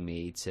allowing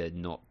me to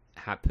not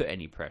put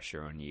any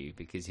pressure on you,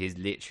 because he's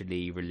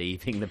literally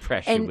relieving the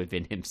pressure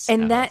within himself.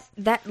 And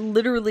that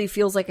literally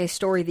feels like a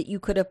story that you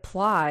could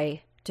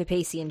apply to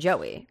Pacey and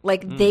Joey.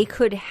 Like, they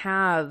could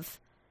have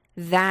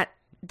that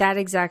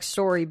exact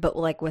story, but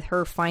like with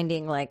her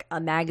finding like a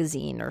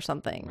magazine or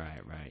something.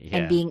 Right. Yeah.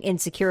 And being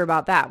insecure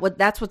about that.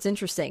 That's what's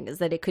interesting, is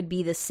that it could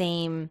be the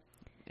same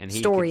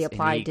story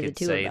applied to the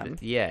two of them.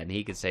 And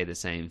he could say the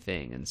same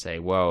thing and say,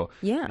 well,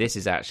 this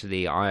is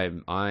actually,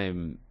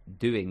 I'm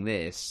doing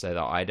this so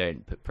that I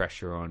don't put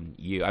pressure on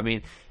you. I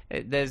mean,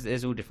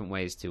 there's all different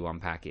ways to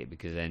unpack it,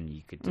 because then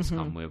you could just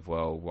come with,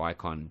 well, why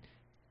can't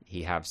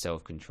he have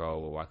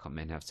self-control, or why can't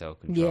men have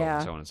self-control,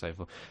 and so on and so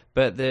forth.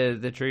 But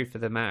the truth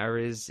of the matter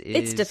is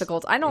it's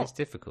difficult. I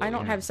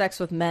don't have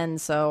sex with men,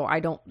 so I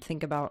don't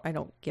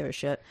give a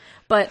shit.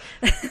 But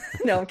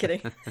no, I'm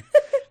kidding.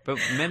 But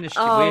men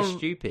are we're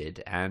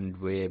stupid, and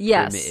we're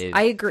primitive,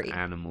 I agree,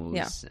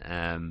 animals.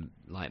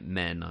 Like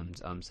men,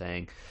 I'm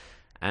saying,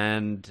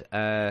 and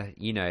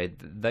you know,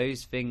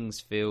 those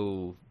things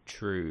feel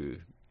true,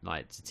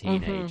 like, to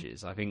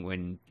teenagers. I think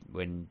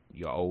when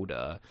you're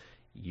older,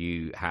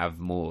 you have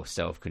more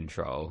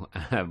self-control.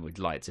 Would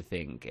like to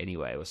think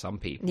anyway, or some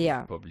people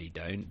probably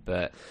don't.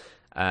 But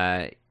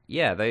those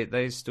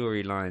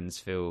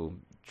storylines feel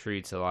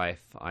true to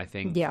life, I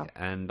think.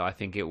 And I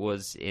think it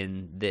was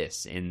in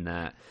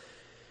that,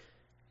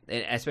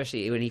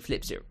 especially when he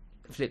flips it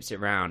flips it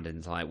around and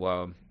it's like,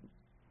 well,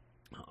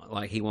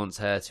 like he wants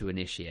her to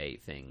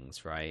initiate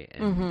things, right?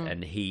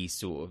 And he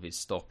sort of is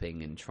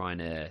stopping and trying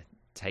to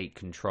take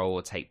control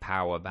or take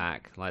power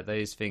back. Like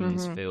those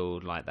things feel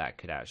like that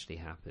could actually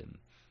happen.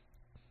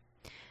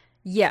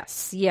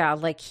 Yes, yeah,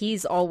 like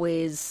he's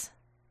always,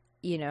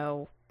 you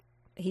know,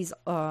 he's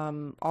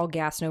all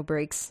gas no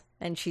brakes,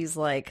 and she's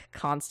like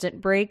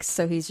constant brakes,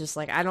 so he's just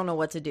like, I don't know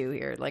what to do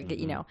here, like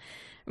you know,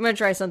 I'm gonna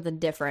try something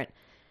different.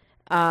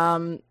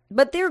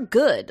 But they're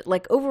good,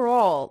 like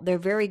overall they're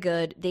very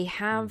good. They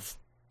have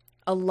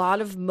a lot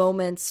of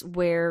moments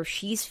where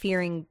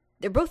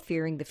they're both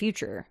fearing the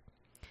future,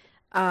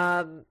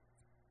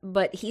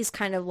 but he's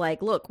kind of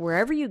like, look,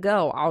 wherever you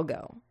go, I'll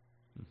go.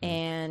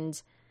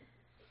 And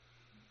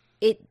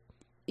it,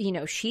 you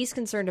know, she's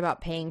concerned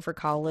about paying for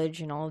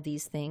college and all of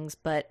these things,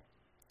 but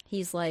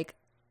he's like,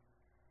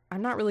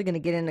 I'm not really going to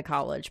get into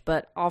college,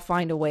 but I'll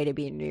find a way to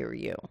be near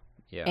you.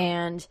 Yeah.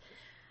 And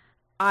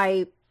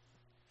I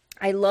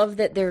love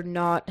that they're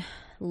not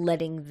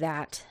letting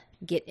that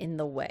get in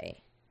the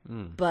way.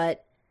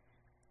 But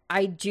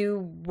I do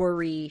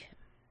worry,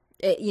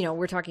 you know,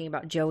 we're talking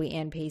about Joey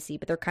and Pacey,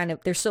 but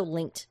they're so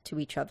linked to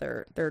each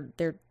other.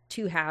 They're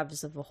two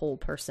halves of a whole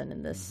person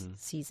in this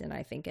season,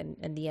 I think,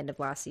 and the end of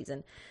last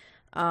season.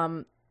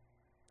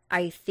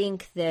 I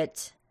think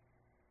that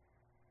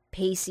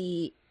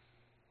Pacey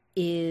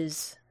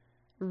is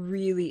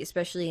really,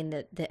 especially in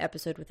the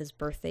episode with his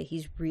birthday,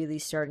 he's really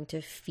starting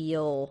to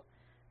feel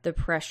the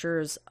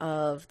pressures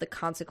of the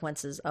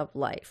consequences of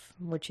life,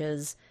 which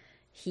is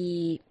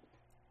he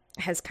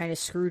has kind of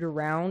screwed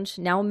around.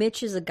 Now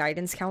Mitch is a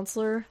guidance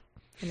counselor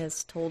and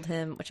has told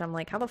him, which I'm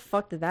like, how the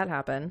fuck did that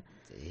happen?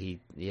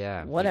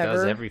 Whatever. He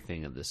does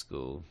everything at the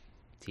school.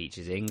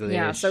 Teaches English.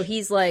 Yeah, so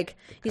he's like,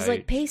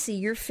 Pacey,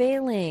 you're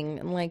failing,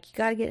 and like, you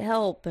gotta get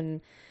help,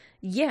 and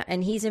yeah,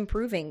 and he's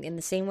improving in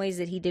the same ways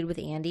that he did with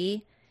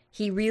Andy.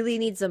 He really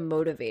needs a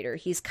motivator.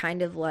 He's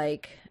kind of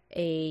like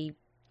an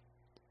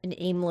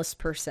aimless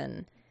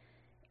person,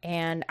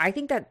 and I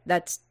think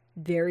that's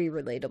very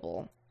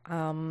relatable.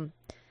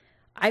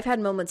 I've had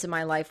moments in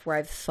my life where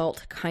I've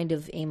felt kind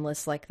of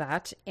aimless like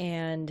that,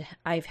 and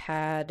I've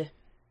had,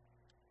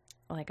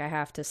 like, I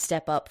have to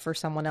step up for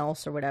someone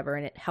else or whatever,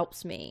 and it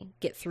helps me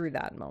get through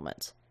that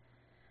moment.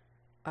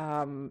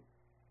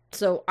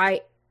 So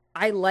I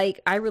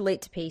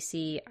relate to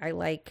Pacey. I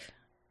like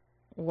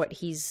what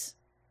he's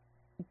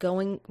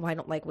going, well, I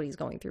don't like what he's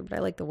going through, but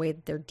I like the way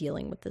that they're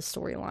dealing with this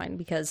storyline,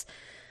 because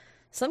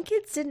some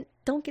kids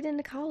don't get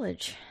into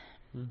college.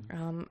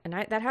 And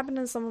that happened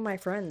to some of my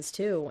friends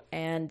too,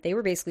 and they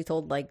were basically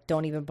told, like,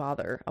 don't even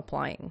bother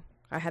applying.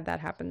 I had that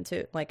happen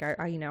too. Like,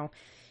 I you know,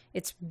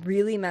 it's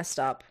really messed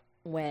up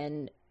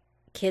when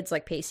kids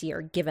like Pacey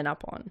are given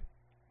up on.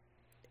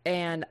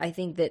 And I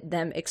think that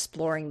them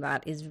exploring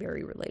that is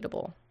very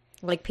relatable.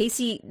 Like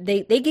Pacey,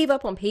 they gave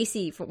up on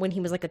Pacey when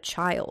he was like a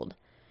child.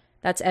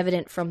 That's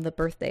evident from the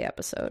birthday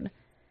episode.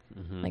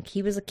 Like,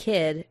 he was a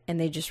kid and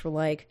they just were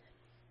like,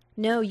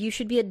 no, you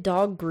should be a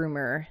dog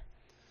groomer,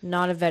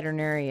 not a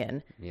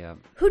veterinarian. Yeah.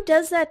 Who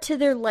does that to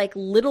their, like,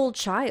 little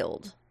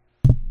child?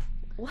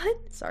 What?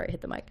 Sorry, I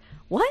hit the mic.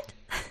 What?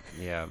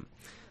 Yeah.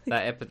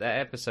 That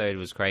episode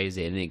was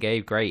crazy, and it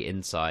gave great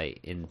insight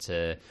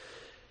into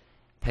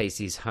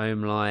Pacey's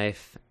home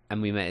life,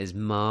 and we met his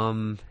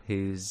mum,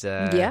 who's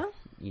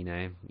you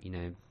know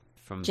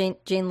from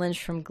Jane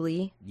Lynch from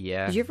Glee.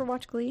 Yeah. Did you ever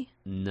watch Glee?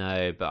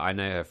 No, but I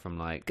know her from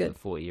like the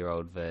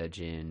 40-Year-Old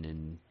Virgin,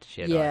 and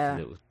she had like a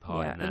little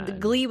part in that.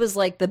 Glee was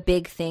like the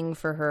big thing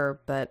for her,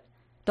 but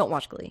don't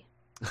watch Glee.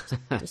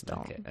 Just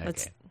don't.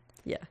 Okay.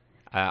 Yeah.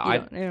 I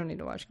don't need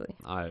to watch Glee.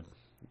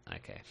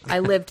 Okay. I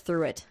lived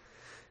through it.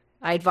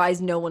 I advise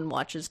no one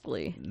watches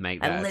Glee.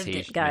 Make that a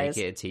t-shirt, guys.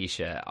 Make it a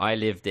t-shirt. I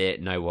lived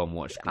it. No one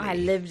watched Glee. I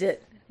lived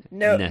it.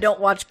 No, don't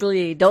watch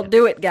Glee. Don't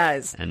do it,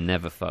 guys. And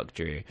never fuck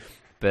Drew.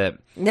 But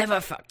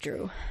never fuck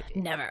Drew.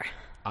 Never.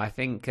 I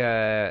think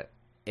that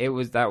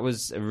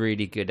was a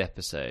really good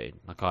episode.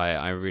 Like,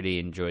 I really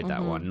enjoyed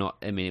that one.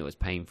 I mean, it was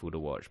painful to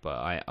watch,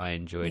 but I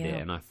enjoyed it,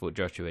 and I thought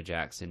Joshua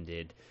Jackson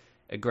did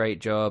a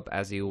great job,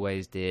 as he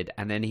always did.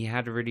 And then he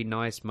had a really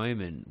nice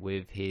moment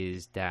with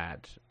his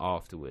dad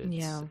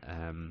afterwards,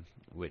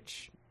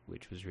 which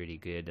was really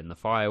good. And the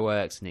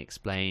fireworks, and he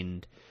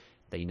explained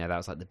that, you know, that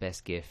was like the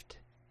best gift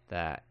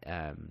that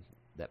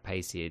that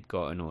Pacey had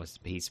gotten, or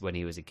when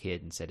he was a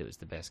kid, and said it was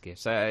the best gift.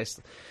 So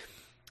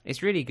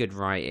it's really good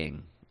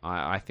writing.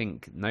 I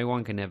think no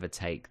one can ever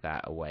take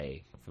that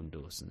away from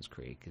Dawson's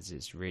Creek, because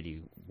it's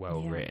really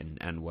well written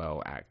and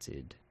well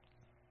acted.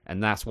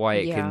 And that's why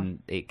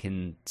it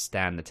can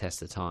stand the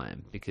test of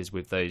time, because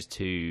with those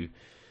two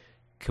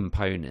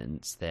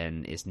components,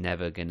 then it's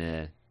never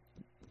gonna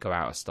go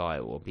out of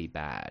style or be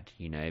bad,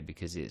 you know,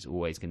 because it's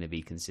always going to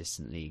be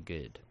consistently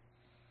good.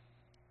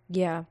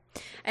 Yeah.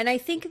 And I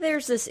think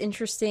there's this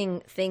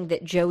interesting thing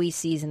that Joey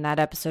sees in that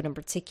episode in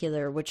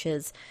particular, which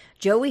is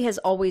Joey has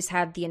always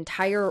had the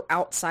entire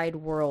outside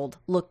world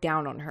look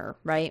down on her,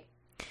 right?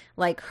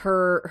 Like,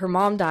 her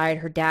mom died,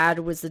 her dad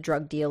was the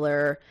drug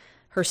dealer,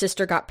 her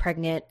sister got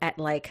pregnant at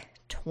like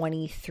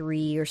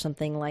 23 or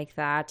something like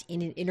that,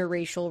 in an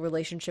interracial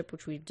relationship,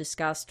 which we've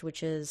discussed,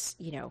 which is,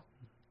 you know,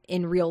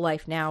 in real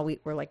life now,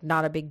 we're like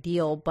not a big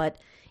deal, but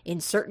in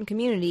certain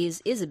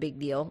communities is a big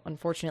deal.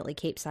 Unfortunately,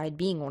 Capeside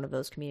being one of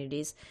those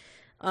communities.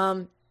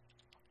 And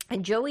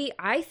Joey,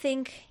 I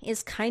think,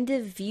 is kind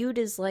of viewed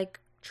as like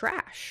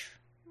trash.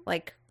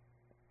 Like,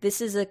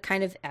 this is a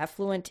kind of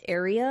affluent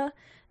area.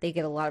 They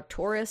get a lot of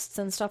tourists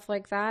and stuff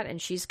like that,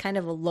 and she's kind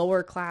of a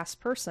lower class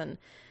person.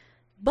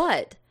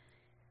 But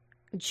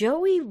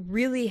Joey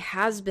really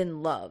has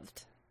been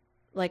loved.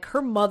 Like,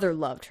 her mother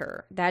loved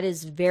her. That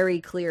is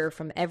very clear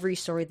from every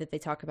story that they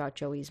talk about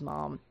Joey's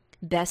mom.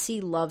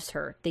 Bessie loves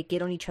her. They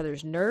get on each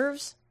other's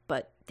nerves,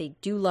 but they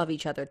do love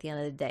each other at the end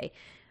of the day.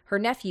 Her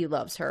nephew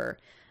loves her.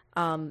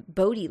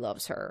 Bodie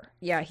loves her.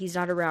 Yeah, he's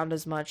not around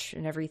as much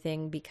and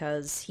everything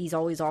because he's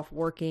always off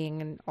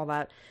working and all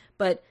that.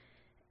 But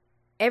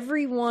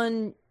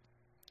everyone,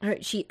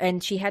 she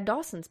had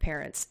Dawson's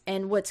parents.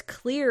 And what's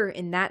clear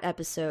in that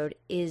episode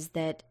is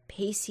that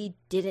Pacey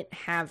didn't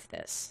have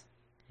this.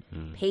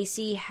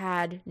 Pacey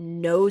had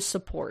no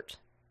support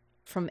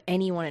from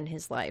anyone in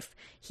his life.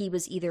 He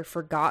was either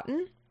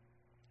forgotten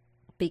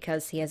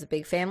because he has a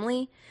big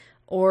family,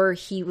 or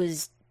he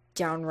was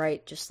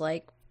downright just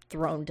like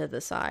thrown to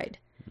the side.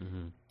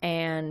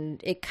 And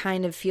it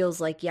kind of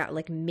feels like, yeah,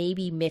 like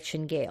maybe Mitch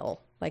and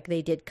Gail, like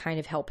they did kind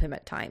of help him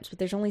at times, but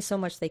there's only so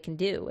much they can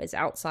do as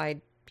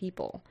outside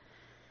people.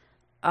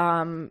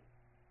 And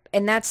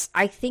that's,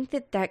 I think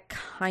that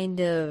kind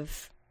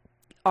of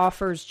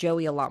offers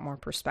Joey a lot more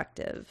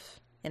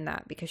perspective in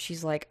that, because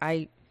she's like,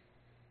 I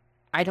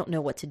don't know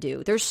what to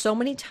do. There's so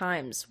many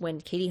times when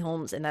Katie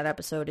Holmes in that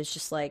episode is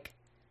just like,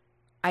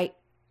 I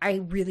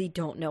really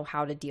don't know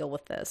how to deal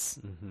with this.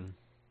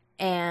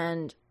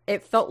 And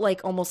it felt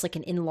like almost like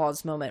an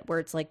in-laws moment where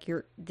it's like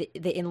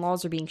the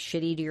in-laws are being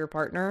shitty to your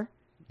partner.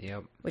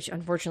 Yep. Which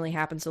unfortunately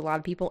happens to a lot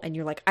of people. And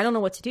you're like, I don't know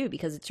what to do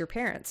because it's your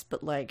parents,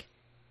 but like,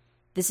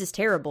 this is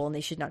terrible and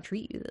they should not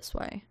treat you this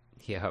way.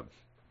 Yep.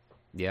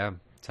 Yeah,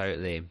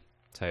 totally.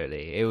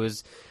 It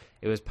was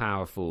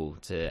powerful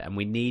and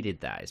we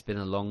needed that. It's been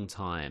a long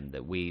time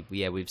that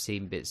we've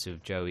seen bits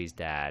of Joey's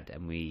dad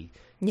and we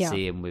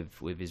see him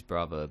with his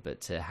brother,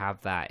 but to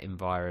have that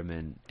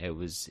environment, it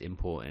was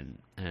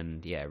important.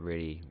 And yeah,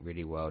 really,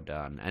 really well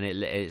done. And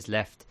it's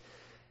left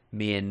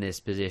me in this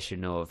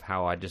position of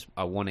how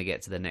I want to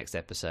get to the next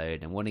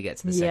episode and want to get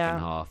to the second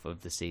half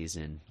of the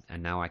season,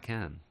 and now I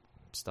can,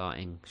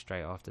 starting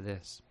straight after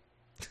this.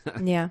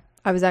 Yeah,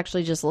 I was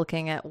actually just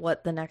looking at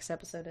what the next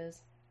episode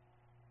is.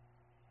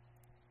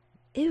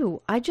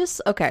 Ew, I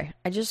just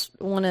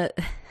want to,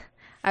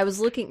 I was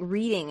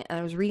reading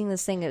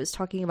this thing that was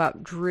talking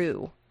about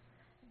Drew,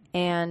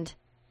 and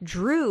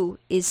Drew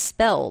is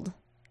spelled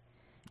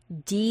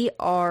Drue.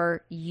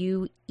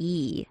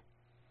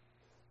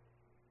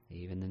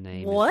 Even the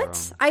name What?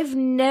 is wrong. I've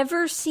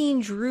never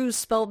seen Drew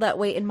spelled that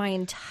way in my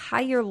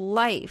entire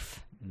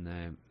life.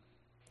 No.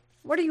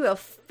 What are you, a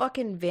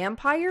fucking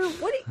vampire?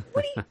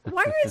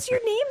 Why is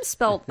your name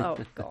spelled? Oh,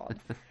 God.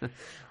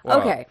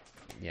 Well, okay.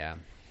 Yeah.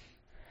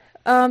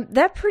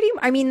 That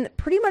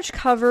pretty much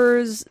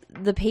covers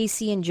the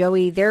Pacey and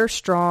Joey. They're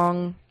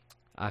strong.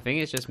 I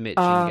think it's just Mitch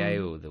and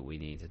Gail that we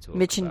need to talk about.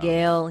 Mitch and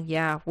Gail,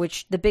 yeah.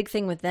 Which the big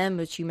thing with them,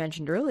 which you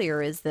mentioned earlier,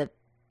 is that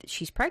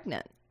she's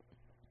pregnant.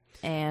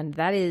 And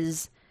that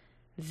is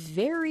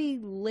very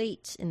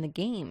late in the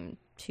game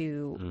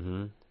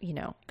to,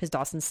 because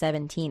Dawson's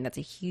 17. That's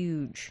a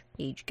huge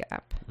age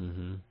gap.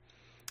 And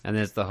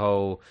there's the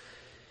whole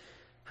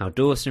how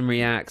Dawson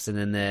reacts, and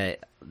then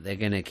they're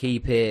gonna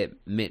keep it.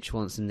 Mitch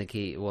wants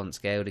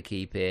Gail to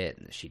keep it.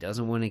 She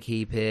doesn't want to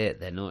keep it.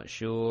 They're not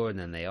sure, and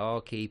then they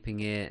are keeping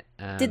it.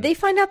 Did they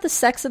find out the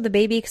sex of the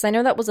baby? Because I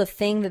know that was a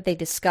thing that they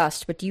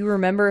discussed. But do you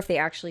remember if they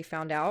actually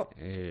found out?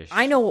 Ish.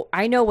 I know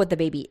what the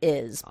baby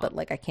is, but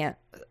like I can't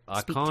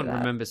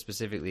remember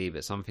specifically,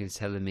 but something's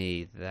telling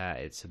me that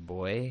it's a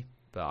boy.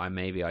 But I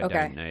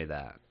don't know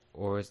that.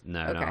 Or no,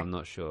 I'm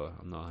not sure.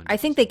 I'm not 100%. I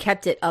think they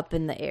kept it up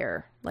in the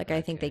air. Like, I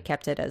think they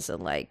kept it as a,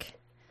 like,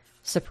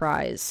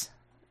 surprise.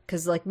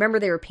 Because, like, remember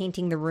they were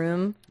painting the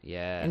room?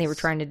 Yeah. And they were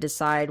trying to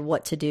decide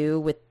what to do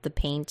with the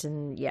paint,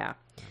 and yeah.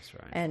 That's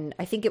right. And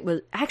I think it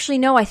was... Actually,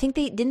 no, I think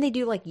didn't they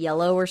do, like,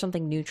 yellow or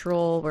something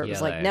neutral? Where it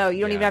was like, no,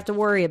 you don't even have to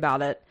worry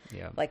about it.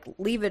 Yeah. Like,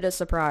 leave it a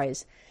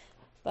surprise.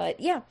 But,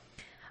 yeah.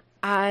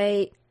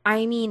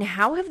 I mean,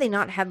 how have they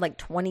not had like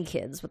 20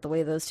 kids with the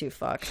way those two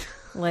fuck?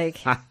 Like,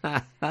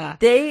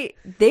 they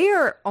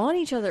are on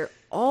each other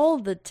all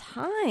the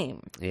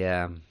time.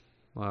 Yeah.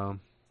 Well,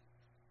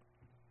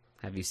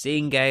 have you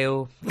seen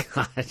Gail?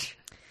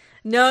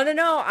 No.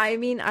 I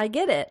mean, I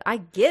get it.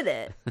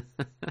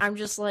 I'm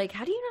just like,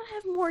 how do you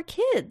not have more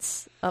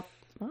kids? Oh,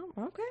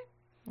 okay.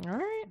 All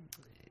right.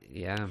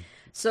 Yeah.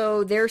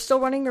 So they're still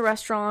running the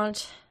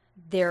restaurant.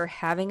 They're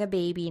having a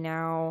baby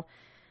now.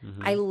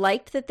 I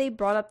liked that they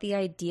brought up the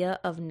idea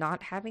of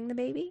not having the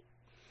baby.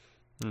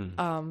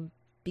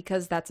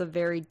 Because that's a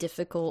very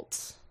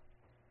difficult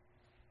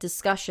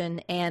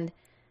discussion. And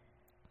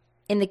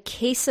in the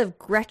case of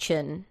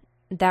Gretchen,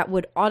 that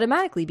would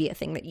automatically be a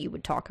thing that you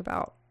would talk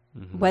about.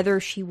 Whether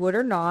she would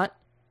or not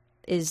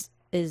is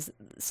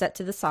set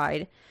to the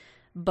side.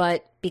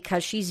 But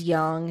because she's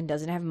young and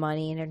doesn't have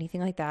money and anything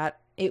like that,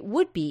 it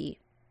would be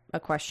a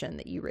question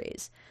that you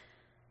raise.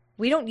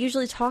 We don't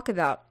usually talk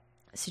about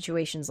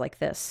situations like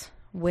this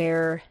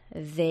where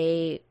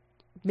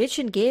Mitch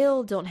and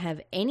Gail don't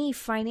have any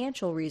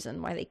financial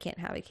reason why they can't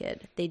have a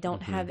kid. They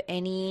don't have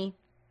any,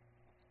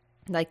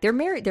 like, they're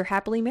married, they're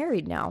happily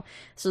married now.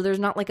 So there's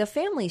not like a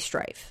family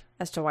strife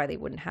as to why they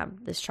wouldn't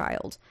have this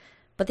child.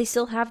 But they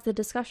still have the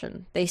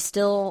discussion. It's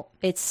still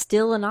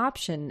an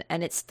option,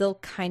 and it's still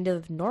kind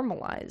of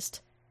normalized.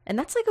 And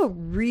that's like a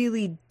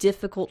really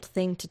difficult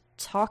thing to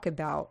talk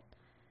about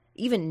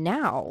even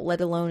now, let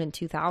alone in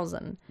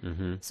 2000.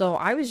 So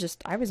I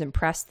was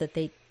impressed that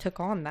they took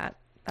on that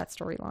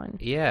storyline.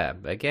 Yeah,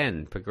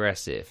 again,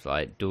 progressive,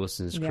 like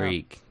Dawson's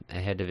Creek,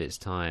 ahead of its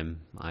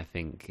time, I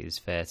think is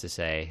fair to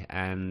say.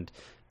 And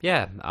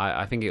yeah,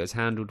 I think it was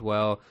handled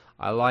well.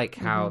 I like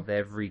how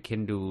they've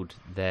rekindled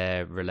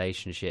their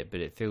relationship,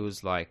 but it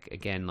feels like,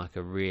 again, like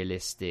a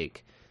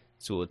realistic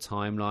sort of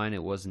timeline.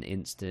 It wasn't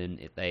instant.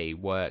 They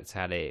worked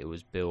at it. It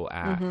was built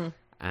at.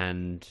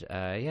 And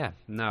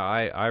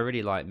I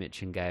really like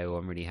Mitch and Gail.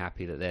 I'm really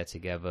happy that they're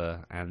together.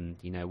 And,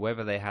 you know,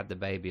 whether they had the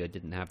baby or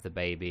didn't have the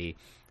baby,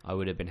 I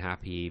would have been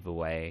happy either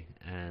way.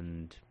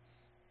 And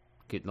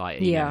good,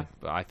 like, you know,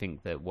 but I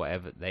think that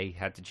whatever they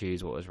had to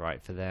choose what was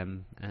right for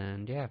them.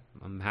 And yeah,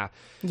 I'm happy.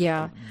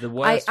 Yeah. The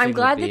worst thing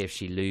would be if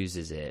she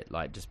loses it,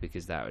 like, just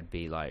because that would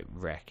be like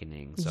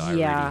reckoning. So I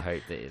really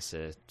hope that it's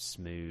a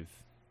smooth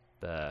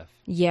birth.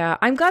 Yeah.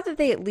 I'm glad that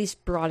they at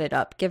least brought it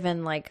up,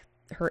 given like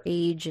her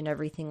age and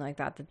everything like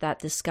that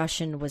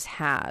discussion was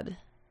had.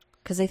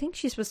 Because I think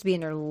she's supposed to be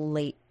in her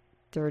late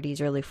 30s,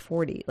 early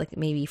 40s, like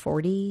maybe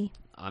 40.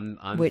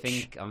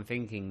 I'm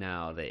thinking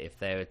now that if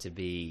they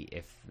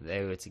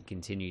were to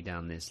continue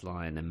down this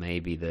line, and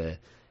maybe the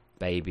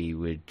baby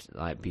would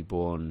like be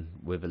born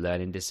with a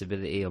learning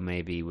disability, or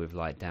maybe with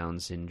like Down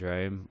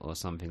syndrome or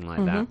something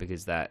like that,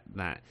 because that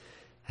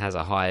has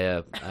a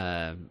higher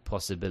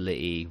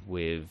possibility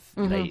with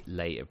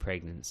later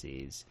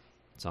pregnancies.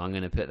 So I'm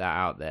going to put that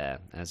out there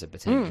as a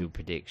potential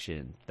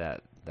prediction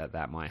that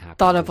might happen.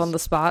 Thought of on the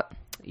spot.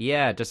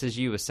 Yeah, just as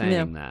you were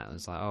saying that, I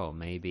was like, oh,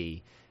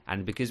 maybe.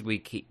 And because we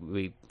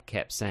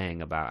kept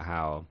saying about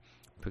how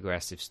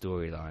progressive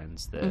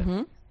storylines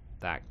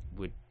that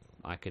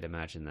I could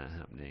imagine that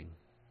happening.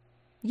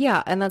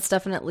 Yeah, and that's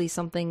definitely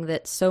something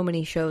that so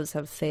many shows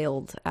have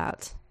failed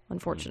at,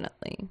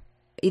 unfortunately.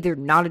 Either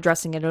not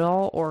addressing it at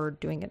all or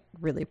doing it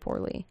really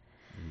poorly.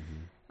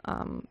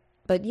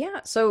 But yeah,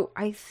 so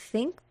I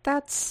think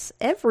that's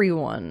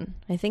everyone.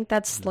 I think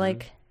that's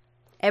like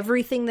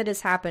everything that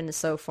has happened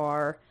so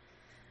far.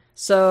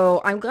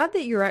 So I'm glad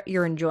that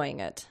you're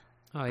enjoying it.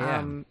 Oh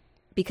yeah.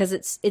 Because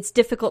it's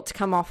difficult to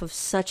come off of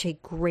such a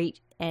great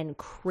and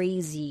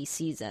crazy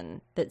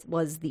season that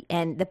was the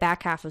end. The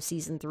back half of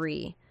season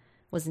 3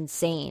 was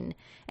insane,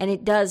 and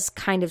it does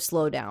kind of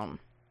slow down,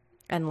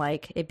 and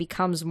like it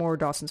becomes more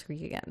Dawson's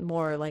Creek again,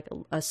 more like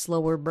a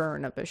slower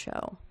burn of a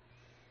show.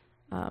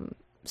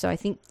 So I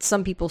think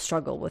some people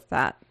struggle with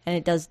that, and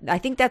it does. I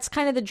think that's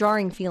kind of the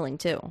jarring feeling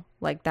too.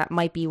 Like that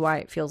might be why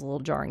it feels a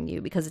little jarring to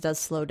you, because it does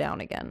slow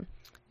down again.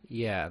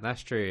 Yeah,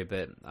 that's true,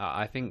 but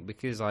I think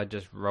because I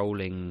just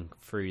rolling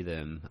through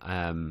them,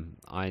 I'm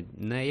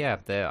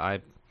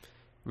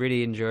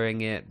really enjoying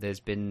it. There's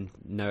been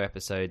no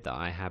episode that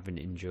I haven't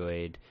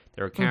enjoyed.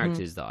 There are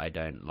characters that I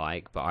don't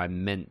like, but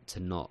I'm meant to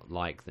not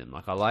like them.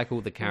 Like, I like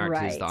all the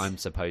characters that I'm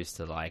supposed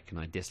to like, and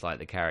I dislike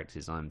the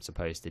characters I'm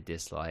supposed to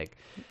dislike.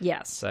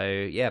 Yes. So,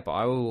 yeah, but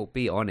I will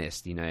be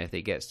honest, you know, if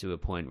it gets to a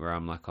point where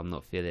I'm like, I'm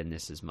not feeling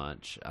this as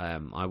much,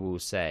 I will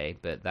say,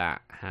 but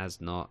that has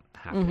not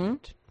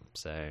happened.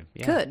 So,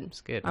 yeah, good.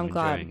 It's good. I'm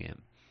enjoying glad. it.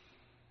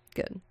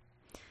 Good.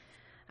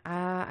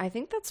 I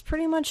think that's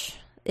pretty much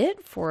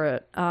it for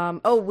it.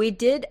 We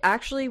did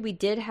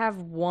have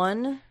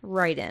one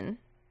write-in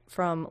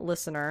from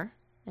listener,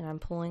 and I'm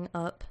pulling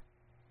up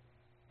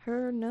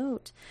her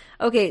note.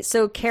 Okay,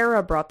 so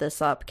Kara brought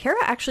this up. Kara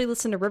actually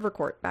listened to River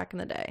Court back in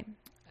the day.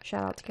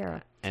 Shout out to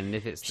Kara. And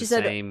if it's the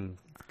same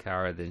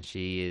Kara, then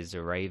she is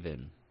a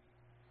Raven.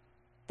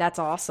 That's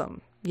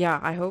awesome. Yeah,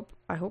 I hope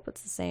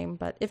it's the same,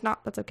 but if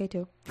not, that's okay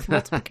too.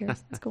 Multiple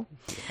Karas, that's cool.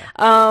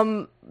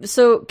 Yeah.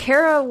 So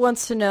Kara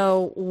wants to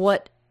know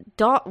what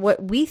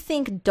we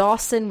think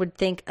Dawson would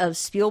think of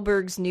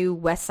Spielberg's new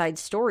West Side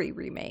Story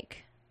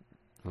remake.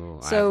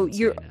 Oh, so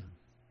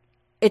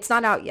it's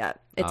not out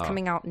yet. It's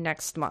coming out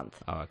next month.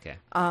 Oh, okay.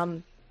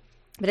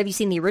 But have you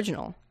seen the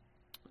original?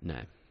 No.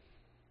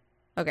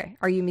 Okay.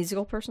 Are you a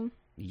musical person?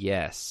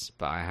 Yes,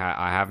 but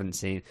I haven't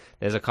seen.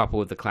 There's a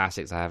couple of the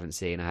classics I haven't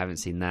seen. I haven't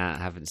seen that.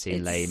 I haven't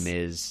seen Les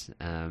Mis.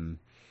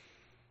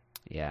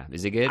 Yeah,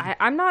 is it good?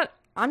 I'm not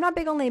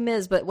big on Les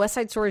Mis, but West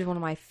Side Story is one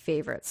of my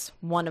favorites.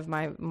 One of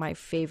my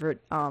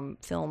favorite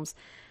films.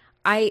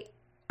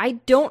 I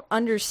don't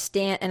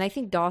understand, and I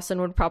think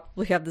Dawson would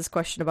probably have this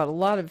question about a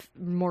lot of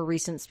more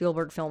recent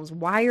Spielberg films.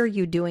 Why are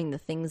you doing the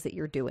things that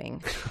you're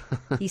doing?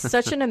 He's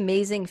such an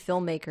amazing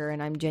filmmaker,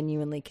 and I'm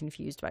genuinely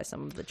confused by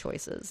some of the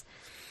choices.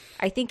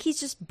 I think he's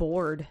just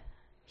bored.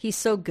 He's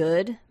so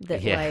good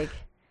that like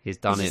he's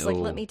done he's it just all.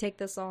 like, let me take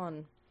this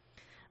on.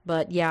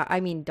 But yeah, I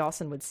mean,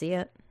 Dawson would see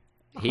it.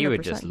 He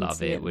would just 100%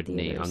 love it, wouldn't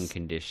he? theaters.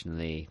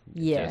 Unconditionally.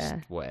 Yeah.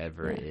 Just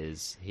whatever it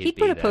is. He'd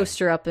put a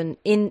poster up in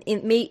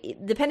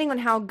depending on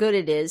how good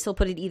it is, he'll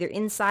put it either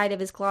inside of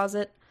his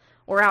closet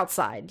or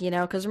outside, you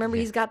know, because remember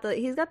he's got the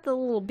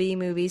little B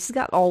movies. He's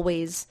got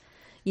Always,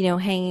 you know,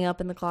 hanging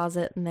up in the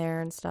closet in there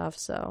and stuff.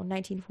 So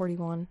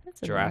 1941. That's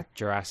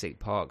Jurassic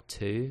Park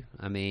 2.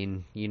 I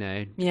mean, you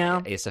know,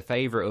 yeah, it's a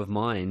favorite of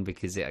mine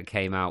because it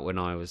came out when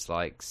I was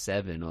like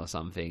 7 or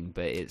something.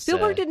 But it's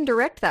Spielberg didn't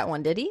direct that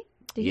one, did he?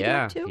 Did he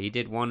direct 2? He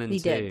did 1 and 2. He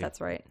did.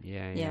 That's right.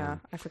 Yeah.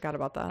 I forgot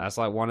about that. That's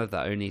like one of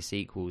the only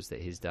sequels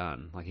that he's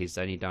done. Like he's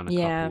only done a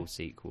couple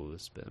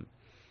sequels, but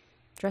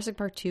Jurassic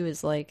Park 2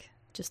 is like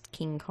just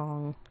King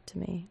Kong to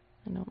me.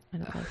 I don't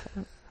like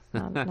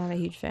that. Not a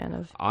huge fan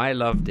of. I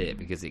loved it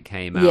because it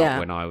came out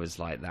when I was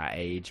like that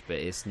age, but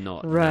it's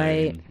not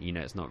known, you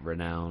know, it's not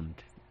renowned.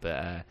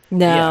 But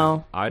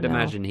I'd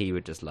imagine he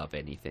would just love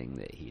anything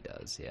that he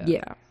does.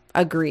 Yeah.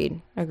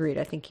 Agreed.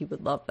 I think he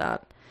would love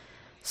that.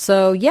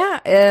 So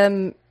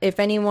if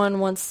anyone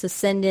wants to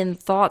send in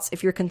thoughts,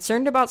 if you're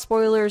concerned about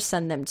spoilers,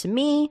 send them to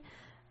me.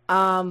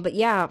 But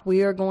yeah,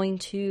 we are going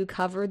to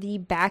cover the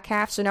back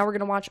half. So now we're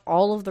going to watch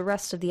all of the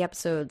rest of the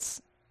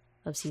episodes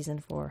of season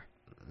 4.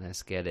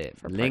 Let's get it.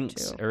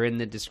 Links are in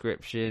the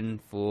description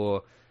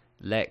for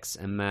Lex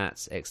and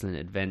Matt's excellent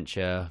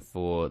adventure,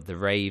 for the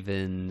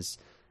Ravens,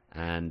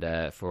 and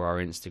for our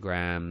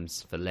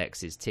Instagrams, for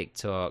Lex's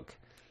TikTok.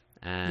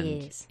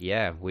 And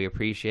we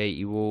appreciate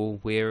you all.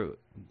 We've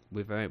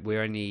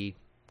only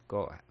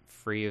got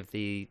 3 of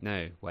the.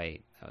 No,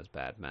 wait, that was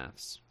bad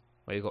maths.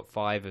 We've got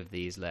 5 of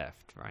these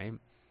left, right?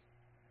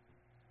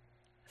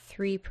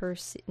 3 per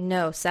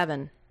no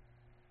 7.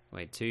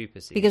 Wait, 2 per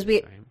season. Because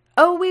we. Right?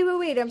 Oh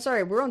wait! I'm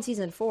sorry. We're on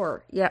season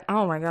 4. Yeah.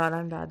 Oh my god,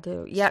 I'm bad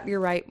too. Yep, you're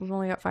right. We've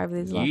only got 5 of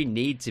these left. You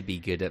need to be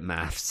good at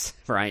maths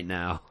right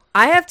now.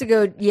 I have to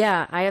go.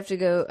 Yeah, I have to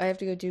go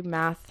do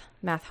math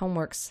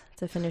homeworks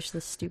to finish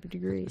this stupid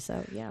degree.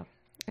 So yeah.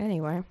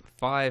 Anyway,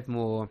 5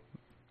 more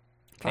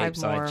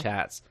Capeside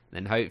chats,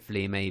 and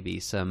hopefully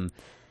maybe some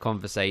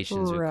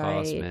conversations with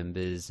cast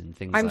members and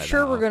things like that.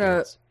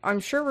 I'm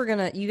sure we're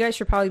gonna. You guys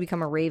should probably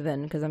become a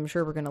Raven because I'm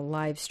sure we're gonna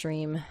live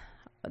stream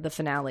the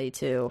finale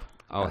too.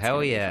 Oh, that's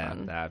hell yeah.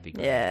 That'd be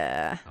great.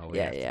 Yeah. We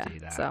have to do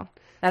that. So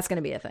that's going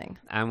to be a thing.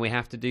 And we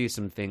have to do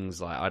some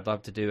things like, I'd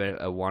love to do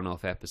a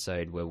one-off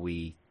episode where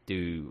we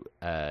do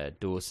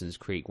Dawson's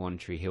Creek One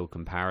Tree Hill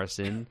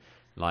comparison.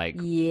 Like,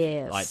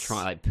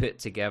 put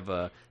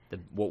together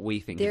what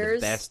we think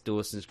is the best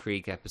Dawson's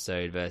Creek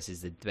episode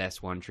versus the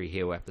best One Tree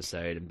Hill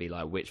episode and be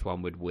like, which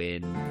one would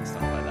win and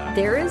stuff like that.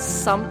 There is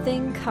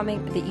something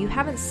coming that you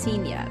haven't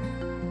seen yet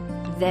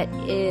that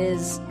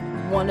is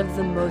one of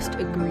the most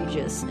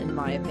egregious, in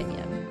my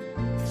opinion,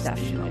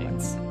 theft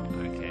moments.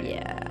 Okay.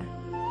 Yeah.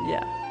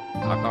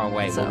 I can't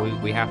wait. So, well,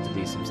 we have to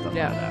do some stuff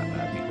like that.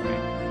 That'd be great.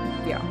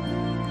 Yeah.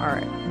 All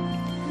right.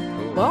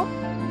 Cool. Well,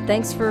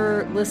 thanks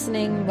for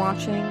listening,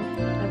 watching,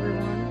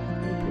 everyone.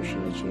 We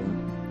appreciate you.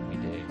 We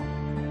do.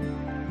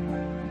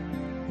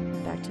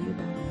 Back to you,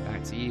 Bob.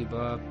 Back to you,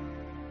 Bob.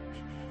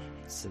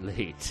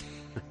 Salute.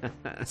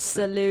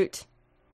 Salute.